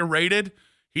higher rated?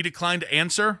 He declined to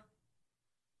answer.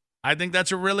 I think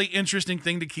that's a really interesting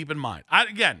thing to keep in mind.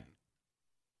 Again,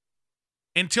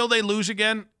 until they lose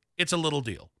again, it's a little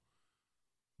deal.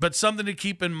 But something to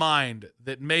keep in mind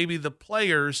that maybe the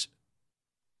players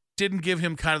didn't give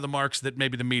him kind of the marks that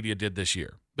maybe the media did this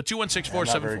year. But 216-474.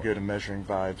 Not very good at measuring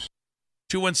vibes.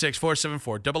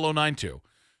 216-474-0092.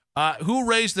 Who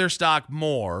raised their stock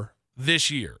more this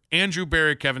year? Andrew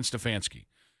Berry, Kevin Stefanski?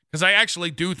 Because I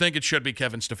actually do think it should be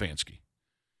Kevin Stefanski.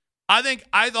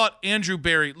 I thought Andrew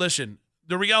Berry, listen,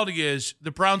 the reality is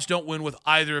the Browns don't win with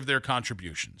either of their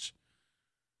contributions.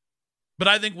 But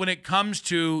I think when it comes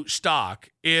to stock,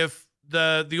 if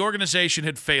the organization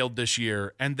had failed this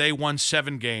year and they won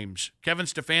 7 games, Kevin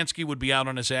Stefanski would be out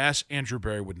on his ass, Andrew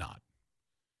Berry would not.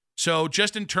 So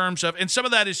just in terms of, and some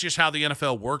of that is just how the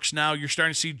NFL works now. You're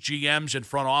starting to see GMs and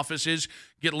front offices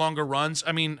get longer runs.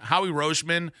 I mean, Howie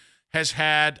Roseman has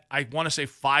had, I want to say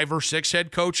 5 or 6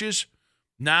 head coaches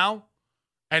now,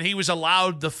 and he was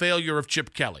allowed the failure of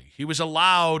Chip Kelly. He was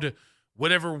allowed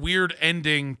whatever weird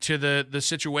ending to the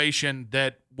situation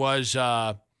that was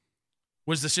the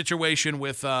situation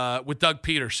with Doug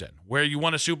Peterson, where you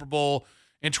won a Super Bowl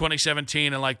in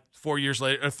 2017 and like 3 years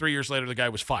later the guy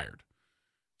was fired.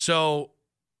 So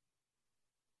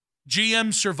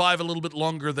GMs survive a little bit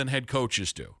longer than head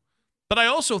coaches do. But I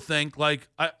also think,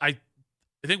 I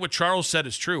think what Charles said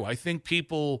is true. I think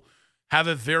people have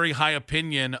a very high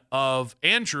opinion of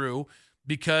Andrew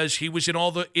because he was in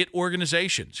all the IT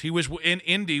organizations. He was in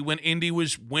Indy when Indy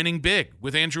was winning big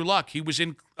with Andrew Luck. He was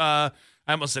in I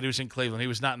almost said he was in Cleveland. He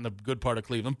was not in the good part of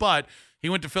Cleveland, but he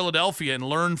went to Philadelphia and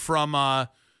learned from Howie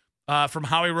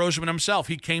Roseman himself.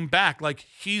 He came back.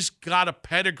 He's got a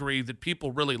pedigree that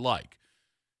people really like.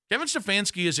 Kevin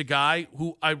Stefanski is a guy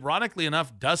who, ironically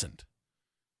enough, doesn't.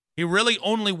 He really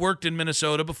only worked in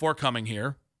Minnesota before coming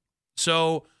here.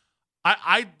 So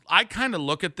I kind of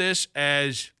look at this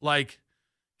as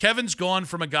Kevin's gone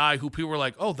from a guy who people were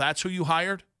like, oh, that's who you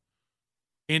hired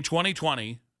in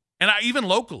 2020. And even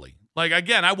locally.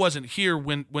 Again, I wasn't here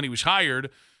when he was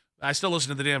hired. I still listen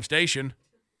to the damn station.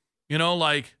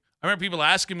 I remember people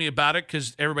asking me about it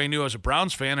because everybody knew I was a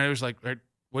Browns fan. And I was like, what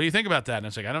do you think about that? And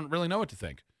it's I don't really know what to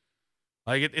think.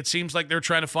 It seems like they're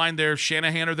trying to find their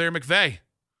Shanahan or their McVay.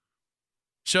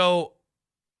 So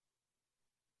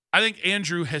I think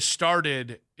Andrew has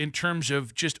started in terms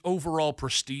of just overall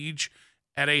prestige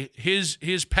at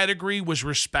his pedigree was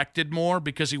respected more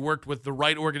because he worked with the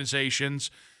right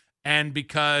organizations and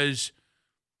because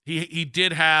he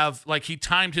did have, he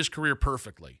timed his career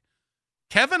perfectly.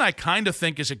 Kevin, I kind of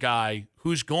think, is a guy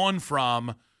who's gone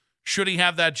from, should he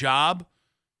have that job,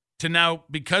 to now,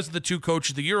 because of the 2 Coach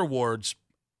of the Year awards,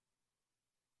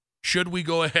 should we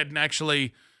go ahead and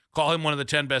actually call him one of the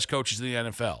 10 best coaches in the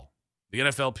NFL? The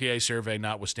NFLPA survey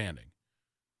notwithstanding.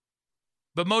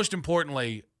 But most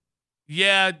importantly,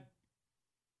 yeah,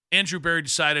 Andrew Berry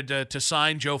decided to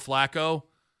sign Joe Flacco.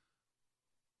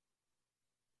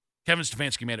 Kevin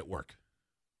Stefanski made it work.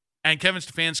 And Kevin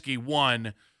Stefanski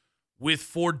won with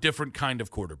 4 different kind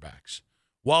of quarterbacks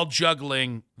while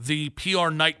juggling the PR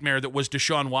nightmare that was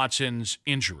Deshaun Watson's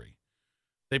injury.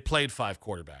 They played 5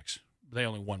 quarterbacks. They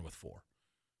only won with 4.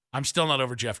 I'm still not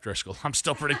over Jeff Driscoll. I'm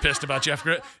still pretty pissed about Jeff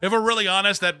Driscoll. If we're really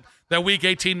honest, that Week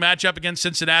 18 matchup against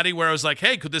Cincinnati where I was like,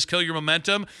 hey, could this kill your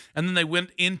momentum? And then they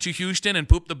went into Houston and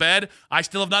pooped the bed. I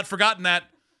still have not forgotten that.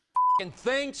 F***ing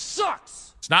thing sucks.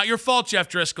 It's not your fault, Jeff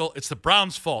Driscoll. It's the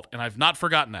Browns' fault, and I've not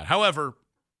forgotten that. However,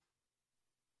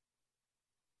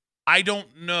 I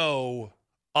don't know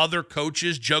other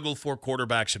coaches juggle 4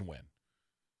 quarterbacks and win.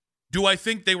 Do I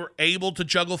think they were able to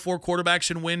juggle 4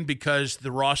 quarterbacks and win because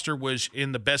the roster was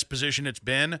in the best position it's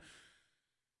been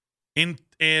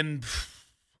since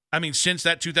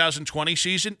that 2020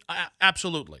 season?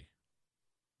 Absolutely.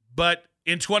 But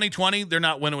in 2020, they're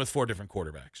not winning with 4 different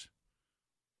quarterbacks.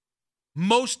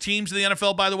 Most teams in the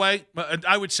NFL, by the way,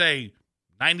 I would say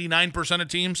 99% of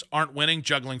teams aren't winning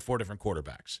juggling 4 different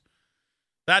quarterbacks.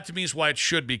 That to me is why it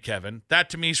should be Kevin. That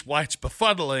to me is why it's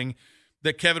befuddling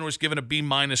that Kevin was given a B-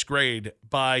 grade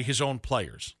by his own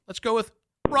players. Let's go with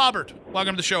Robert.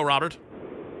 Welcome to the show, Robert.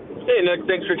 Hey, Nick.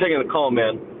 Thanks for taking the call,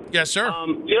 man. Yes, sir.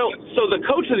 So the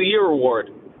Coach of the Year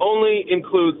award only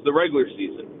includes the regular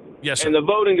season. Yes, sir. And the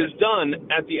voting is done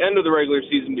at the end of the regular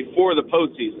season before the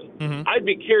postseason. Mm-hmm. I'd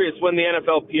be curious when the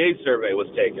NFLPA survey was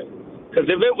taken. Because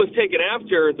if it was taken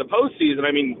after the postseason,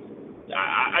 I mean,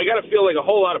 I got to feel like a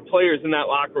whole lot of players in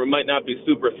that locker room might not be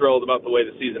super thrilled about the way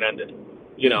the season ended,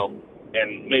 you know,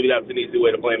 and maybe that's an easy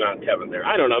way to blame it on Kevin there.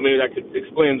 I don't know. Maybe that could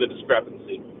explain the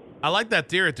discrepancy. I like that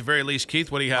theory at the very least.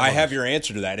 Keith, what do you have? I have your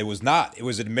answer to that. It was not. It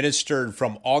was administered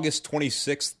from August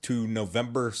 26th to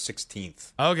November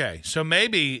 16th. Okay, so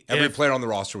maybe every player on the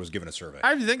roster was given a survey. I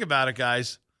have to think about it,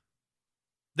 guys.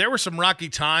 There were some rocky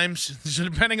times, so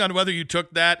depending on whether you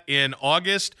took that in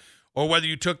August or whether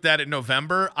you took that in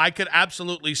November. I could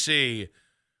absolutely see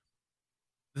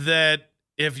that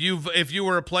if you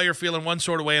were a player feeling one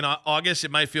sort of way in August,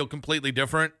 it might feel completely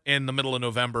different in the middle of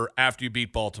November after you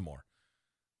beat Baltimore.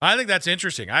 I think that's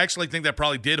interesting. I actually think that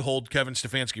probably did hold Kevin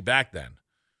Stefanski back then.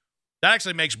 That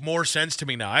actually makes more sense to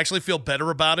me now. I actually feel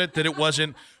better about it that it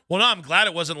wasn't – well, no, I'm glad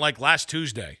it wasn't like last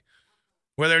Tuesday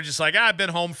where they're just like, I've been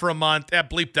home for a month.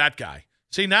 Bleep that guy.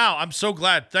 See, now I'm so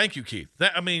glad. Thank you, Keith.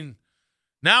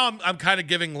 Now I'm kind of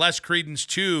giving less credence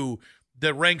to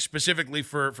the rank specifically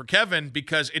for Kevin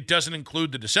because it doesn't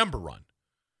include the December run.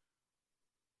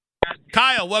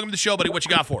 Kyle, welcome to the show, buddy. What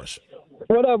you got for us?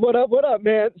 What up,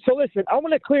 man? So listen, I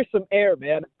want to clear some air,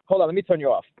 man. Hold on, let me turn you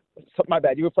off. My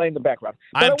bad. You were playing in the background.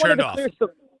 I'm turned off.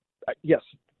 Yes.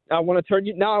 I want to turn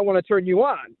you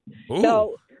on. Ooh.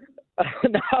 Now,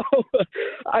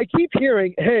 I keep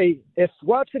hearing, hey, if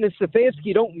Watson and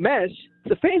Stefanski don't mesh,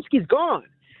 Stefanski's gone.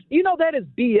 You know that is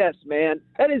BS, man.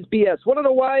 That is BS. Want to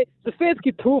know why?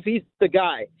 Stefanski proved he's the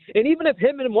guy. And even if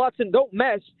him and Watson don't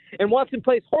mesh and Watson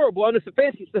plays horrible under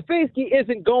Stefanski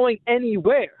isn't going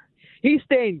anywhere. He's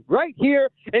staying right here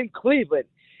in Cleveland.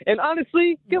 And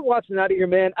honestly, get Watson out of here,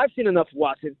 man. I've seen enough of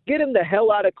Watson. Get him the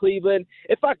hell out of Cleveland.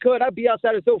 If I could, I'd be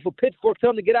outside of for Pittsburgh.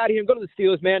 Tell him to get out of here and go to the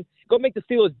Steelers, man. Go make the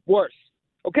Steelers worse.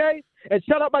 Okay? And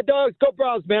shout out my dogs. Go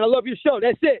Browns, man. I love your show.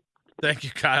 That's it. Thank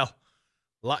you, Kyle.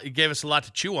 You gave us a lot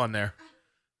to chew on there.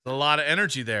 A lot of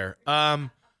energy there. I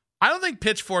don't think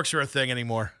pitchforks are a thing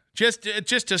anymore. Just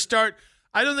to start,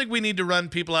 I don't think we need to run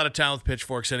people out of town with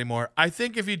pitchforks anymore. I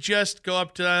think if you just go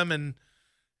up to them and,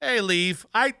 hey, leave.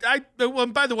 Well,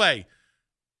 by the way,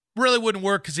 really wouldn't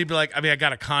work because he'd be like, I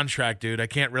got a contract, dude. I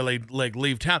can't really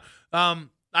leave town.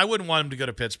 I wouldn't want him to go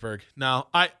to Pittsburgh. No,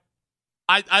 I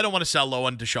don't want to sell low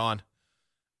on Deshaun.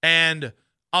 And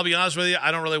I'll be honest with you,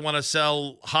 I don't really want to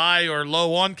sell high or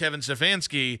low on Kevin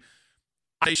Stefanski.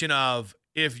 Of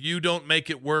if you don't make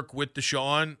it work with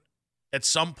Deshaun, at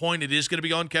some point it is going to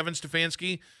be on Kevin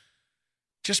Stefanski.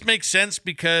 Just makes sense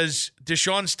because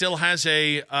Deshaun still has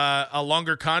a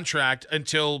longer contract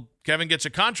until Kevin gets a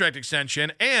contract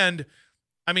extension. And,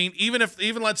 even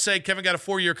let's say Kevin got a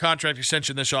 4-year contract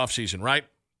extension this offseason, right?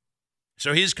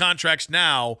 So his contract's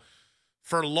now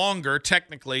for longer,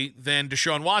 technically, than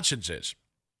Deshaun Watson's is.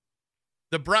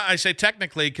 I say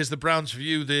technically because the Browns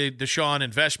view the Deshaun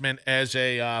investment as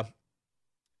a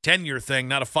 10-year thing,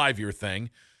 not a 5-year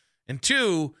thing. And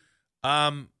 2,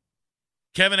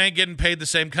 Kevin ain't getting paid the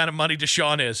same kind of money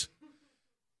Deshaun is.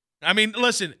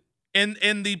 Listen,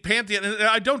 in the pantheon,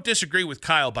 I don't disagree with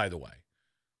Kyle, by the way.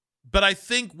 But I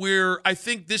think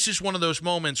this is one of those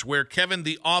moments where Kevin,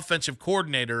 the offensive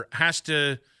coordinator, has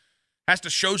to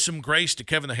show some grace to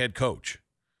Kevin, the head coach.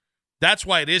 That's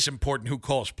why it is important who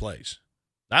calls plays.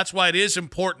 That's why it is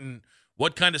important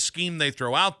what kind of scheme they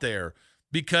throw out there.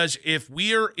 Because if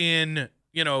we're in,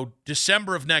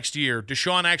 December of next year,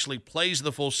 Deshaun actually plays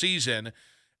the full season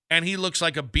and he looks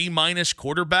like a B-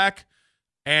 quarterback,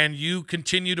 and you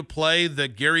continue to play the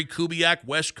Gary Kubiak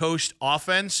West Coast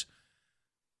offense,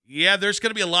 yeah, there's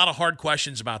going to be a lot of hard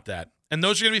questions about that. And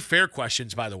those are going to be fair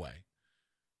questions, by the way.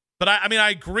 But I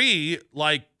agree,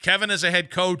 like Kevin as a head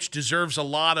coach deserves a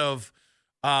lot of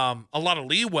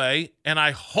leeway, and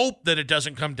I hope that it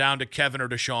doesn't come down to Kevin or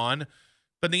Deshaun.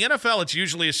 But in the NFL, it's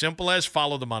usually as simple as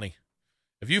follow the money.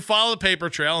 If you follow the paper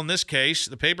trail, in this case,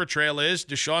 the paper trail is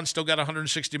Deshaun still got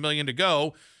 $160 million to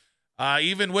go.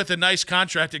 Even with a nice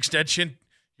contract extension,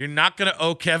 you're not going to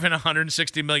owe Kevin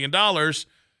 $160 million.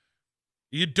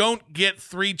 You don't get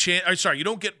you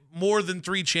don't get more than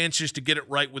 3 chances to get it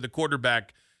right with a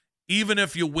quarterback. Even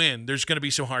if you win, there's going to be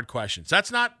some hard questions.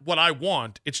 That's not what I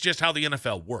want. It's just how the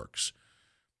NFL works.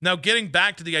 Now, getting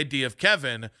back to the idea of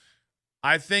Kevin,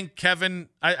 I think Kevin's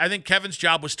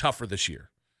job was tougher this year.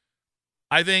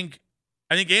 I think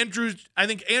Andrew's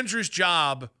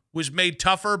job was made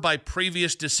tougher by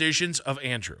previous decisions of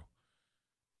Andrew.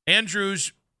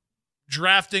 Andrew's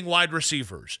drafting wide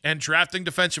receivers and drafting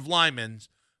defensive linemen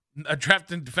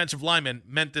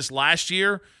meant this last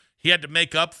year he had to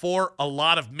make up for a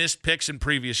lot of missed picks in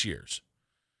previous years.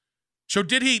 So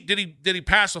did he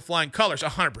pass with flying colors?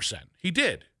 100%. He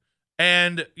did.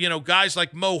 And, guys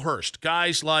like Mo Hurst,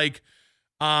 guys like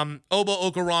Obo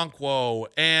Okoronkwo,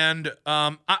 and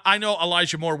I know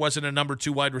Elijah Moore wasn't a number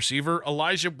 2 wide receiver.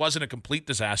 Elijah wasn't a complete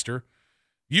disaster.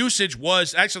 Usage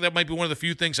was, actually, that might be one of the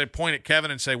few things I point at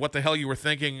Kevin and say, what the hell you were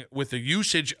thinking with the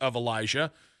usage of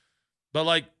Elijah. But,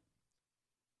 like,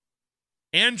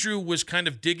 Andrew was kind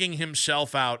of digging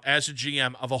himself out as a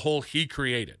GM of a hole he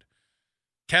created.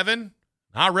 Kevin,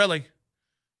 not really.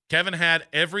 Kevin had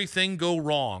everything go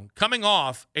wrong, coming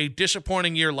off a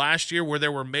disappointing year last year where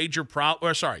there were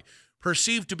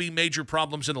perceived to be major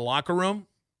problems in the locker room.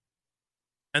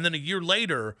 And then a year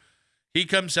later, he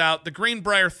comes out, the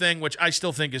Greenbrier thing, which I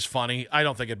still think is funny. I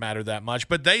don't think it mattered that much,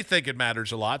 but they think it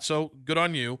matters a lot, so good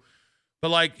on you. But,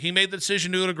 like, he made the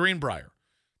decision to go to Greenbrier.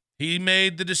 He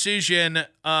made the decision,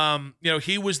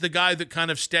 he was the guy that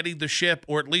kind of steadied the ship,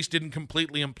 or at least didn't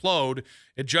completely implode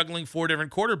at juggling 4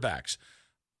 different quarterbacks.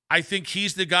 I think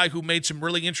he's the guy who made some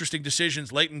really interesting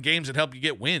decisions late in games that help you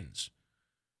get wins.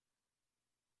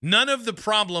 None of the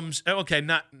problems,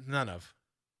 none of.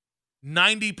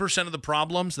 90% of the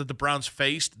problems that the Browns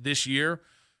faced this year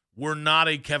were not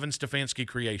a Kevin Stefanski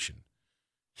creation.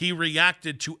 He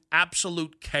reacted to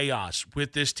absolute chaos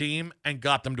with this team and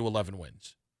got them to 11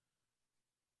 wins.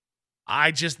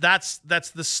 That's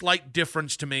the slight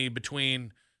difference to me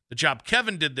between the job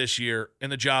Kevin did this year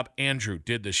and the job Andrew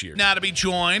did this year. Now to be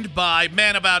joined by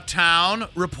Man About Town,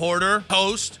 reporter,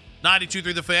 host,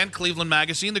 92.3 The Fan, Cleveland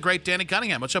Magazine, the great Danny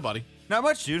Cunningham. What's up, buddy? Not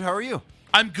much, dude. How are you?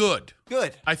 I'm good.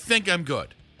 Good. I think I'm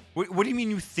good. What do you mean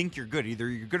you think you're good? Either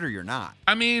you're good or you're not.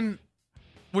 I mean,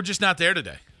 we're just not there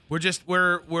today. We've had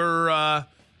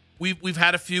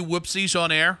a few whoopsies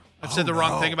on air. I've said the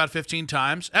wrong thing about 15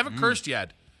 times. I haven't cursed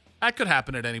yet. That could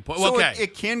happen at any point. So okay.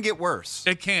 It can get worse.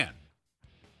 It can.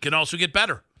 Can also get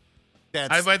better.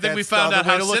 I think we that's found the out other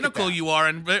way how to look at cynical that. you are,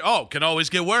 and can always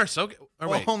get worse. Okay,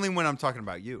 Well, only when I'm talking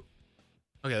about you.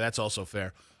 Okay, that's also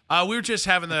fair. We were just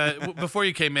having before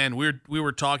you came in. We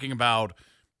were talking about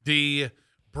the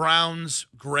Browns'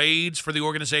 grades for the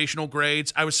organizational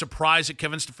grades. I was surprised that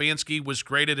Kevin Stefanski was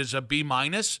graded as a B-.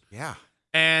 Yeah,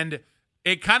 and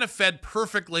it kind of fed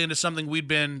perfectly into something we'd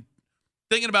been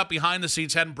thinking about behind the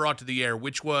scenes, hadn't brought to the air,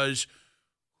 which was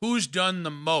who's done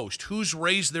the most, who's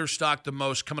raised their stock the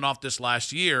most coming off this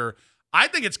last year. I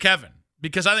think it's Kevin,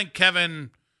 because I think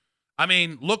Kevin,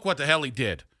 look what the hell he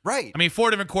did. Right. 4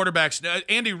 different quarterbacks.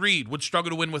 Andy Reid would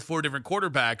struggle to win with 4 different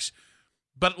quarterbacks,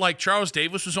 but like Charles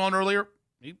Davis was on earlier,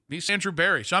 he's Andrew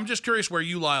Berry. So I'm just curious where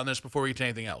you lie on this before we get to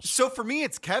anything else. So for me,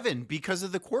 it's Kevin because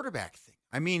of the quarterback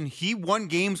thing. He won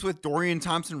games with Dorian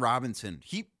Thompson-Robinson.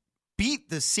 He beat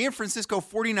the San Francisco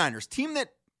 49ers, team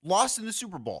that lost in the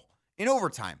Super Bowl in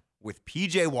overtime with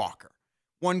P.J. Walker.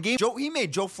 One game, he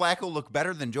made Joe Flacco look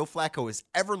better than Joe Flacco has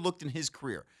ever looked in his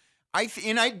career. I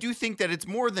do think that it's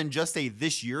more than just a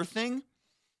this year thing,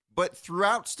 but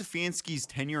throughout Stefanski's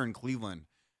tenure in Cleveland,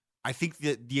 I think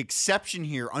that the exception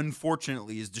here,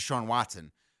 unfortunately, is Deshaun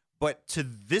Watson. But to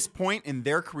this point in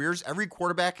their careers, every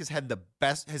quarterback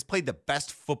has played the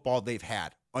best football they've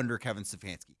had under Kevin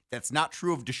Stefanski. That's not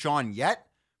true of Deshaun yet.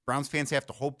 Browns fans have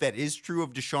to hope that is true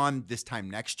of Deshaun this time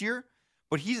next year.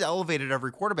 But he's elevated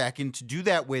every quarterback, and to do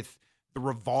that with the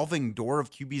revolving door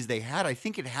of QBs they had, I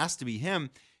think it has to be him.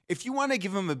 If you want to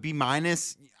give him a B-,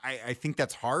 I think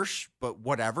that's harsh, but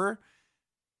whatever.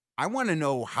 I want to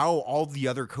know how all the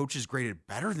other coaches graded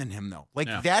better than him, though.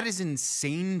 That is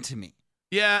insane to me.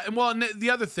 Yeah, and the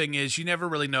other thing is you never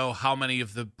really know how many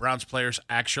of the Browns players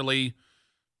actually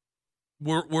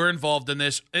were involved in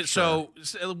this. Sure. So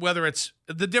whether it's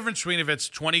the difference between if it's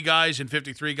 20 guys and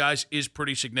 53 guys is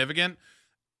pretty significant.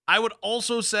 I would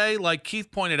also say, like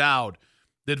Keith pointed out,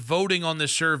 that voting on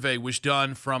this survey was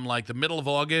done from like the middle of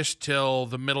August till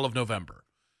the middle of November.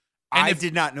 And I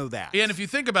did not know that. And if you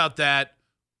think about that,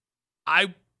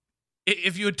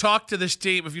 if you had talked to this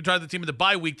team, if you talked to the team in the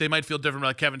bye week, they might feel different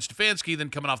about Kevin Stefanski than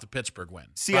coming off the Pittsburgh win.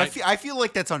 See, right? I feel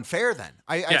like that's unfair then.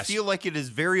 Yes. I feel like it is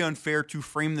very unfair to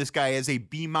frame this guy as a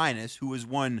B- who has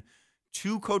won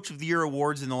 2 Coach of the Year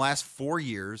awards in the last 4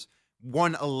 years,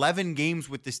 won 11 games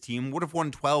with this team, would have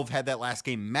won 12 had that last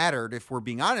game mattered, if we're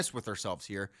being honest with ourselves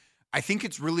here. I think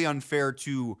it's really unfair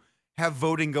to have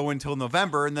voting go until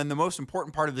November, and then the most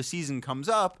important part of the season comes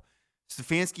up.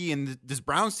 Stefanski and this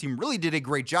Browns team really did a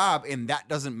great job, and that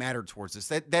doesn't matter towards this.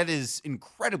 That is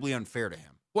incredibly unfair to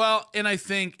him. Well, and I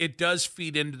think it does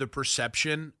feed into the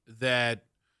perception that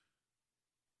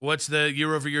what's the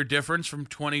year-over-year difference from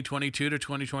 2022 to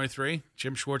 2023?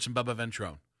 Jim Schwartz and Bubba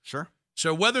Ventrone. Sure.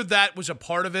 So whether that was a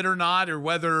part of it or not, or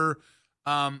whether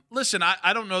listen,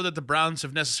 I don't know that the Browns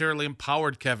have necessarily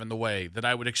empowered Kevin the way that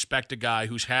I would expect a guy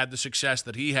who's had the success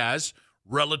that he has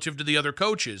relative to the other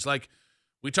coaches. Like,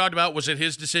 We talked about, was it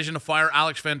his decision to fire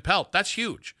Alex Van Pelt? That's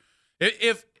huge.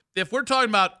 If we're talking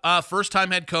about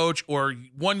first-time head coach or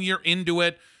 1 year into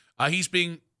it, he's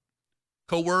being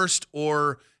coerced,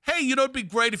 or, hey, it'd be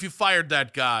great if you fired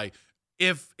that guy.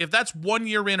 If that's 1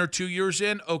 year in or 2 years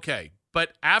in, okay.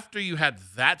 But after you had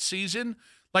that season,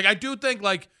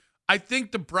 I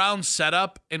think the Browns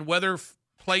setup and whether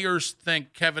players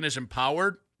think Kevin is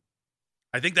empowered,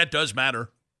 I think that does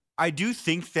matter. I do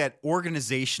think that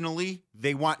organizationally,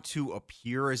 they want to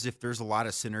appear as if there's a lot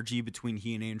of synergy between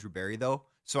he and Andrew Berry, though.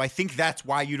 So I think that's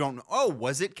why you don't know,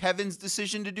 was it Kevin's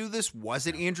decision to do this? Was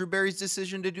it Andrew Berry's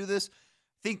decision to do this?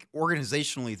 I think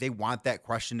organizationally, they want that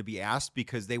question to be asked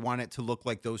because they want it to look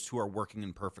like those two are working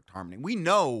in perfect harmony. We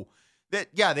know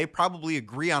that, they probably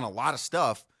agree on a lot of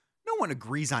stuff. No one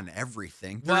agrees on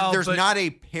everything. There's not a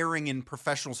pairing in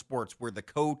professional sports where the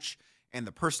coach and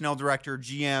the personnel director,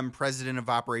 GM, president of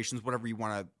operations, whatever you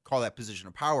want to call that position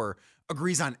of power,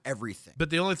 agrees on everything. But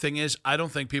the only thing is, I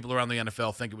don't think people around the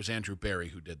NFL think it was Andrew Berry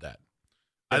who did that.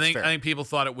 I think people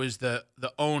thought it was the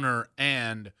owner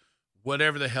and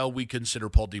whatever the hell we consider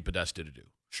Paul DePodesta to do.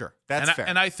 Sure, that's fair.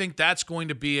 And I think that's going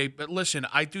to be but listen,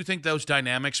 I do think those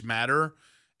dynamics matter.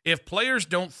 If players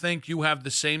don't think you have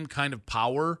the same kind of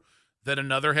power that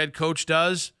another head coach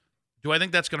does, do I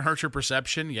think that's going to hurt your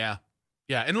perception? Yeah.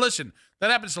 Yeah, and listen, that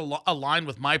happens to align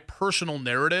with my personal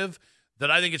narrative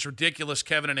that I think it's ridiculous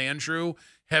Kevin and Andrew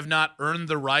have not earned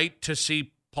the right to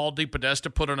see Paul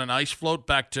DePodesta put on an ice float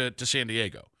back to San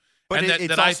Diego. But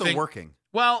it's also working.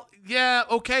 Well, yeah,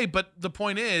 okay, but the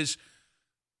point is,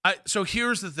 so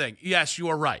here's the thing. Yes, you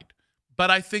are right. But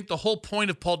I think the whole point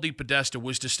of Paul DePodesta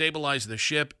was to stabilize the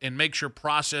ship and make sure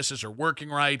processes are working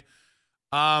right.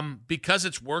 Because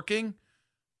it's working,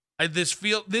 this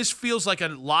feels like a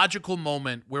logical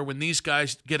moment where when these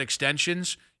guys get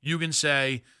extensions, you can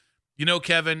say,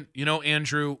 Kevin,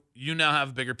 Andrew, you now have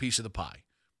a bigger piece of the pie.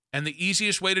 And the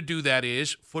easiest way to do that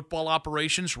is football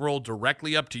operations roll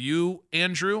directly up to you,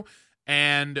 Andrew,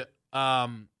 and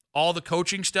all the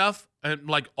coaching stuff and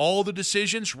all the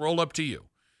decisions roll up to you.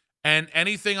 And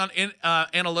anything on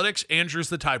analytics, Andrew's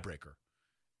the tiebreaker.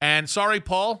 And sorry,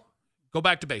 Paul, go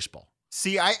back to baseball.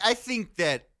 See, I think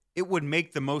that it would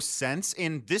make the most sense,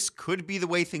 and this could be the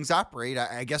way things operate.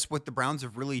 I guess what the Browns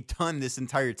have really done this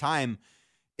entire time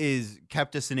is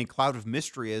kept us in a cloud of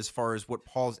mystery as far as what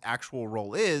Paul's actual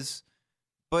role is.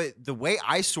 But the way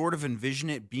I sort of envision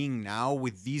it being now,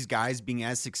 with these guys being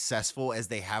as successful as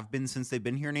they have been since they've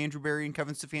been here, in Andrew Berry and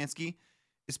Kevin Stefanski,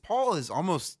 is Paul is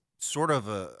almost sort of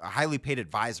a highly paid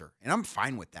advisor, and I'm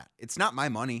fine with that. It's not my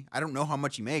money. I don't know how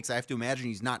much he makes. I have to imagine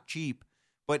he's not cheap.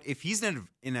 But if he's an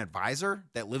advisor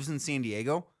that lives in San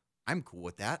Diego, I'm cool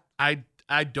with that. I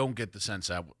don't get the sense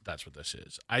that that's what this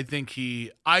is. I think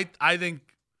I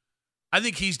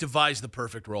think he's devised the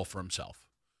perfect role for himself,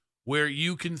 where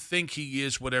you can think he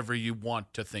is whatever you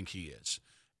want to think he is.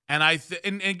 And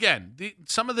and again,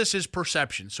 some of this is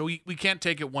perception, so we can't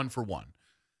take it one for one.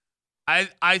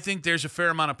 I think there's a fair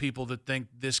amount of people that think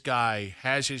this guy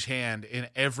has his hand in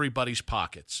everybody's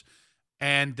pockets,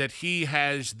 and that he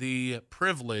has the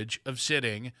privilege of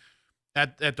sitting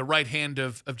at the right hand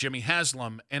of Jimmy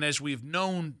Haslam. And as we've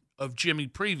known of Jimmy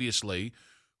previously,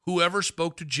 whoever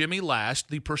spoke to Jimmy last,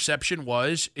 the perception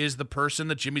is the person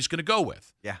that Jimmy's going to go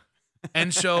with. Yeah.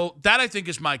 And so that, I think,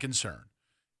 is my concern,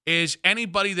 is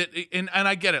anybody that – and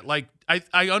I get it.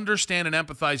 I understand and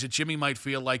empathize that Jimmy might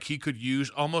feel like he could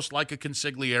use almost like a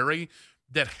consigliere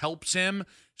that helps him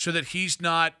so that he's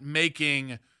not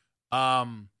making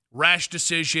rash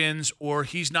decisions or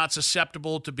he's not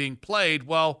susceptible to being played.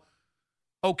 Well,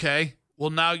 okay. Well,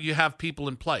 now you have people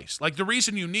in place. The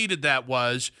reason you needed that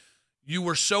was you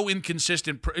were so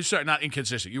inconsistent. Sorry, not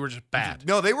inconsistent. You were just bad.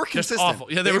 No, they were consistent. Just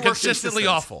awful. Yeah, they were consistently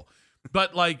awful.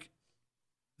 But,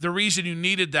 the reason you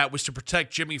needed that was to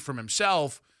protect Jimmy from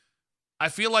himself. I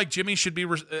feel like Jimmy should be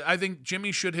 – I think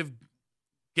Jimmy should have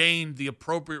gained the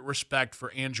appropriate respect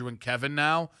for Andrew and Kevin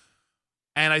now.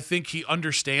 And I think he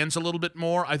understands a little bit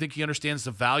more. I think he understands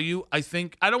the value. I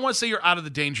don't want to say you're out of the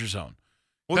danger zone.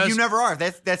 Well, you never are.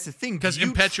 That's the thing. Because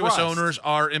impetuous owners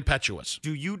are impetuous.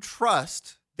 Do you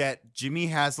trust that Jimmy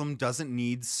Haslam doesn't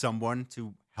need someone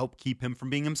to help keep him from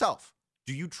being himself?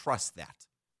 Do you trust that?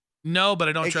 No, but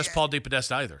I don't trust Paul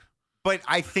DePodesta either. But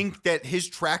I think that his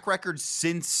track record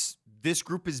since this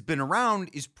group has been around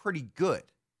is pretty good.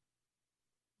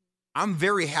 I'm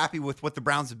very happy with what the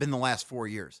Browns have been the last 4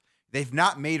 years. They've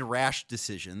not made rash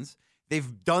decisions.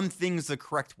 They've done things the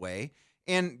correct way.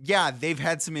 And yeah, they've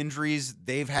had some injuries.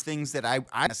 They've had things that I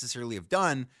necessarily have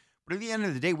done. But at the end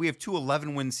of the day, we have 2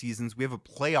 11-win seasons. We have a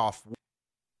playoff.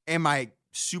 Am I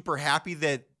super happy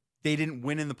that they didn't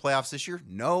win in the playoffs this year?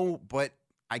 No, but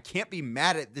I can't be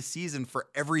mad at this season for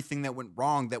everything that went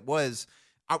wrong that was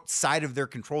outside of their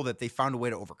control that they found a way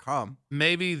to overcome.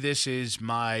 Maybe this is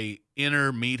my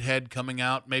inner meathead coming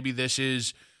out. Maybe this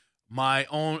is my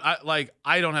own.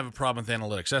 I don't have a problem with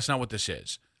analytics. That's not what this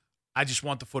is. I just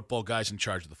want the football guys in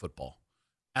charge of the football.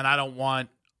 And I don't want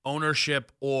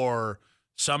ownership or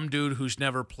some dude who's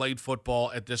never played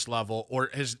football at this level or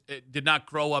did not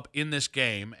grow up in this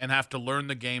game and have to learn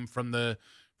the game from the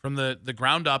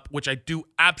ground up, which I do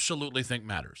absolutely think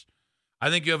matters. I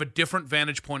think you have a different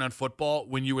vantage point on football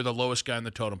when you were the lowest guy in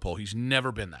the totem pole. He's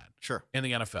never been that. Sure. In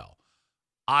the NFL.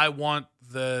 I want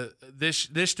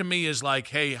this to me is like,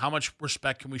 hey, how much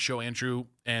respect can we show Andrew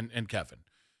and Kevin?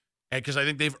 Because I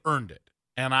think they've earned it.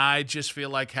 And I just feel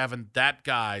like having that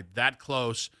guy that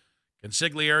close,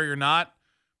 consigliere or not,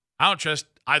 I don't trust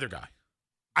either guy.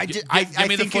 Give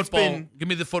me the football. Give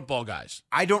me the football guys.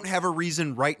 I don't have a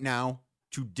reason right now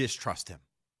to distrust him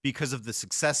because of the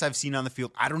success I've seen on the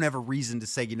field. I don't have a reason to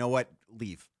say, you know what,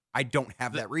 leave. I don't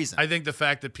have that reason. I think the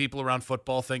fact that people around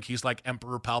football think he's like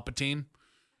Emperor Palpatine,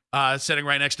 sitting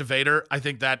right next to Vader, I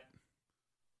think that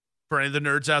for any of the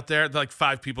nerds out there, like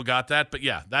 5 people got that. But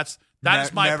yeah, that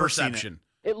is my perception.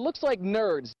 It looks like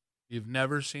nerds. You've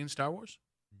never seen Star Wars?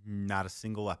 Not a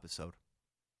single episode.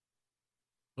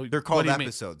 Well, they're called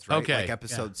episodes, right? Okay. Like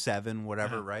episode 7,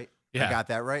 whatever, right? Yeah. I got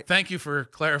that right? Thank you for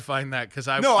clarifying that because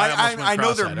I almost went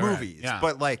know they're cross-eyed. movies, Right. Yeah.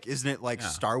 but like, isn't it like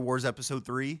Star Wars Episode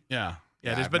 3? Yeah.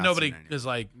 Yeah, it is, I've but not nobody seen any. is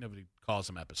like nobody calls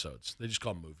them episodes. They just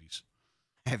call them movies.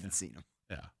 I haven't seen them.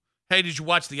 Yeah. Hey, did you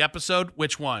watch the episode?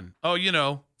 Which one? Oh,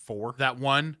 4. That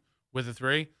one with the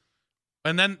 3.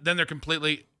 And then they're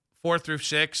completely 4 through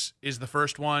 6 is the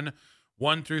first one.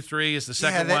 1 through 3 is the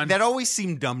second one. That always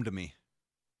seemed dumb to me.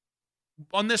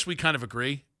 On this, we kind of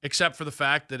agree, except for the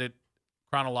fact that it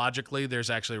chronologically, there's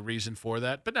actually a reason for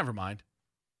that. But never mind.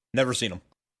 Never seen them.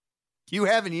 You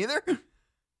haven't either?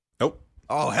 Nope.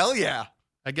 Oh, hell yeah.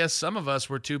 I guess some of us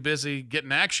were too busy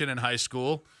getting action in high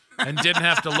school and didn't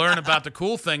have to learn about the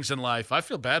cool things in life. I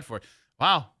feel bad for it.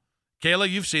 Wow. Kayla,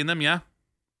 you've seen them, yeah?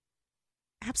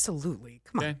 Absolutely.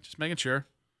 Come on. Okay, just making sure.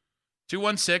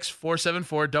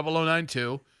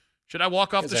 216-474-0092. Should I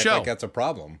walk off the show? Like that's a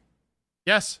problem.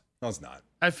 Yes. No, it's not.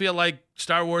 I feel like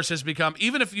Star Wars has become,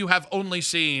 even if you have only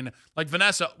seen, like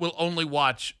Vanessa will only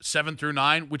watch 7 through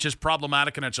 9, which is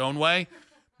problematic in its own way.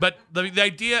 But the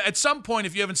idea, at some point,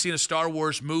 if you haven't seen a Star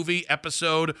Wars movie,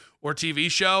 episode, or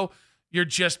TV show, you're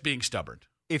just being stubborn.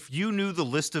 If you knew the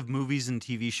list of movies and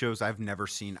TV shows I've never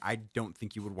seen, I don't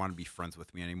think you would want to be friends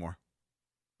with me anymore.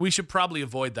 We should probably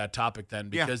avoid that topic then,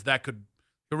 because that could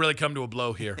really come to a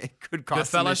blow here. It could cause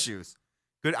some issues.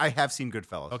 Good. I have seen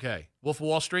Goodfellas. Okay. Wolf of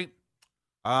Wall Street?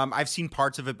 I've seen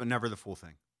parts of it, but never the full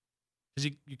thing.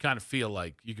 Because you kind of feel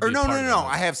like you could be No. a part of that.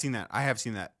 I have seen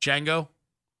that. Django?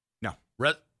 No.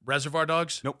 Reservoir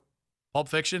Dogs? Nope. Pulp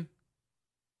Fiction?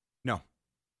 No.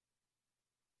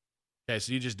 Okay,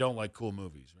 so you just don't like cool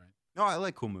movies, right? No, I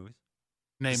like cool movies.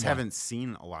 Just haven't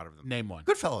seen a lot of them. Name one.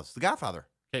 Goodfellas, The Godfather.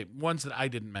 Okay, ones that I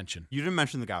didn't mention. You didn't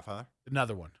mention The Godfather?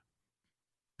 Another one.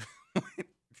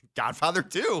 Godfather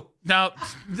 2. No,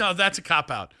 that's a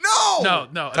cop-out. No!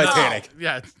 No. Titanic.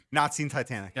 Yeah. Not seen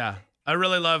Titanic. Yeah. I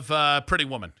really love Pretty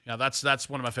Woman. Yeah, that's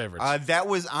one of my favorites. That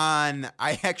was on,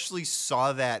 I actually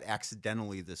saw that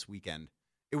accidentally this weekend.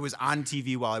 It was on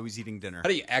TV while I was eating dinner. How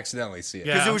do you accidentally see it?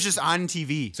 Because it was just on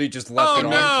TV. So you just left it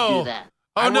on? No.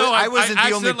 I wasn't the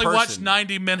only accidentally person. watched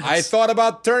 90 minutes. I thought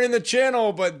about turning the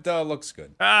channel, but looks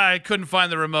good. I couldn't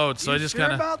find the remote, so I just sure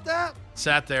kind of about that?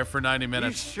 sat there for 90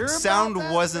 minutes. You sure Sound about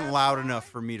that, wasn't man? loud enough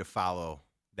for me to follow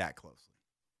that closely.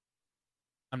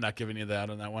 I'm not giving you that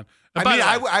on that one. I By mean, the way-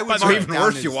 I by would the mark way, it Even down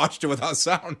worse, as, you watched it without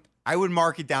sound. I would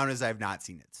mark it down as I've not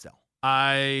seen it still.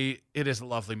 it is a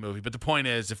lovely movie, but the point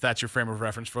is, if that's your frame of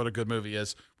reference for what a good movie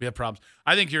is, we have problems.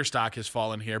 I think your stock has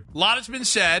fallen here. A lot has been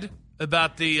said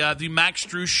about the Max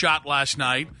Strus shot last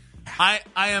night. I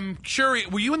am curious.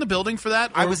 Were you in the building for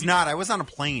that? I was not. I was on a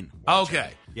plane.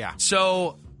 Okay. Yeah.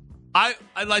 So I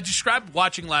described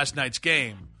watching last night's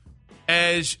game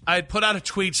as I had put out a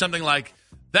tweet, something like,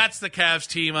 "That's the Cavs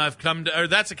team I've come to," or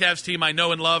 "That's the Cavs team I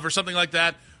know and love," or something like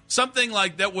that. Something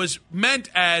like that was meant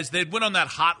as they'd went on that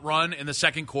hot run in the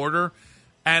second quarter,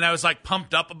 and I was like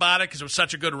pumped up about it because it was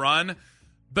such a good run.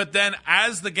 But then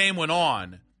as the game went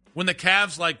on, when the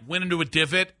Cavs like went into a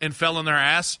divot and fell on their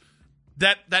ass,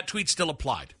 that tweet still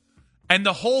applied. And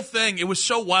the whole thing, it was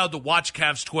so wild to watch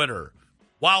Cavs Twitter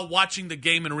while watching the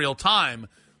game in real time,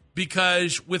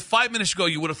 because with 5 minutes to go,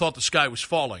 you would have thought the sky was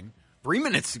falling. 3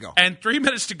 minutes to go. And 3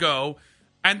 minutes to go,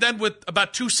 and then with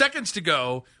about 2 seconds to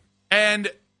go, and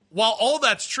while all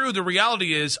that's true, the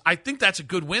reality is I think that's a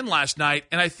good win last night,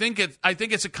 and I think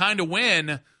it's a kind of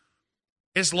win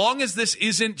as long as this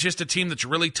isn't just a team that's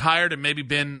really tired and maybe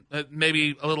been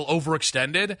maybe a little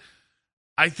overextended.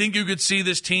 I think you could see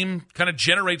this team kind of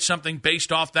generate something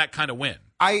based off that kind of win.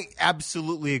 I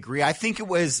absolutely agree. I think it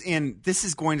was, and this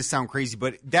is going to sound crazy,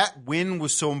 but that win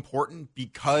was so important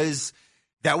because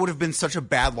that would have been such a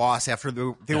bad loss after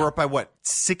they were up by,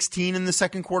 16 in the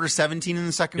second quarter, 17 in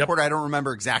the second quarter? I don't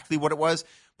remember exactly what it was,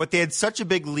 but they had such a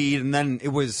big lead, and then it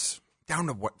was down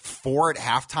to, 4 at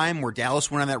halftime where Dallas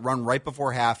went on that run right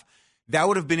before half. That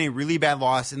would have been a really bad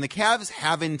loss, and the Cavs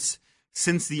haven't,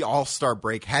 since the All-Star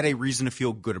break, had a reason to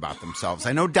feel good about themselves.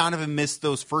 I know Donovan missed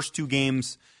those first 2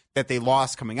 games that they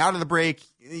lost coming out of the break.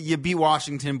 You beat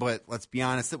Washington, but let's be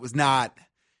honest, it was not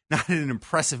an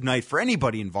impressive night for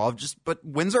anybody involved. But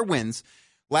wins are wins.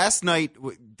 Last night,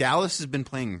 Dallas has been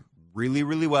playing really,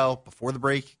 really well before the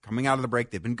break. Coming out of the break,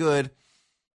 they've been good.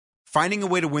 Finding a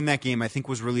way to win that game, I think,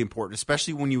 was really important,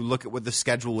 especially when you look at what the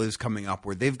schedule is coming up,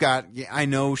 where they've got, I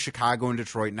know Chicago and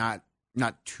Detroit,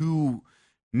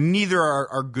 neither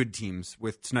are good teams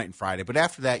with tonight and Friday. But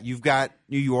after that, you've got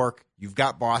New York, you've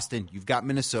got Boston, you've got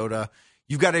Minnesota.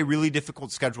 You've got a really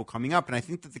difficult schedule coming up. And I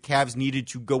think that the Cavs needed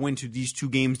to go into these 2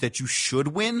 games that you should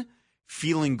win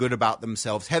feeling good about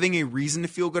themselves, having a reason to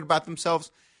feel good about themselves.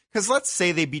 Because let's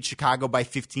say they beat Chicago by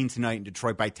 15 tonight and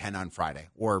Detroit by 10 on Friday,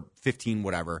 or 15,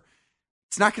 whatever.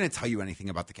 It's not going to tell you anything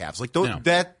about the Cavs.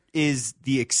 That is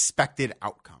the expected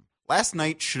outcome. Last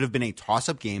night should have been a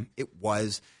toss-up game. It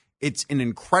was. It's an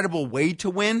incredible way to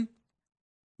win.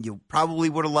 You probably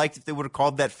would have liked if they would have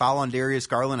called that foul on Darius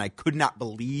Garland. I could not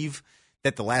believe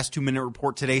that the last 2-minute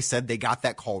report today said they got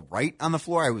that call right on the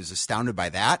floor. I was astounded by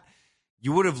that.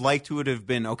 You would have liked to it have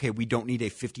been, okay, we don't need a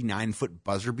 59-foot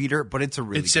buzzer beater, but it's a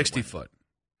really It's 60 foot.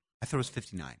 I thought it was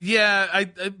 59. Yeah,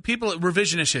 people,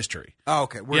 revisionist history. Oh,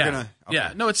 okay.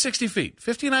 Yeah, no, it's 60 feet.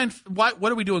 59, what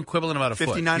do we do equivalent about a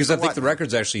 59 foot? Because I think the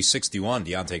record's actually 61,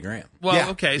 Deontay Graham.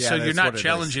 Well, okay, so you're not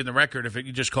challenging the record if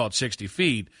you just call it 60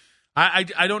 feet.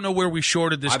 I don't know where we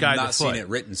shorted this guy the foot. I've not seen it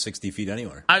written 60 feet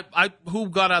anywhere. Who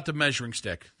got out the measuring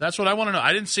stick? That's what I want to know.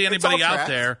 I didn't see anybody out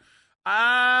there.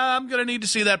 I'm going to need to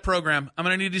see that program. I'm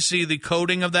going to need to see the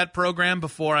coding of that program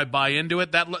before I buy into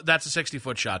it. That's a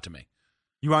 60-foot shot to me.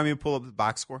 You want me to pull up the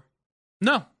box score?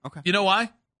 No. Okay. You know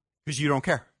why? Because you don't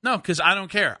care. No, because I don't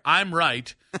care. I'm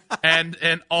right, and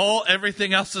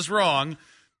everything else is wrong.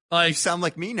 You sound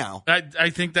like me now. I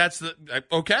think that's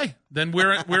okay. Then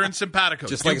we're in simpatico.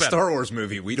 Just like a Star Wars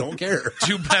movie, we don't care.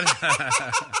 Do better.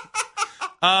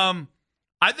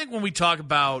 I think when we talk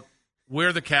about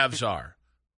where the Cavs are,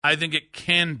 I think it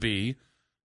can be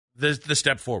the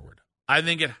step forward. I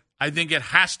think it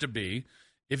has to be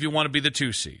if you want to be the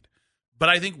 2 seed. But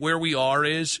I think where we are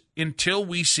is until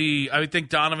we see. I think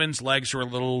Donovan's legs are a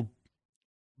little.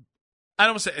 I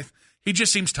don't want to say he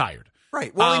just seems tired.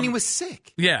 Right. Well, and he was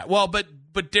sick. Yeah. Well, but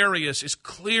Darius is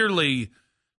clearly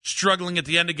struggling at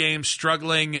the end of games,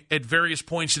 struggling at various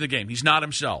points in the game. He's not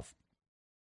himself.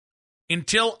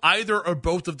 Until either or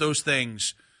both of those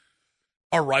things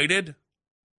are righted,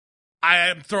 I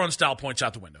am throwing style points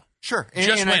out the window. Sure.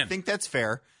 And I think that's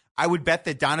fair. I would bet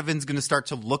that Donovan's going to start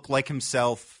to look like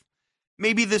himself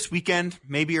maybe this weekend,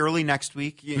 maybe early next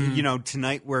week. You know,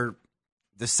 tonight we're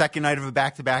the second night of a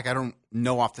back-to-back. I don't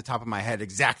know off the top of my head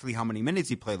exactly how many minutes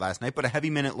he played last night, but a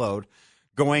heavy minute load.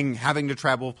 Having to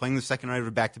travel, playing the second night of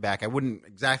a back-to-back. I wouldn't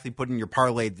exactly put in your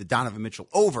parlay the Donovan Mitchell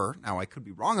over. Now, I could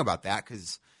be wrong about that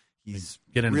because he's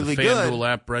really good. Get into the FanDuel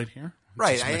app right here.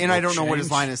 Right, and I don't know what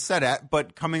his line is set at,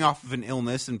 but coming off of an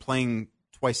illness and playing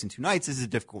twice in 2 nights is a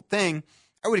difficult thing.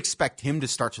 I would expect him to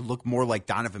start to look more like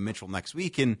Donovan Mitchell next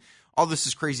week, and all this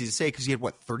is crazy to say because he had,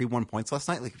 31 points last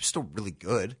night? Like, he was still really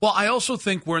good. Well, I also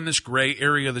think we're in this gray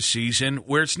area of the season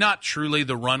where it's not truly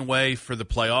the runway for the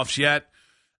playoffs yet.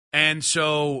 And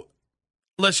so,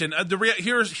 listen,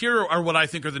 here are what I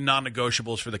think are the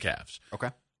non-negotiables for the Cavs. Okay.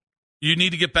 You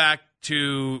need to get back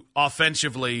to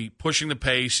offensively pushing the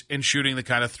pace and shooting the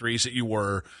kind of threes that you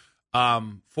were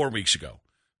 4 weeks ago.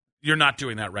 You're not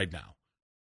doing that right now.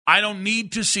 I don't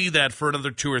need to see that for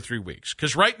another 2 or 3 weeks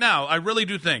because right now I really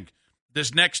do think the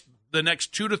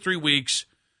next 2 to 3 weeks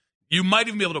you might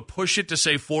even be able to push it to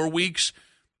say 4 weeks,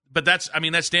 but that's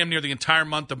damn near the entire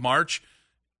month of March.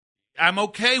 I'm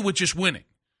okay with just winning.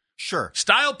 Sure.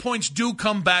 Style points do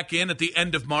come back in at the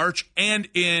end of March and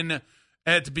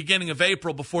at the beginning of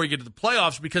April before you get to the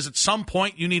playoffs because at some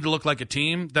point you need to look like a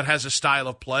team that has a style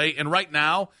of play, and right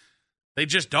now they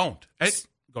just don't.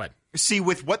 Go ahead. See,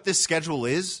 with what this schedule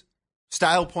is,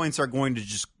 style points are going to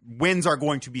wins are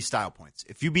going to be style points.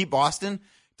 If you beat Boston,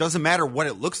 doesn't matter what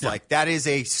it looks like. That is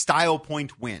a style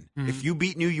point win. If you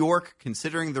beat New York,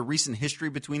 considering the recent history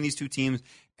between these two teams,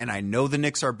 and I know the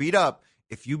Knicks are beat up,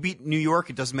 if you beat New York,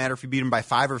 it doesn't matter if you beat them by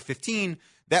 5 or 15,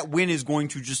 that win is going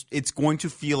to it's going to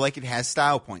feel like it has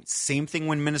style points. Same thing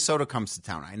when Minnesota comes to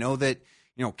town. I know that,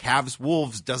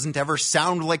 Cavs-Wolves doesn't ever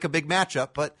sound like a big matchup,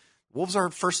 but Wolves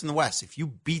are first in the West. If you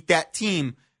beat that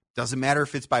team, doesn't matter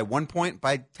if it's by 1 point,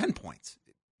 by 10 points.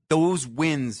 Those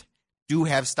wins do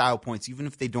have style points, even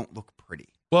if they don't look pretty.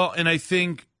 Well, and I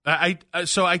think I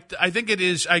think it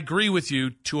is. I agree with you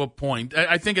to a point.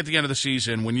 I think at the end of the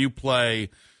season, when you play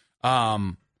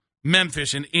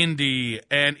Memphis and Indy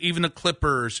and even the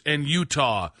Clippers and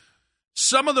Utah,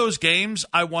 some of those games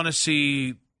I want to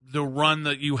see the run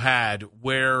that you had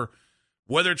where,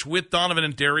 whether it's with Donovan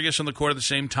and Darius on the court at the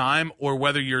same time or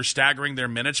whether you're staggering their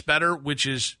minutes better, which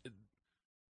is,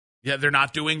 they're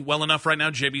not doing well enough right now.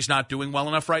 JB's not doing well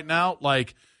enough right now.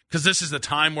 Because this is the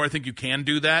time where I think you can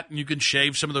do that and you can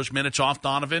shave some of those minutes off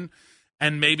Donovan.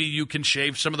 And maybe you can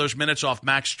shave some of those minutes off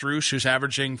Max Strus, who's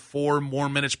averaging 4 more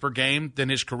minutes per game than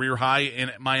his career high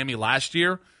in Miami last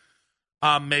year.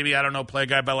 Maybe, I don't know, play a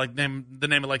guy by the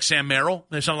name of Sam Merrill,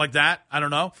 or something like that. I don't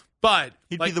know. But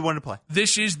he'd be the one to play.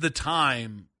 This is the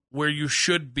time where you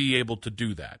should be able to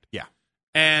do that. Yeah.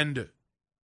 And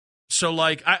so,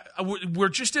 we're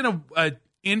just in a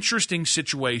interesting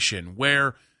situation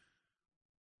where,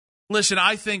 listen,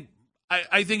 I think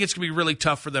it's going to be really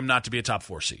tough for them not to be a top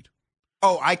 4 seed.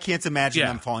 Oh, I can't imagine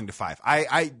them falling to 5.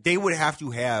 They would have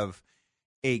to have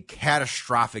a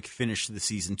catastrophic finish to the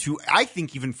season to, I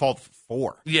think, even fall to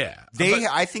 4. Yeah.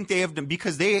 I think they have,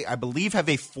 because they, I believe, have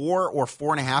a 4 or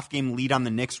 4.5 game lead on the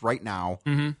Knicks right now,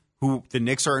 who the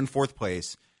Knicks are in 4th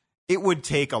place. It would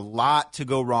take a lot to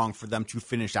go wrong for them to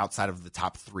finish outside of the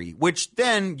top 3, which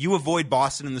then you avoid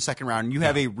Boston in the second round and you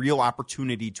have a real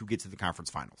opportunity to get to the conference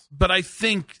finals. But I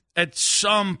think at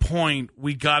some point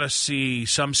we got to see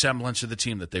some semblance of the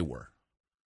team that they were.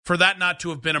 For that not to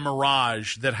have been a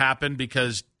mirage that happened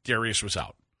because Darius was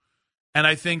out. And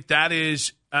I think that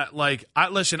is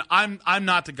listen, I'm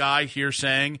not the guy here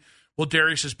saying, well,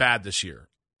 Darius is bad this year.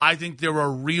 I think there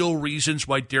are real reasons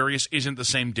why Darius isn't the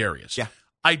same Darius. Yeah.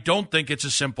 I don't think it's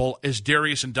as simple as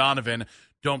Darius and Donovan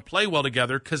don't play well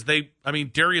together because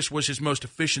Darius was his most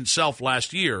efficient self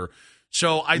last year.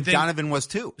 So I think Donovan was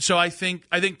too. So I think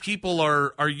people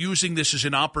are using this as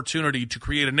an opportunity to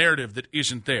create a narrative that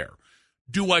isn't there.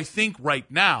 Do I think right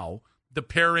now the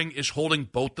pairing is holding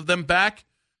both of them back?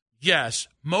 Yes,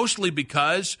 mostly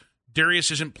because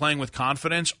Darius isn't playing with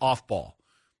confidence off ball.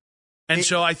 And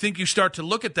so I think you start to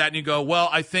look at that and you go, well,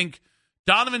 I think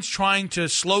Donovan's trying to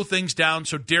slow things down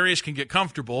so Darius can get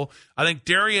comfortable. I think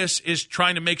Darius is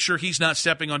trying to make sure he's not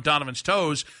stepping on Donovan's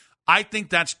toes. I think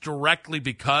that's directly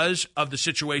because of the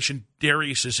situation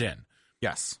Darius is in.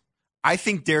 Yes. I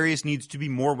think Darius needs to be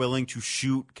more willing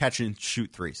to catch and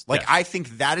shoot threes. Yes. I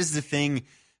think that is the thing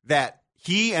that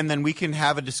and then we can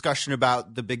have a discussion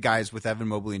about the big guys with Evan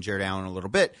Mobley and Jared Allen in a little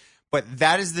bit, but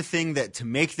that is the thing that to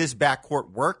make this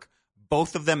backcourt work,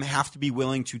 both of them have to be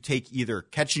willing to take either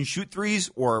catch and shoot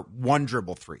threes or one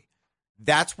dribble 3.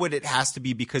 That's what it has to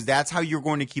be because that's how you're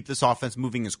going to keep this offense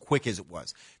moving as quick as it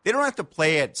was. They don't have to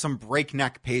play at some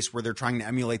breakneck pace where they're trying to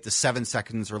emulate the 7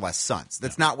 seconds or less Suns.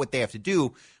 That's not what they have to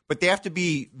do, but they have to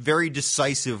be very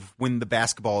decisive when the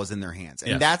basketball is in their hands.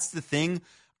 And that's the thing.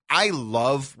 I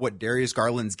love what Darius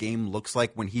Garland's game looks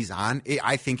like when he's on.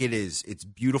 I think it's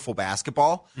beautiful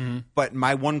basketball, but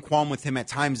my one qualm with him at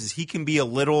times is he can be a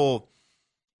little...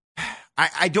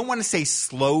 I don't want to say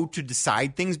slow to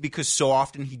decide things because so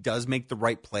often he does make the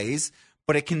right plays,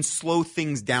 but it can slow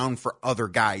things down for other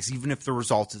guys, even if the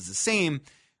result is the same.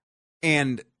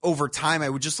 And over time, I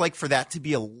would just like for that to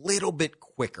be a little bit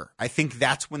quicker. I think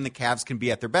that's when the Cavs can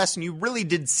be at their best. And you really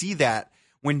did see that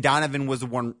when Donovan was the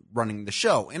one running the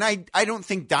show. And I don't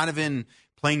think Donovan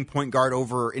playing point guard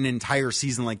over an entire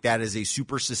season like that is a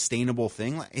super sustainable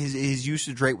thing. His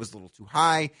usage rate was a little too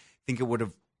high. I think it would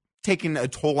have taken a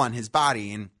toll on his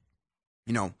body. And,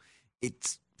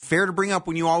 it's fair to bring up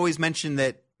when you always mention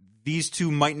that these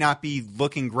two might not be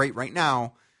looking great right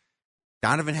now.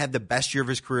 Donovan had the best year of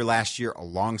his career last year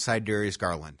alongside Darius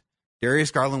Garland.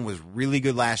 Darius Garland was really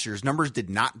good last year. His numbers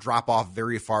did not drop off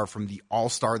very far from the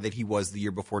all-star that he was the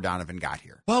year before Donovan got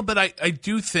here. Well, but I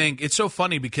do think it's so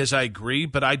funny because I agree,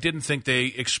 but I didn't think they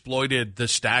exploited the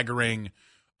staggering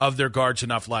of their guards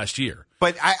enough last year.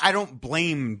 But I don't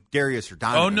blame Darius or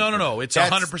Donovan. Oh, no. It's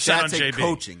 100% on JB. That's a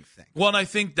coaching thing. Well, and I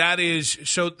think that is –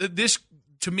 so this,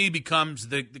 to me, becomes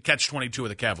the catch-22 of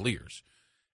the Cavaliers.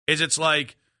 It's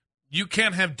like you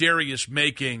can't have Darius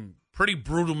making pretty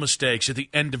brutal mistakes at the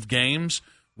end of games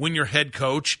when your head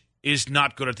coach is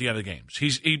not good at the end of the games.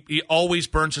 He always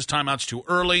burns his timeouts too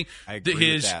early. I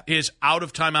agree with that. His out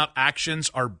of timeout actions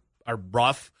are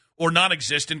rough or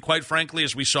non-existent, quite frankly,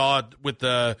 as we saw with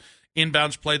the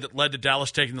inbounds play that led to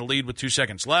Dallas taking the lead with 2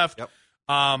 seconds left.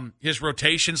 Yep. His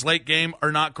rotations late game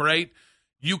are not great.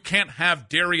 You can't have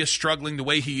Darius struggling the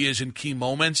way he is in key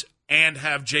moments and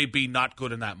have JB not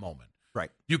good in that moment.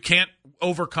 Right. You can't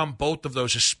overcome both of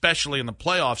those, especially in the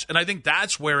playoffs. And I think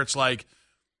that's where it's like,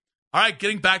 all right,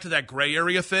 getting back to that gray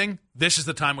area thing, this is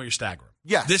the time where you stagger him.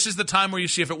 Yes. This is the time where you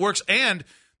see if it works. And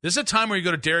this is a time where you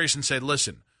go to Darius and say,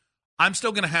 listen, I'm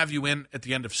still going to have you in at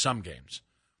the end of some games.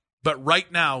 But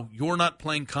right now, you're not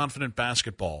playing confident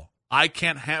basketball. I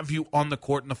can't have you on the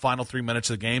court in the final 3 minutes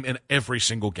of the game in every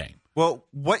single game. Well,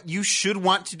 what you should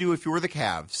want to do if you were the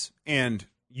Cavs, and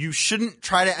you shouldn't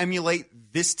try to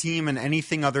emulate this team and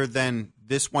anything other than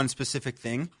this one specific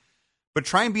thing, but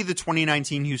try and be the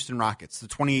 2019 Houston Rockets, the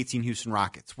 2018 Houston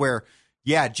Rockets, where,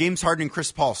 yeah, James Harden and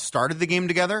Chris Paul started the game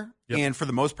together, and for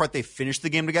the most part, they finished the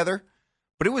game together,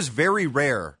 but it was very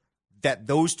rare that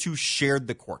those two shared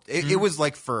the court. It was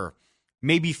like for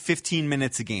maybe 15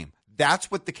 minutes a game. That's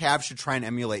what the Cavs should try and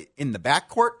emulate in the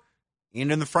backcourt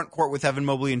and in the front court with Evan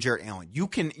Mobley and Jarrett Allen. You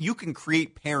can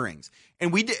create pairings.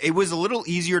 And it was a little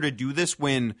easier to do this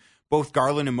when both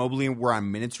Garland and Mobley were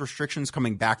on minutes restrictions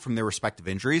coming back from their respective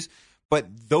injuries. But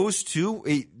those two,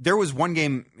 there was one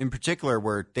game in particular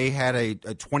where they had a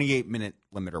 28-minute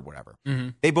limit or whatever. Mm-hmm.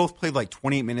 They both played like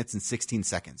 28 minutes and 16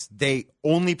 seconds. They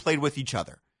only played with each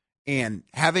other. And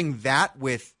having that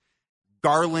with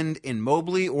Garland and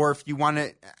Mobley, or if you want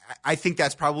to, I think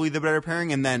that's probably the better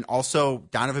pairing. And then also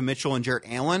Donovan Mitchell and Jarrett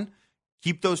Allen,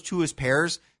 keep those two as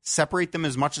pairs, separate them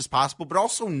as much as possible, but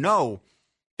also know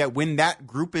that when that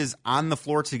group is on the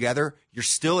floor together, you're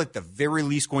still at the very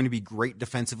least going to be great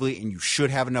defensively, and you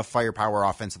should have enough firepower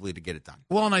offensively to get it done.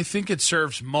 Well, and I think it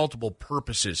serves multiple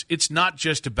purposes. It's not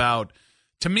just about,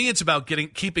 to me, it's about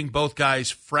keeping both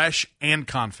guys fresh and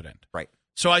confident. Right.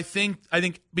 So I think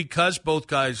because both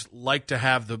guys like to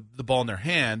have the ball in their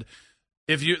hand,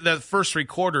 if you the first three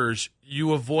quarters,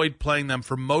 you avoid playing them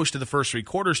for most of the first three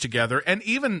quarters together, and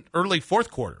even early fourth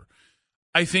quarter.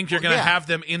 I think you're going to have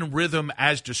them in rhythm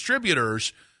as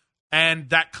distributors, and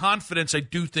that confidence I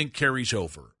do think carries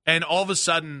over. And all of a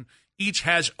sudden, each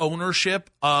has ownership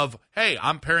of, hey,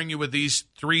 I'm pairing you with these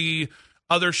three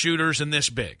other shooters and this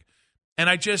big. And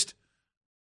I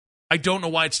don't know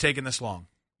why it's taken this long.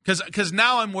 Because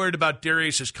now I'm worried about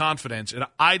Darius's confidence, and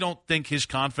I don't think his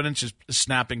confidence is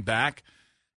snapping back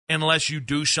unless you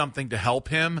do something to help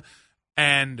him,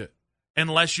 and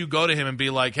unless you go to him and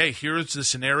be like, hey, here's the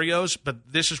scenarios,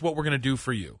 but this is what we're going to do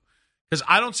for you. Because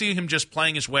I don't see him just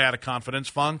playing his way out of confidence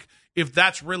funk. If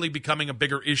that's really becoming a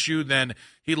bigger issue, then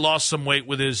he lost some weight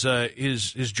with his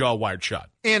jaw wired shut.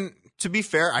 And to be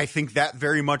fair, I think that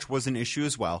very much was an issue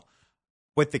as well.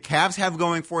 What the Cavs have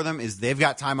going for them is they've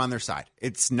got time on their side.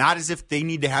 It's not as if they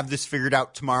need to have this figured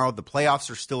out tomorrow. The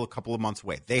playoffs are still a couple of months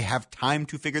away. They have time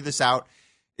to figure this out,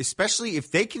 especially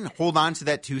if they can hold on to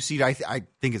that 2 seed. I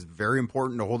think it's very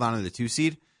important to hold on to the 2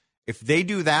 seed. If they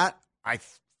do that, I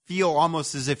feel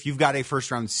almost as if you've got a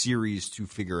first-round series to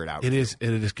figure it out. It is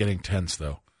getting tense,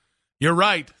 though. You're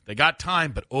right. They got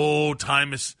time, but,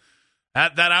 time is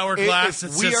at that hourglass.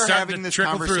 If we are having this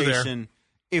conversation,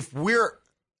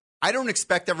 I don't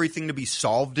expect everything to be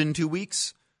solved in 2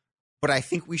 weeks, but I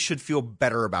think we should feel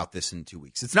better about this in 2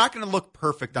 weeks. It's not going to look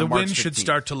perfect on March 15th. The win should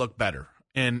start to look better.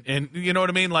 And you know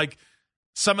what I mean? Like,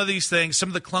 some of these things, some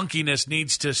of the clunkiness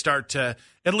needs to start to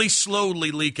at least slowly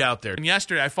leak out there. And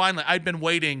yesterday, I'd been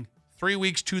waiting 3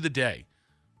 weeks to the day.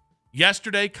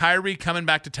 Yesterday, Kyrie coming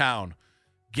back to town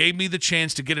gave me the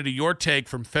chance to get into your take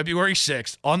from February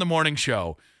 6th on the morning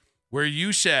show, where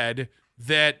you said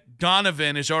that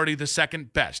Donovan is already the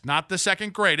second best, not the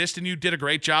second greatest, and you did a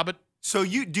great job at. So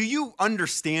do you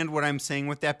understand what I'm saying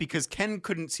with that? Because Ken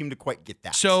couldn't seem to quite get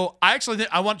that. So I actually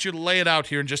I want you to lay it out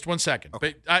here in just 1 second.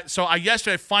 Okay. But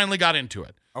yesterday I finally got into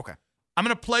it. Okay. I'm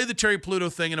going to play the Terry Pluto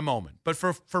thing in a moment, but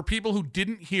for people who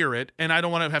didn't hear it, and I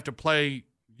don't want to have to play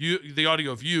the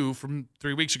audio of you from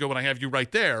 3 weeks ago when I have you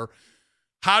right there.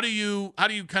 How do you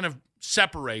kind of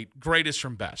separate greatest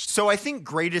from best? So I think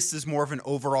greatest is more of an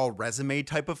overall resume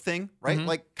type of thing, right? Mm-hmm.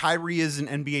 Like Kyrie is an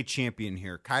NBA champion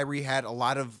here. Kyrie had a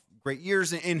lot of great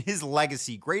years in his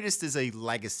legacy. Greatest is a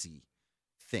legacy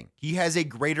thing. He has a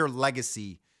greater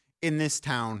legacy in this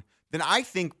town than I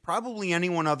think probably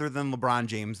anyone other than LeBron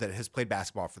James that has played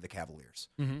basketball for the Cavaliers.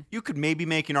 Mm-hmm. You could maybe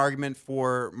make an argument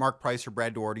for Mark Price or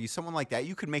Brad Daugherty, someone like that.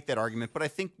 You could make that argument, but I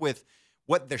think with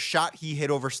what the shot he hit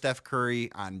over Steph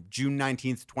Curry on June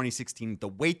 19th, 2016, the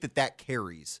weight that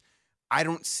carries, I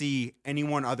don't see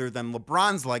anyone other than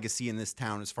LeBron's legacy in this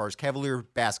town as far as Cavalier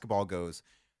basketball goes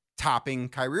topping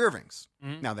Kyrie Irving's.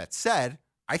 Mm-hmm. Now, that said,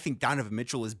 I think Donovan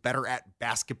Mitchell is better at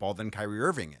basketball than Kyrie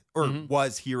Irving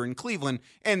was here in Cleveland.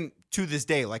 And to this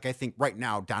day, like I think right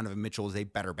now, Donovan Mitchell is a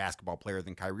better basketball player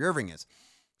than Kyrie Irving is.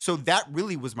 So that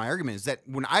really was my argument, is that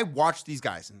when I watched these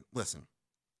guys, and listen,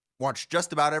 watched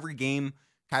just about every game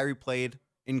Kyrie played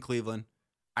in Cleveland.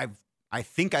 I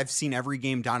think I've seen every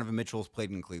game Donovan Mitchell has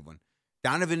played in Cleveland.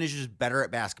 Donovan is just better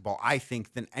at basketball, I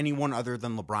think, than anyone other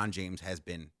than LeBron James has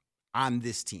been on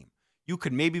this team. You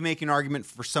could maybe make an argument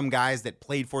for some guys that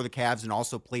played for the Cavs and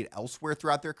also played elsewhere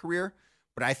throughout their career.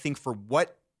 But I think for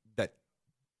what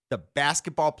the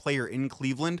basketball player in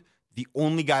Cleveland, the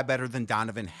only guy better than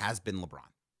Donovan has been LeBron.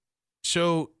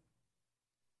 So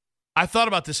I thought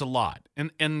about this a lot.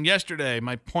 And yesterday,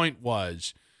 my point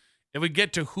was, if we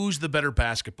get to who's the better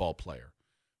basketball player,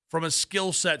 from a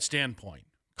skill set standpoint,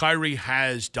 Kyrie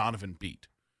has Donovan beat.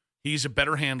 He's a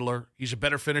better handler. He's a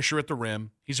better finisher at the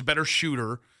rim. He's a better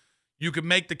shooter. You could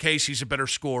make the case he's a better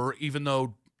scorer, even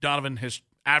though Donovan has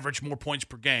averaged more points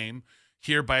per game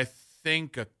here by, I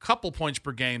think, a couple points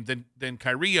per game than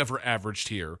Kyrie ever averaged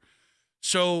here.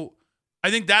 So I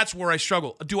think that's where I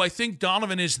struggle. Do I think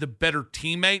Donovan is the better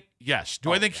teammate? Yes.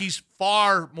 Do I think he's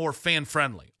far more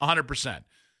fan-friendly? 100%.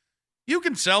 You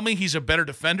can sell me he's a better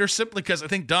defender simply because I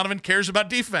think Donovan cares about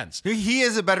defense. He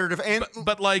is a better defender.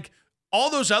 But like all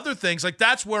those other things, like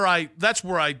that's where I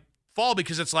fall,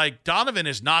 because it's like Donovan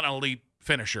is not an elite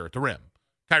finisher at the rim.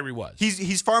 Kyrie was.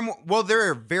 He's far more. Well,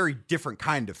 they're a very different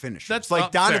kind of finisher. That's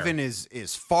like Donovan fair.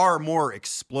 is far more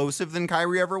explosive than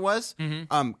Kyrie ever was.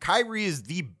 Mm-hmm. Kyrie is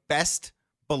the best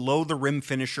below the rim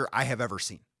finisher I have ever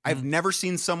seen. I've never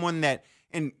seen someone that,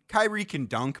 and Kyrie can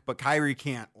dunk, but Kyrie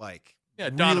can't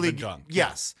Donovan really dunk.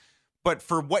 Yes. But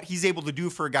for what he's able to do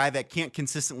for a guy that can't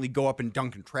consistently go up and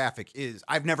dunk in traffic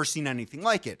I've never seen anything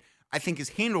like it. I think his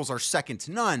handles are second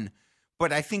to none.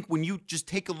 But I think when you just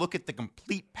take a look at the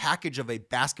complete package of a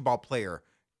basketball player,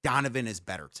 Donovan is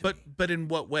better to me. But in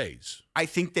what ways? I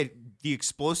think that the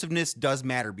explosiveness does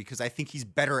matter, because I think he's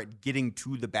better at getting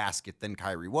to the basket than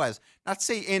Kyrie was. Not to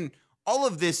say, and all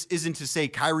of this isn't to say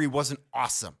Kyrie wasn't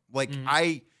awesome. Like,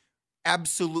 I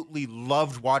absolutely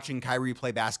loved watching Kyrie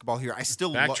play basketball here. I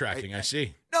still backtracking. I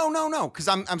see. No, because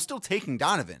I'm still taking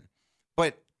Donovan,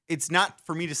 but it's not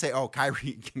for me to say, oh,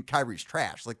 Kyrie's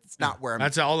trash. Like, it's not where I'm.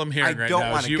 That's all I'm hearing right now. I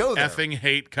don't want to go there. Effing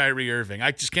hate Kyrie Irving.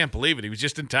 I just can't believe it. He was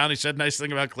just in town. He said a nice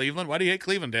thing about Cleveland. Why do you hate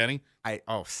Cleveland, Danny?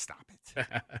 Stop it.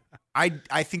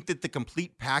 I think that the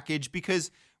complete package, because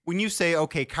when you say,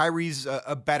 okay, Kyrie's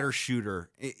a better shooter,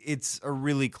 it's a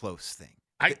really close thing.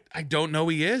 I don't know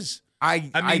he is.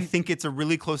 I think it's a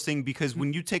really close thing, because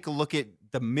when you take a look at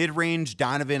the mid-range,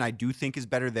 Donovan, I do think is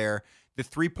better there. The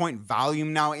three-point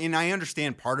volume now, and I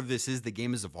understand part of this is the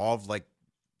game has evolved. Like,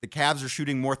 the Cavs are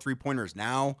shooting more three-pointers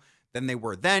now than they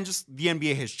were then. Just the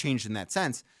NBA has changed in that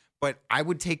sense. But I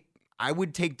would take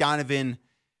Donovan,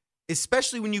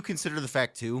 especially when you consider the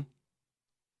fact, too,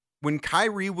 when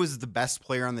Kyrie was the best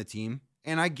player on the team,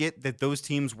 and I get that those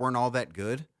teams weren't all that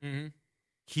good,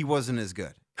 he wasn't as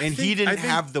good. And he didn't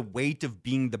have the weight of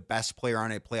being the best player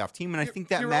on a playoff team, and I think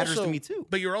that matters to me too.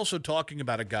 But you're also talking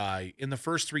about a guy in the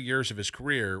first 3 years of his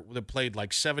career that played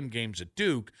like 7 games at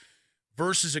Duke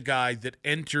versus a guy that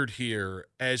entered here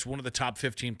as one of the top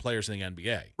 15 players in the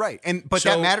NBA. Right, but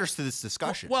that matters to this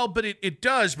discussion. Well, but it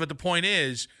does, but the point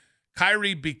is,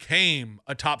 Kyrie became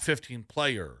a top 15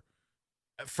 player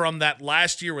from that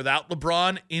last year without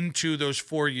LeBron into those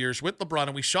 4 years with LeBron,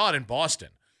 and we saw it in Boston.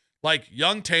 Like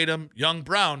young Tatum, young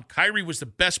Brown, Kyrie was the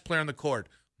best player on the court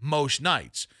most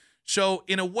nights. So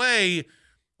in a way,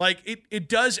 like it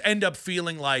does end up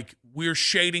feeling like we're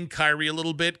shading Kyrie a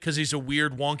little bit because he's a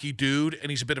weird, wonky dude and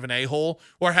he's a bit of an a-hole,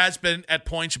 or has been at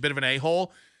points a bit of an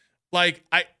a-hole. Like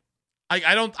I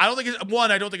don't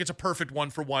think it's a perfect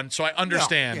 1-for-1. So I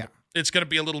understand it's going to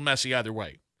be a little messy either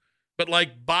way. But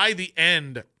like by the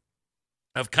end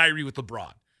of Kyrie with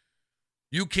LeBron,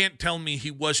 you can't tell me he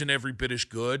wasn't every bit as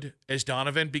good as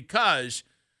Donovan, because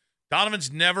Donovan's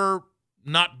never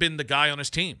not been the guy on his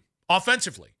team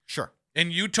offensively. Sure. In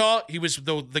Utah, he was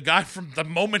the guy from the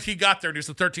moment he got there. He was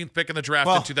the 13th pick in the draft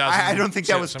in 2000. I don't think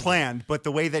that was planned, but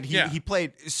the way that he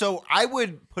played. So I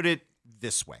would put it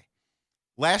this way.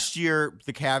 Last year,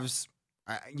 the Cavs,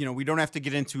 we don't have to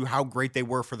get into how great they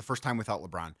were for the first time without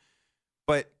LeBron,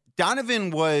 but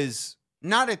Donovan was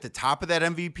not at the top of that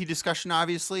MVP discussion,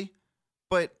 obviously,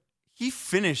 but he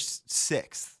finished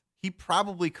 6th. He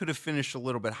probably could have finished a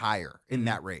little bit higher in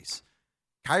that race.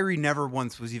 Kyrie never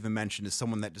once was even mentioned as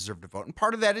someone that deserved a vote. And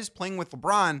part of that is playing with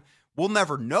LeBron. We'll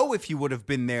never know if he would have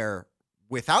been there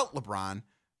without LeBron,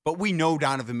 But we know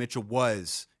Donovan Mitchell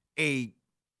was a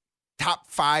top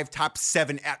 5, top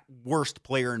 7 at worst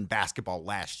player in basketball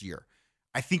last year.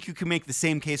 I think you can make the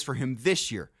same case for him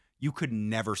this year. You could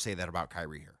never say that about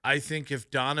Kyrie here. I think if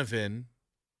Donovan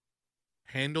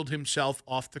handled himself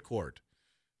off the court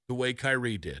the way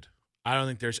Kyrie did, I don't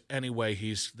think there's any way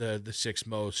he's the 6th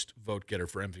most vote getter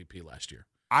for MVP last year.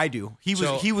 I do. He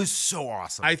was so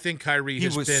awesome. I think Kyrie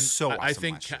has been so awesome. I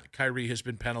think Kyrie has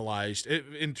been penalized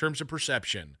in terms of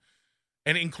perception,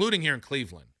 and including here in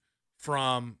Cleveland,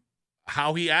 from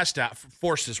how he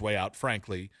forced his way out,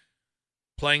 frankly,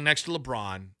 playing next to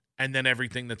LeBron, and then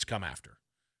everything that's come after.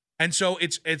 And so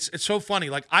it's so funny.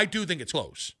 Like, I do think it's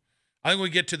close. I think we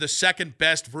get to the second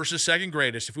best versus second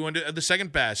greatest. If we went to the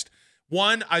second best,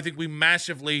 one, I think we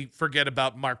massively forget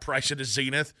about Mark Price at his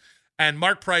zenith. And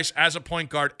Mark Price as a point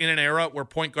guard in an era where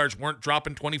point guards weren't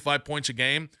dropping 25 points a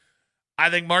game, I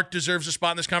think Mark deserves a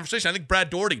spot in this conversation. I think Brad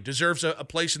Daugherty deserves a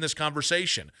place in this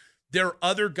conversation. There are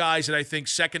other guys that I think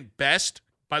second best,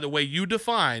 by the way you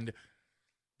defined,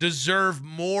 deserve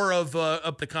more of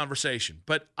the conversation.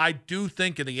 But I do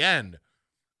think in the end,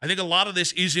 I think a lot of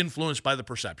this is influenced by the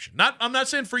perception. I'm not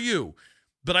saying for you,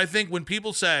 but I think when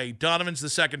people say Donovan's the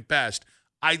second best,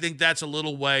 I think that's a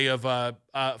little way of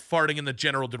farting in the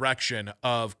general direction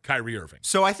of Kyrie Irving.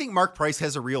 So I think Mark Price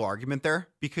has a real argument there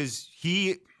because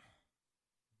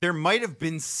there might have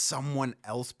been someone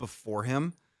else before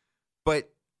him, but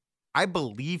I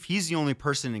believe he's the only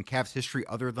person in Cavs history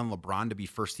other than LeBron to be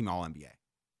first-team All-NBA.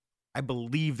 I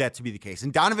believe that to be the case.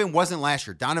 And Donovan wasn't last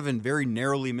year. Donovan very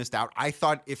narrowly missed out. I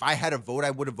thought if I had a vote,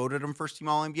 I would have voted him first-team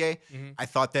All-NBA. Mm-hmm. I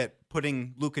thought that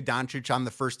putting Luka Doncic on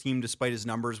the first team, despite his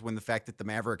numbers, when the fact that the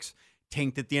Mavericks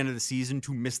tanked at the end of the season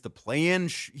to miss the play-in,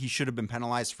 he should have been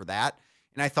penalized for that.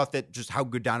 And I thought that just how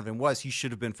good Donovan was, he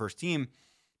should have been first team.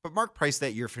 But Mark Price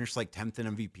that year finished like 10th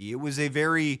in MVP. It was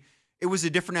a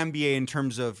different NBA in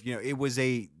terms of, it was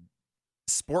a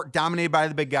sport dominated by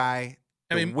the big guy.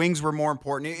 Wings were more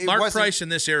important. Mark Price in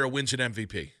this era wins an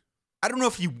MVP. I don't know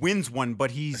if he wins one, but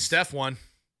Steph won.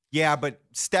 Yeah, but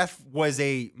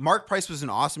Mark Price was an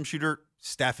awesome shooter.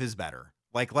 Steph is better.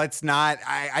 Like, let's not,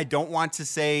 I don't want to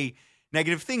say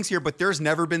negative things here, but there's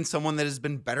never been someone that has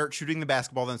been better at shooting the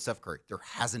basketball than Steph Curry. There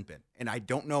hasn't been. And I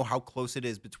don't know how close it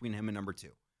is between him and number 2.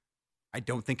 I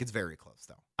don't think it's very close,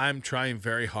 though. I'm trying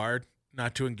very hard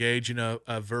not to engage in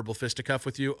a verbal fisticuff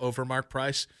with you over Mark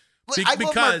Price. I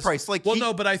love Mark Price.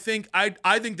 But I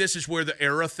think this is where the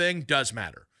era thing does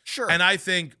matter. Sure. And I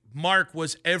think Mark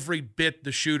was every bit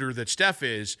the shooter that Steph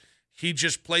is. He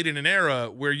just played in an era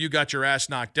where you got your ass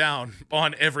knocked down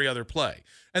on every other play.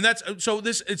 And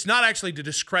it's not actually to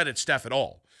discredit Steph at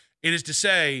all. It is to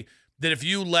say that if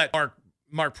you let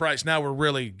Mark Price, now we're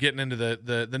really getting into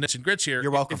the nits and grits here.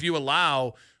 You're welcome. If you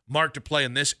allow Mark to play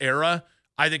in this era,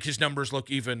 I think his numbers look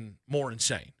even more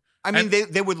insane.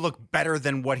 They would look better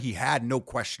than what he had, no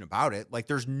question about it. Like,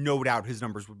 there's no doubt his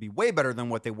numbers would be way better than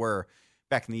what they were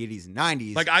back in the 80s and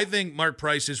 90s. Like, I think Mark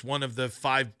Price is one of the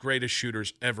 5 greatest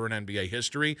shooters ever in NBA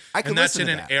history. And that's in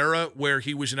an era where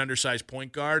he was an undersized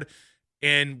point guard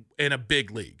in a big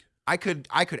league. I could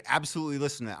absolutely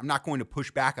listen to that. I'm not going to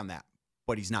push back on that,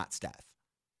 but he's not Steph.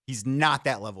 He's not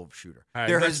that level of shooter. Right,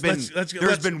 there's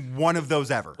been one of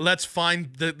those ever. Let's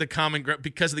find the common ground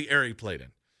because of the era he played in.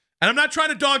 And I'm not trying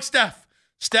to dog Steph.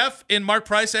 Steph in Mark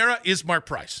Price era is Mark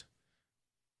Price.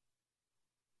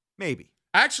 Maybe.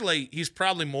 Actually, he's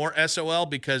probably more SOL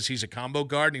because he's a combo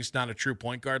guard and he's not a true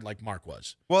point guard like Mark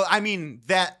was. Well,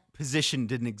 that position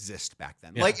didn't exist back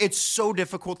then. Yeah. Like, it's so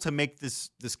difficult to make this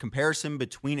comparison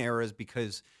between eras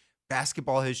because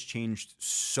basketball has changed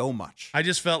so much. I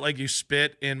just felt like you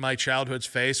spit in my childhood's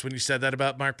face when you said that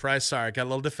about Mark Price. Sorry, I got a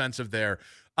little defensive there.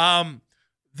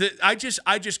 I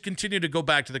just continue to go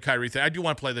back to the Kyrie thing. I do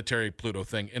want to play the Terry Pluto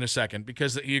thing in a second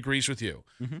because he agrees with you.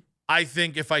 Mm-hmm. I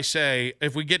think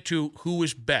if we get to who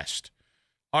is best,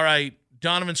 all right,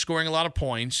 Donovan's scoring a lot of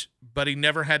points, but he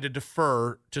never had to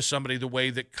defer to somebody the way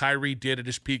that Kyrie did at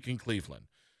his peak in Cleveland.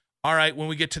 All right, when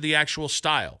we get to the actual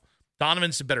style,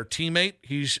 Donovan's a better teammate.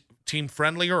 He's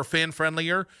team-friendlier or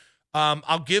fan-friendlier.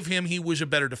 I'll give him he was a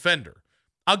better defender.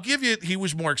 I'll give you he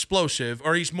was more explosive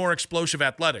or he's more explosive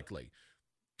athletically.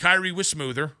 Kyrie was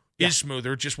smoother, is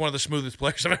smoother, just one of the smoothest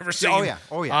players I've ever seen.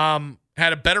 Oh, yeah.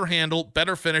 Had a better handle,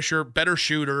 better finisher, better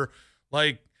shooter.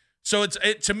 So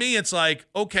to me, it's like,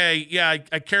 okay, yeah,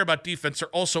 I care about defense. They're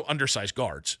also undersized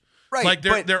guards. Right. Like,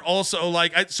 they're also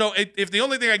like, if the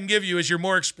only thing I can give you is you're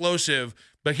more explosive,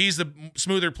 but he's the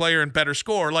smoother player and better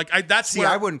scorer. Like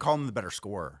I wouldn't call him the better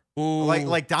scorer. Ooh.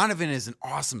 Like Donovan is an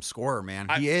awesome scorer, man.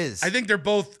 He is. I think they're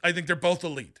both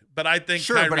elite, but I think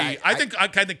Sure, Kyrie. but I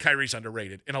think Kyrie's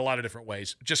underrated in a lot of different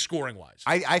ways, just scoring wise.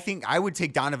 I think I would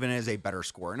take Donovan as a better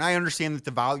scorer, and I understand that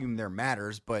the volume there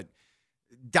matters, but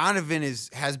Donovan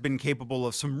has been capable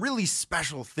of some really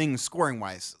special things scoring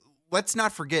wise. Let's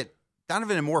not forget,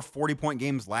 Donovan had more 40-point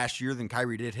games last year than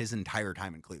Kyrie did his entire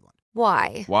time in Cleveland.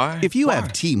 Why? If you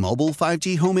have T-Mobile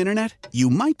 5G home internet, you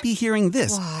might be hearing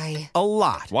this Why? a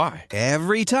lot. Why?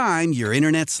 Every time your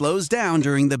internet slows down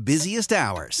during the busiest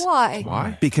hours.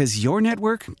 Why? Because your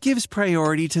network gives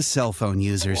priority to cell phone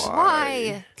users.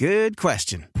 Why? Good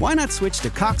question. Why not switch to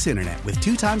Cox Internet with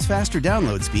 2 times faster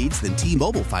download speeds than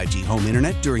T-Mobile 5G home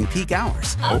internet during peak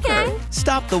hours? Okay.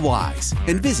 Stop the whys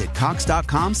and visit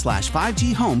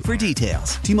cox.com/5G home for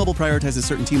details. T-Mobile prioritizes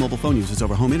certain T-Mobile phone users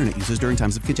over home internet users during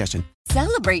times of congestion.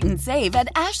 Celebrate and save at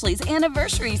Ashley's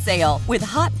Anniversary Sale. With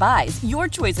Hot Buys, your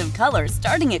choice of colors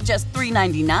starting at just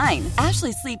 $3.99.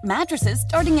 Ashley Sleep mattresses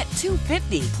starting at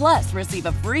 $2.50. Plus, receive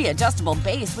a free adjustable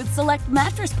base with select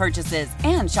mattress purchases.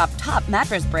 And shop top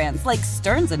mattress brands like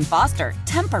Stearns & Foster,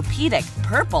 Tempur-Pedic,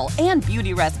 Purple, and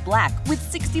Beautyrest Black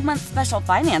with 60-month special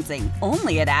financing.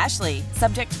 Only at Ashley.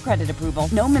 Subject to credit approval.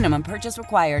 No minimum purchase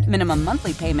required. Minimum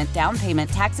monthly payment, down payment,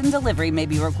 tax, and delivery may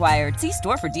be required. See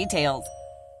store for details.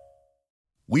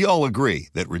 We all agree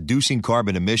that reducing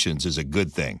carbon emissions is a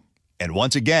good thing. And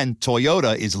once again,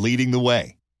 Toyota is leading the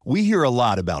way. We hear a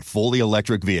lot about fully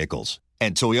electric vehicles,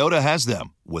 and Toyota has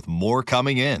them, with more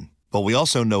coming in. But we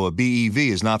also know a BEV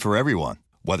is not for everyone,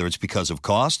 whether it's because of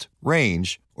cost,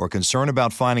 range, or concern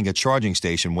about finding a charging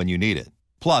station when you need it.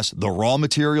 Plus, the raw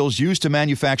materials used to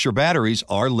manufacture batteries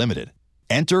are limited.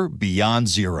 Enter Beyond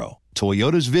Zero,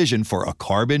 Toyota's vision for a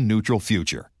carbon-neutral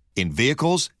future. In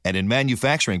vehicles and in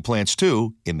manufacturing plants,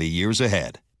 too, in the years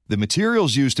ahead. The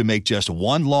materials used to make just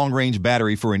one long-range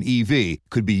battery for an EV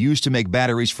could be used to make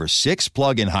batteries for 6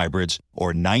 plug-in hybrids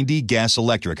or 90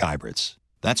 gas-electric hybrids.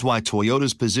 That's why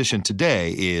Toyota's position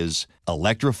today is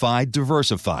electrified,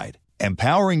 diversified,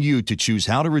 empowering you to choose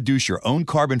how to reduce your own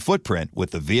carbon footprint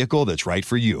with the vehicle that's right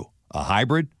for you, a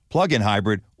hybrid, plug-in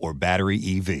hybrid, or battery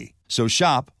EV. So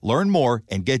shop, learn more,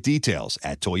 and get details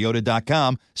at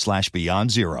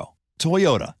toyota.com/beyond zero.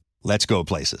 Toyota, let's go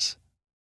places.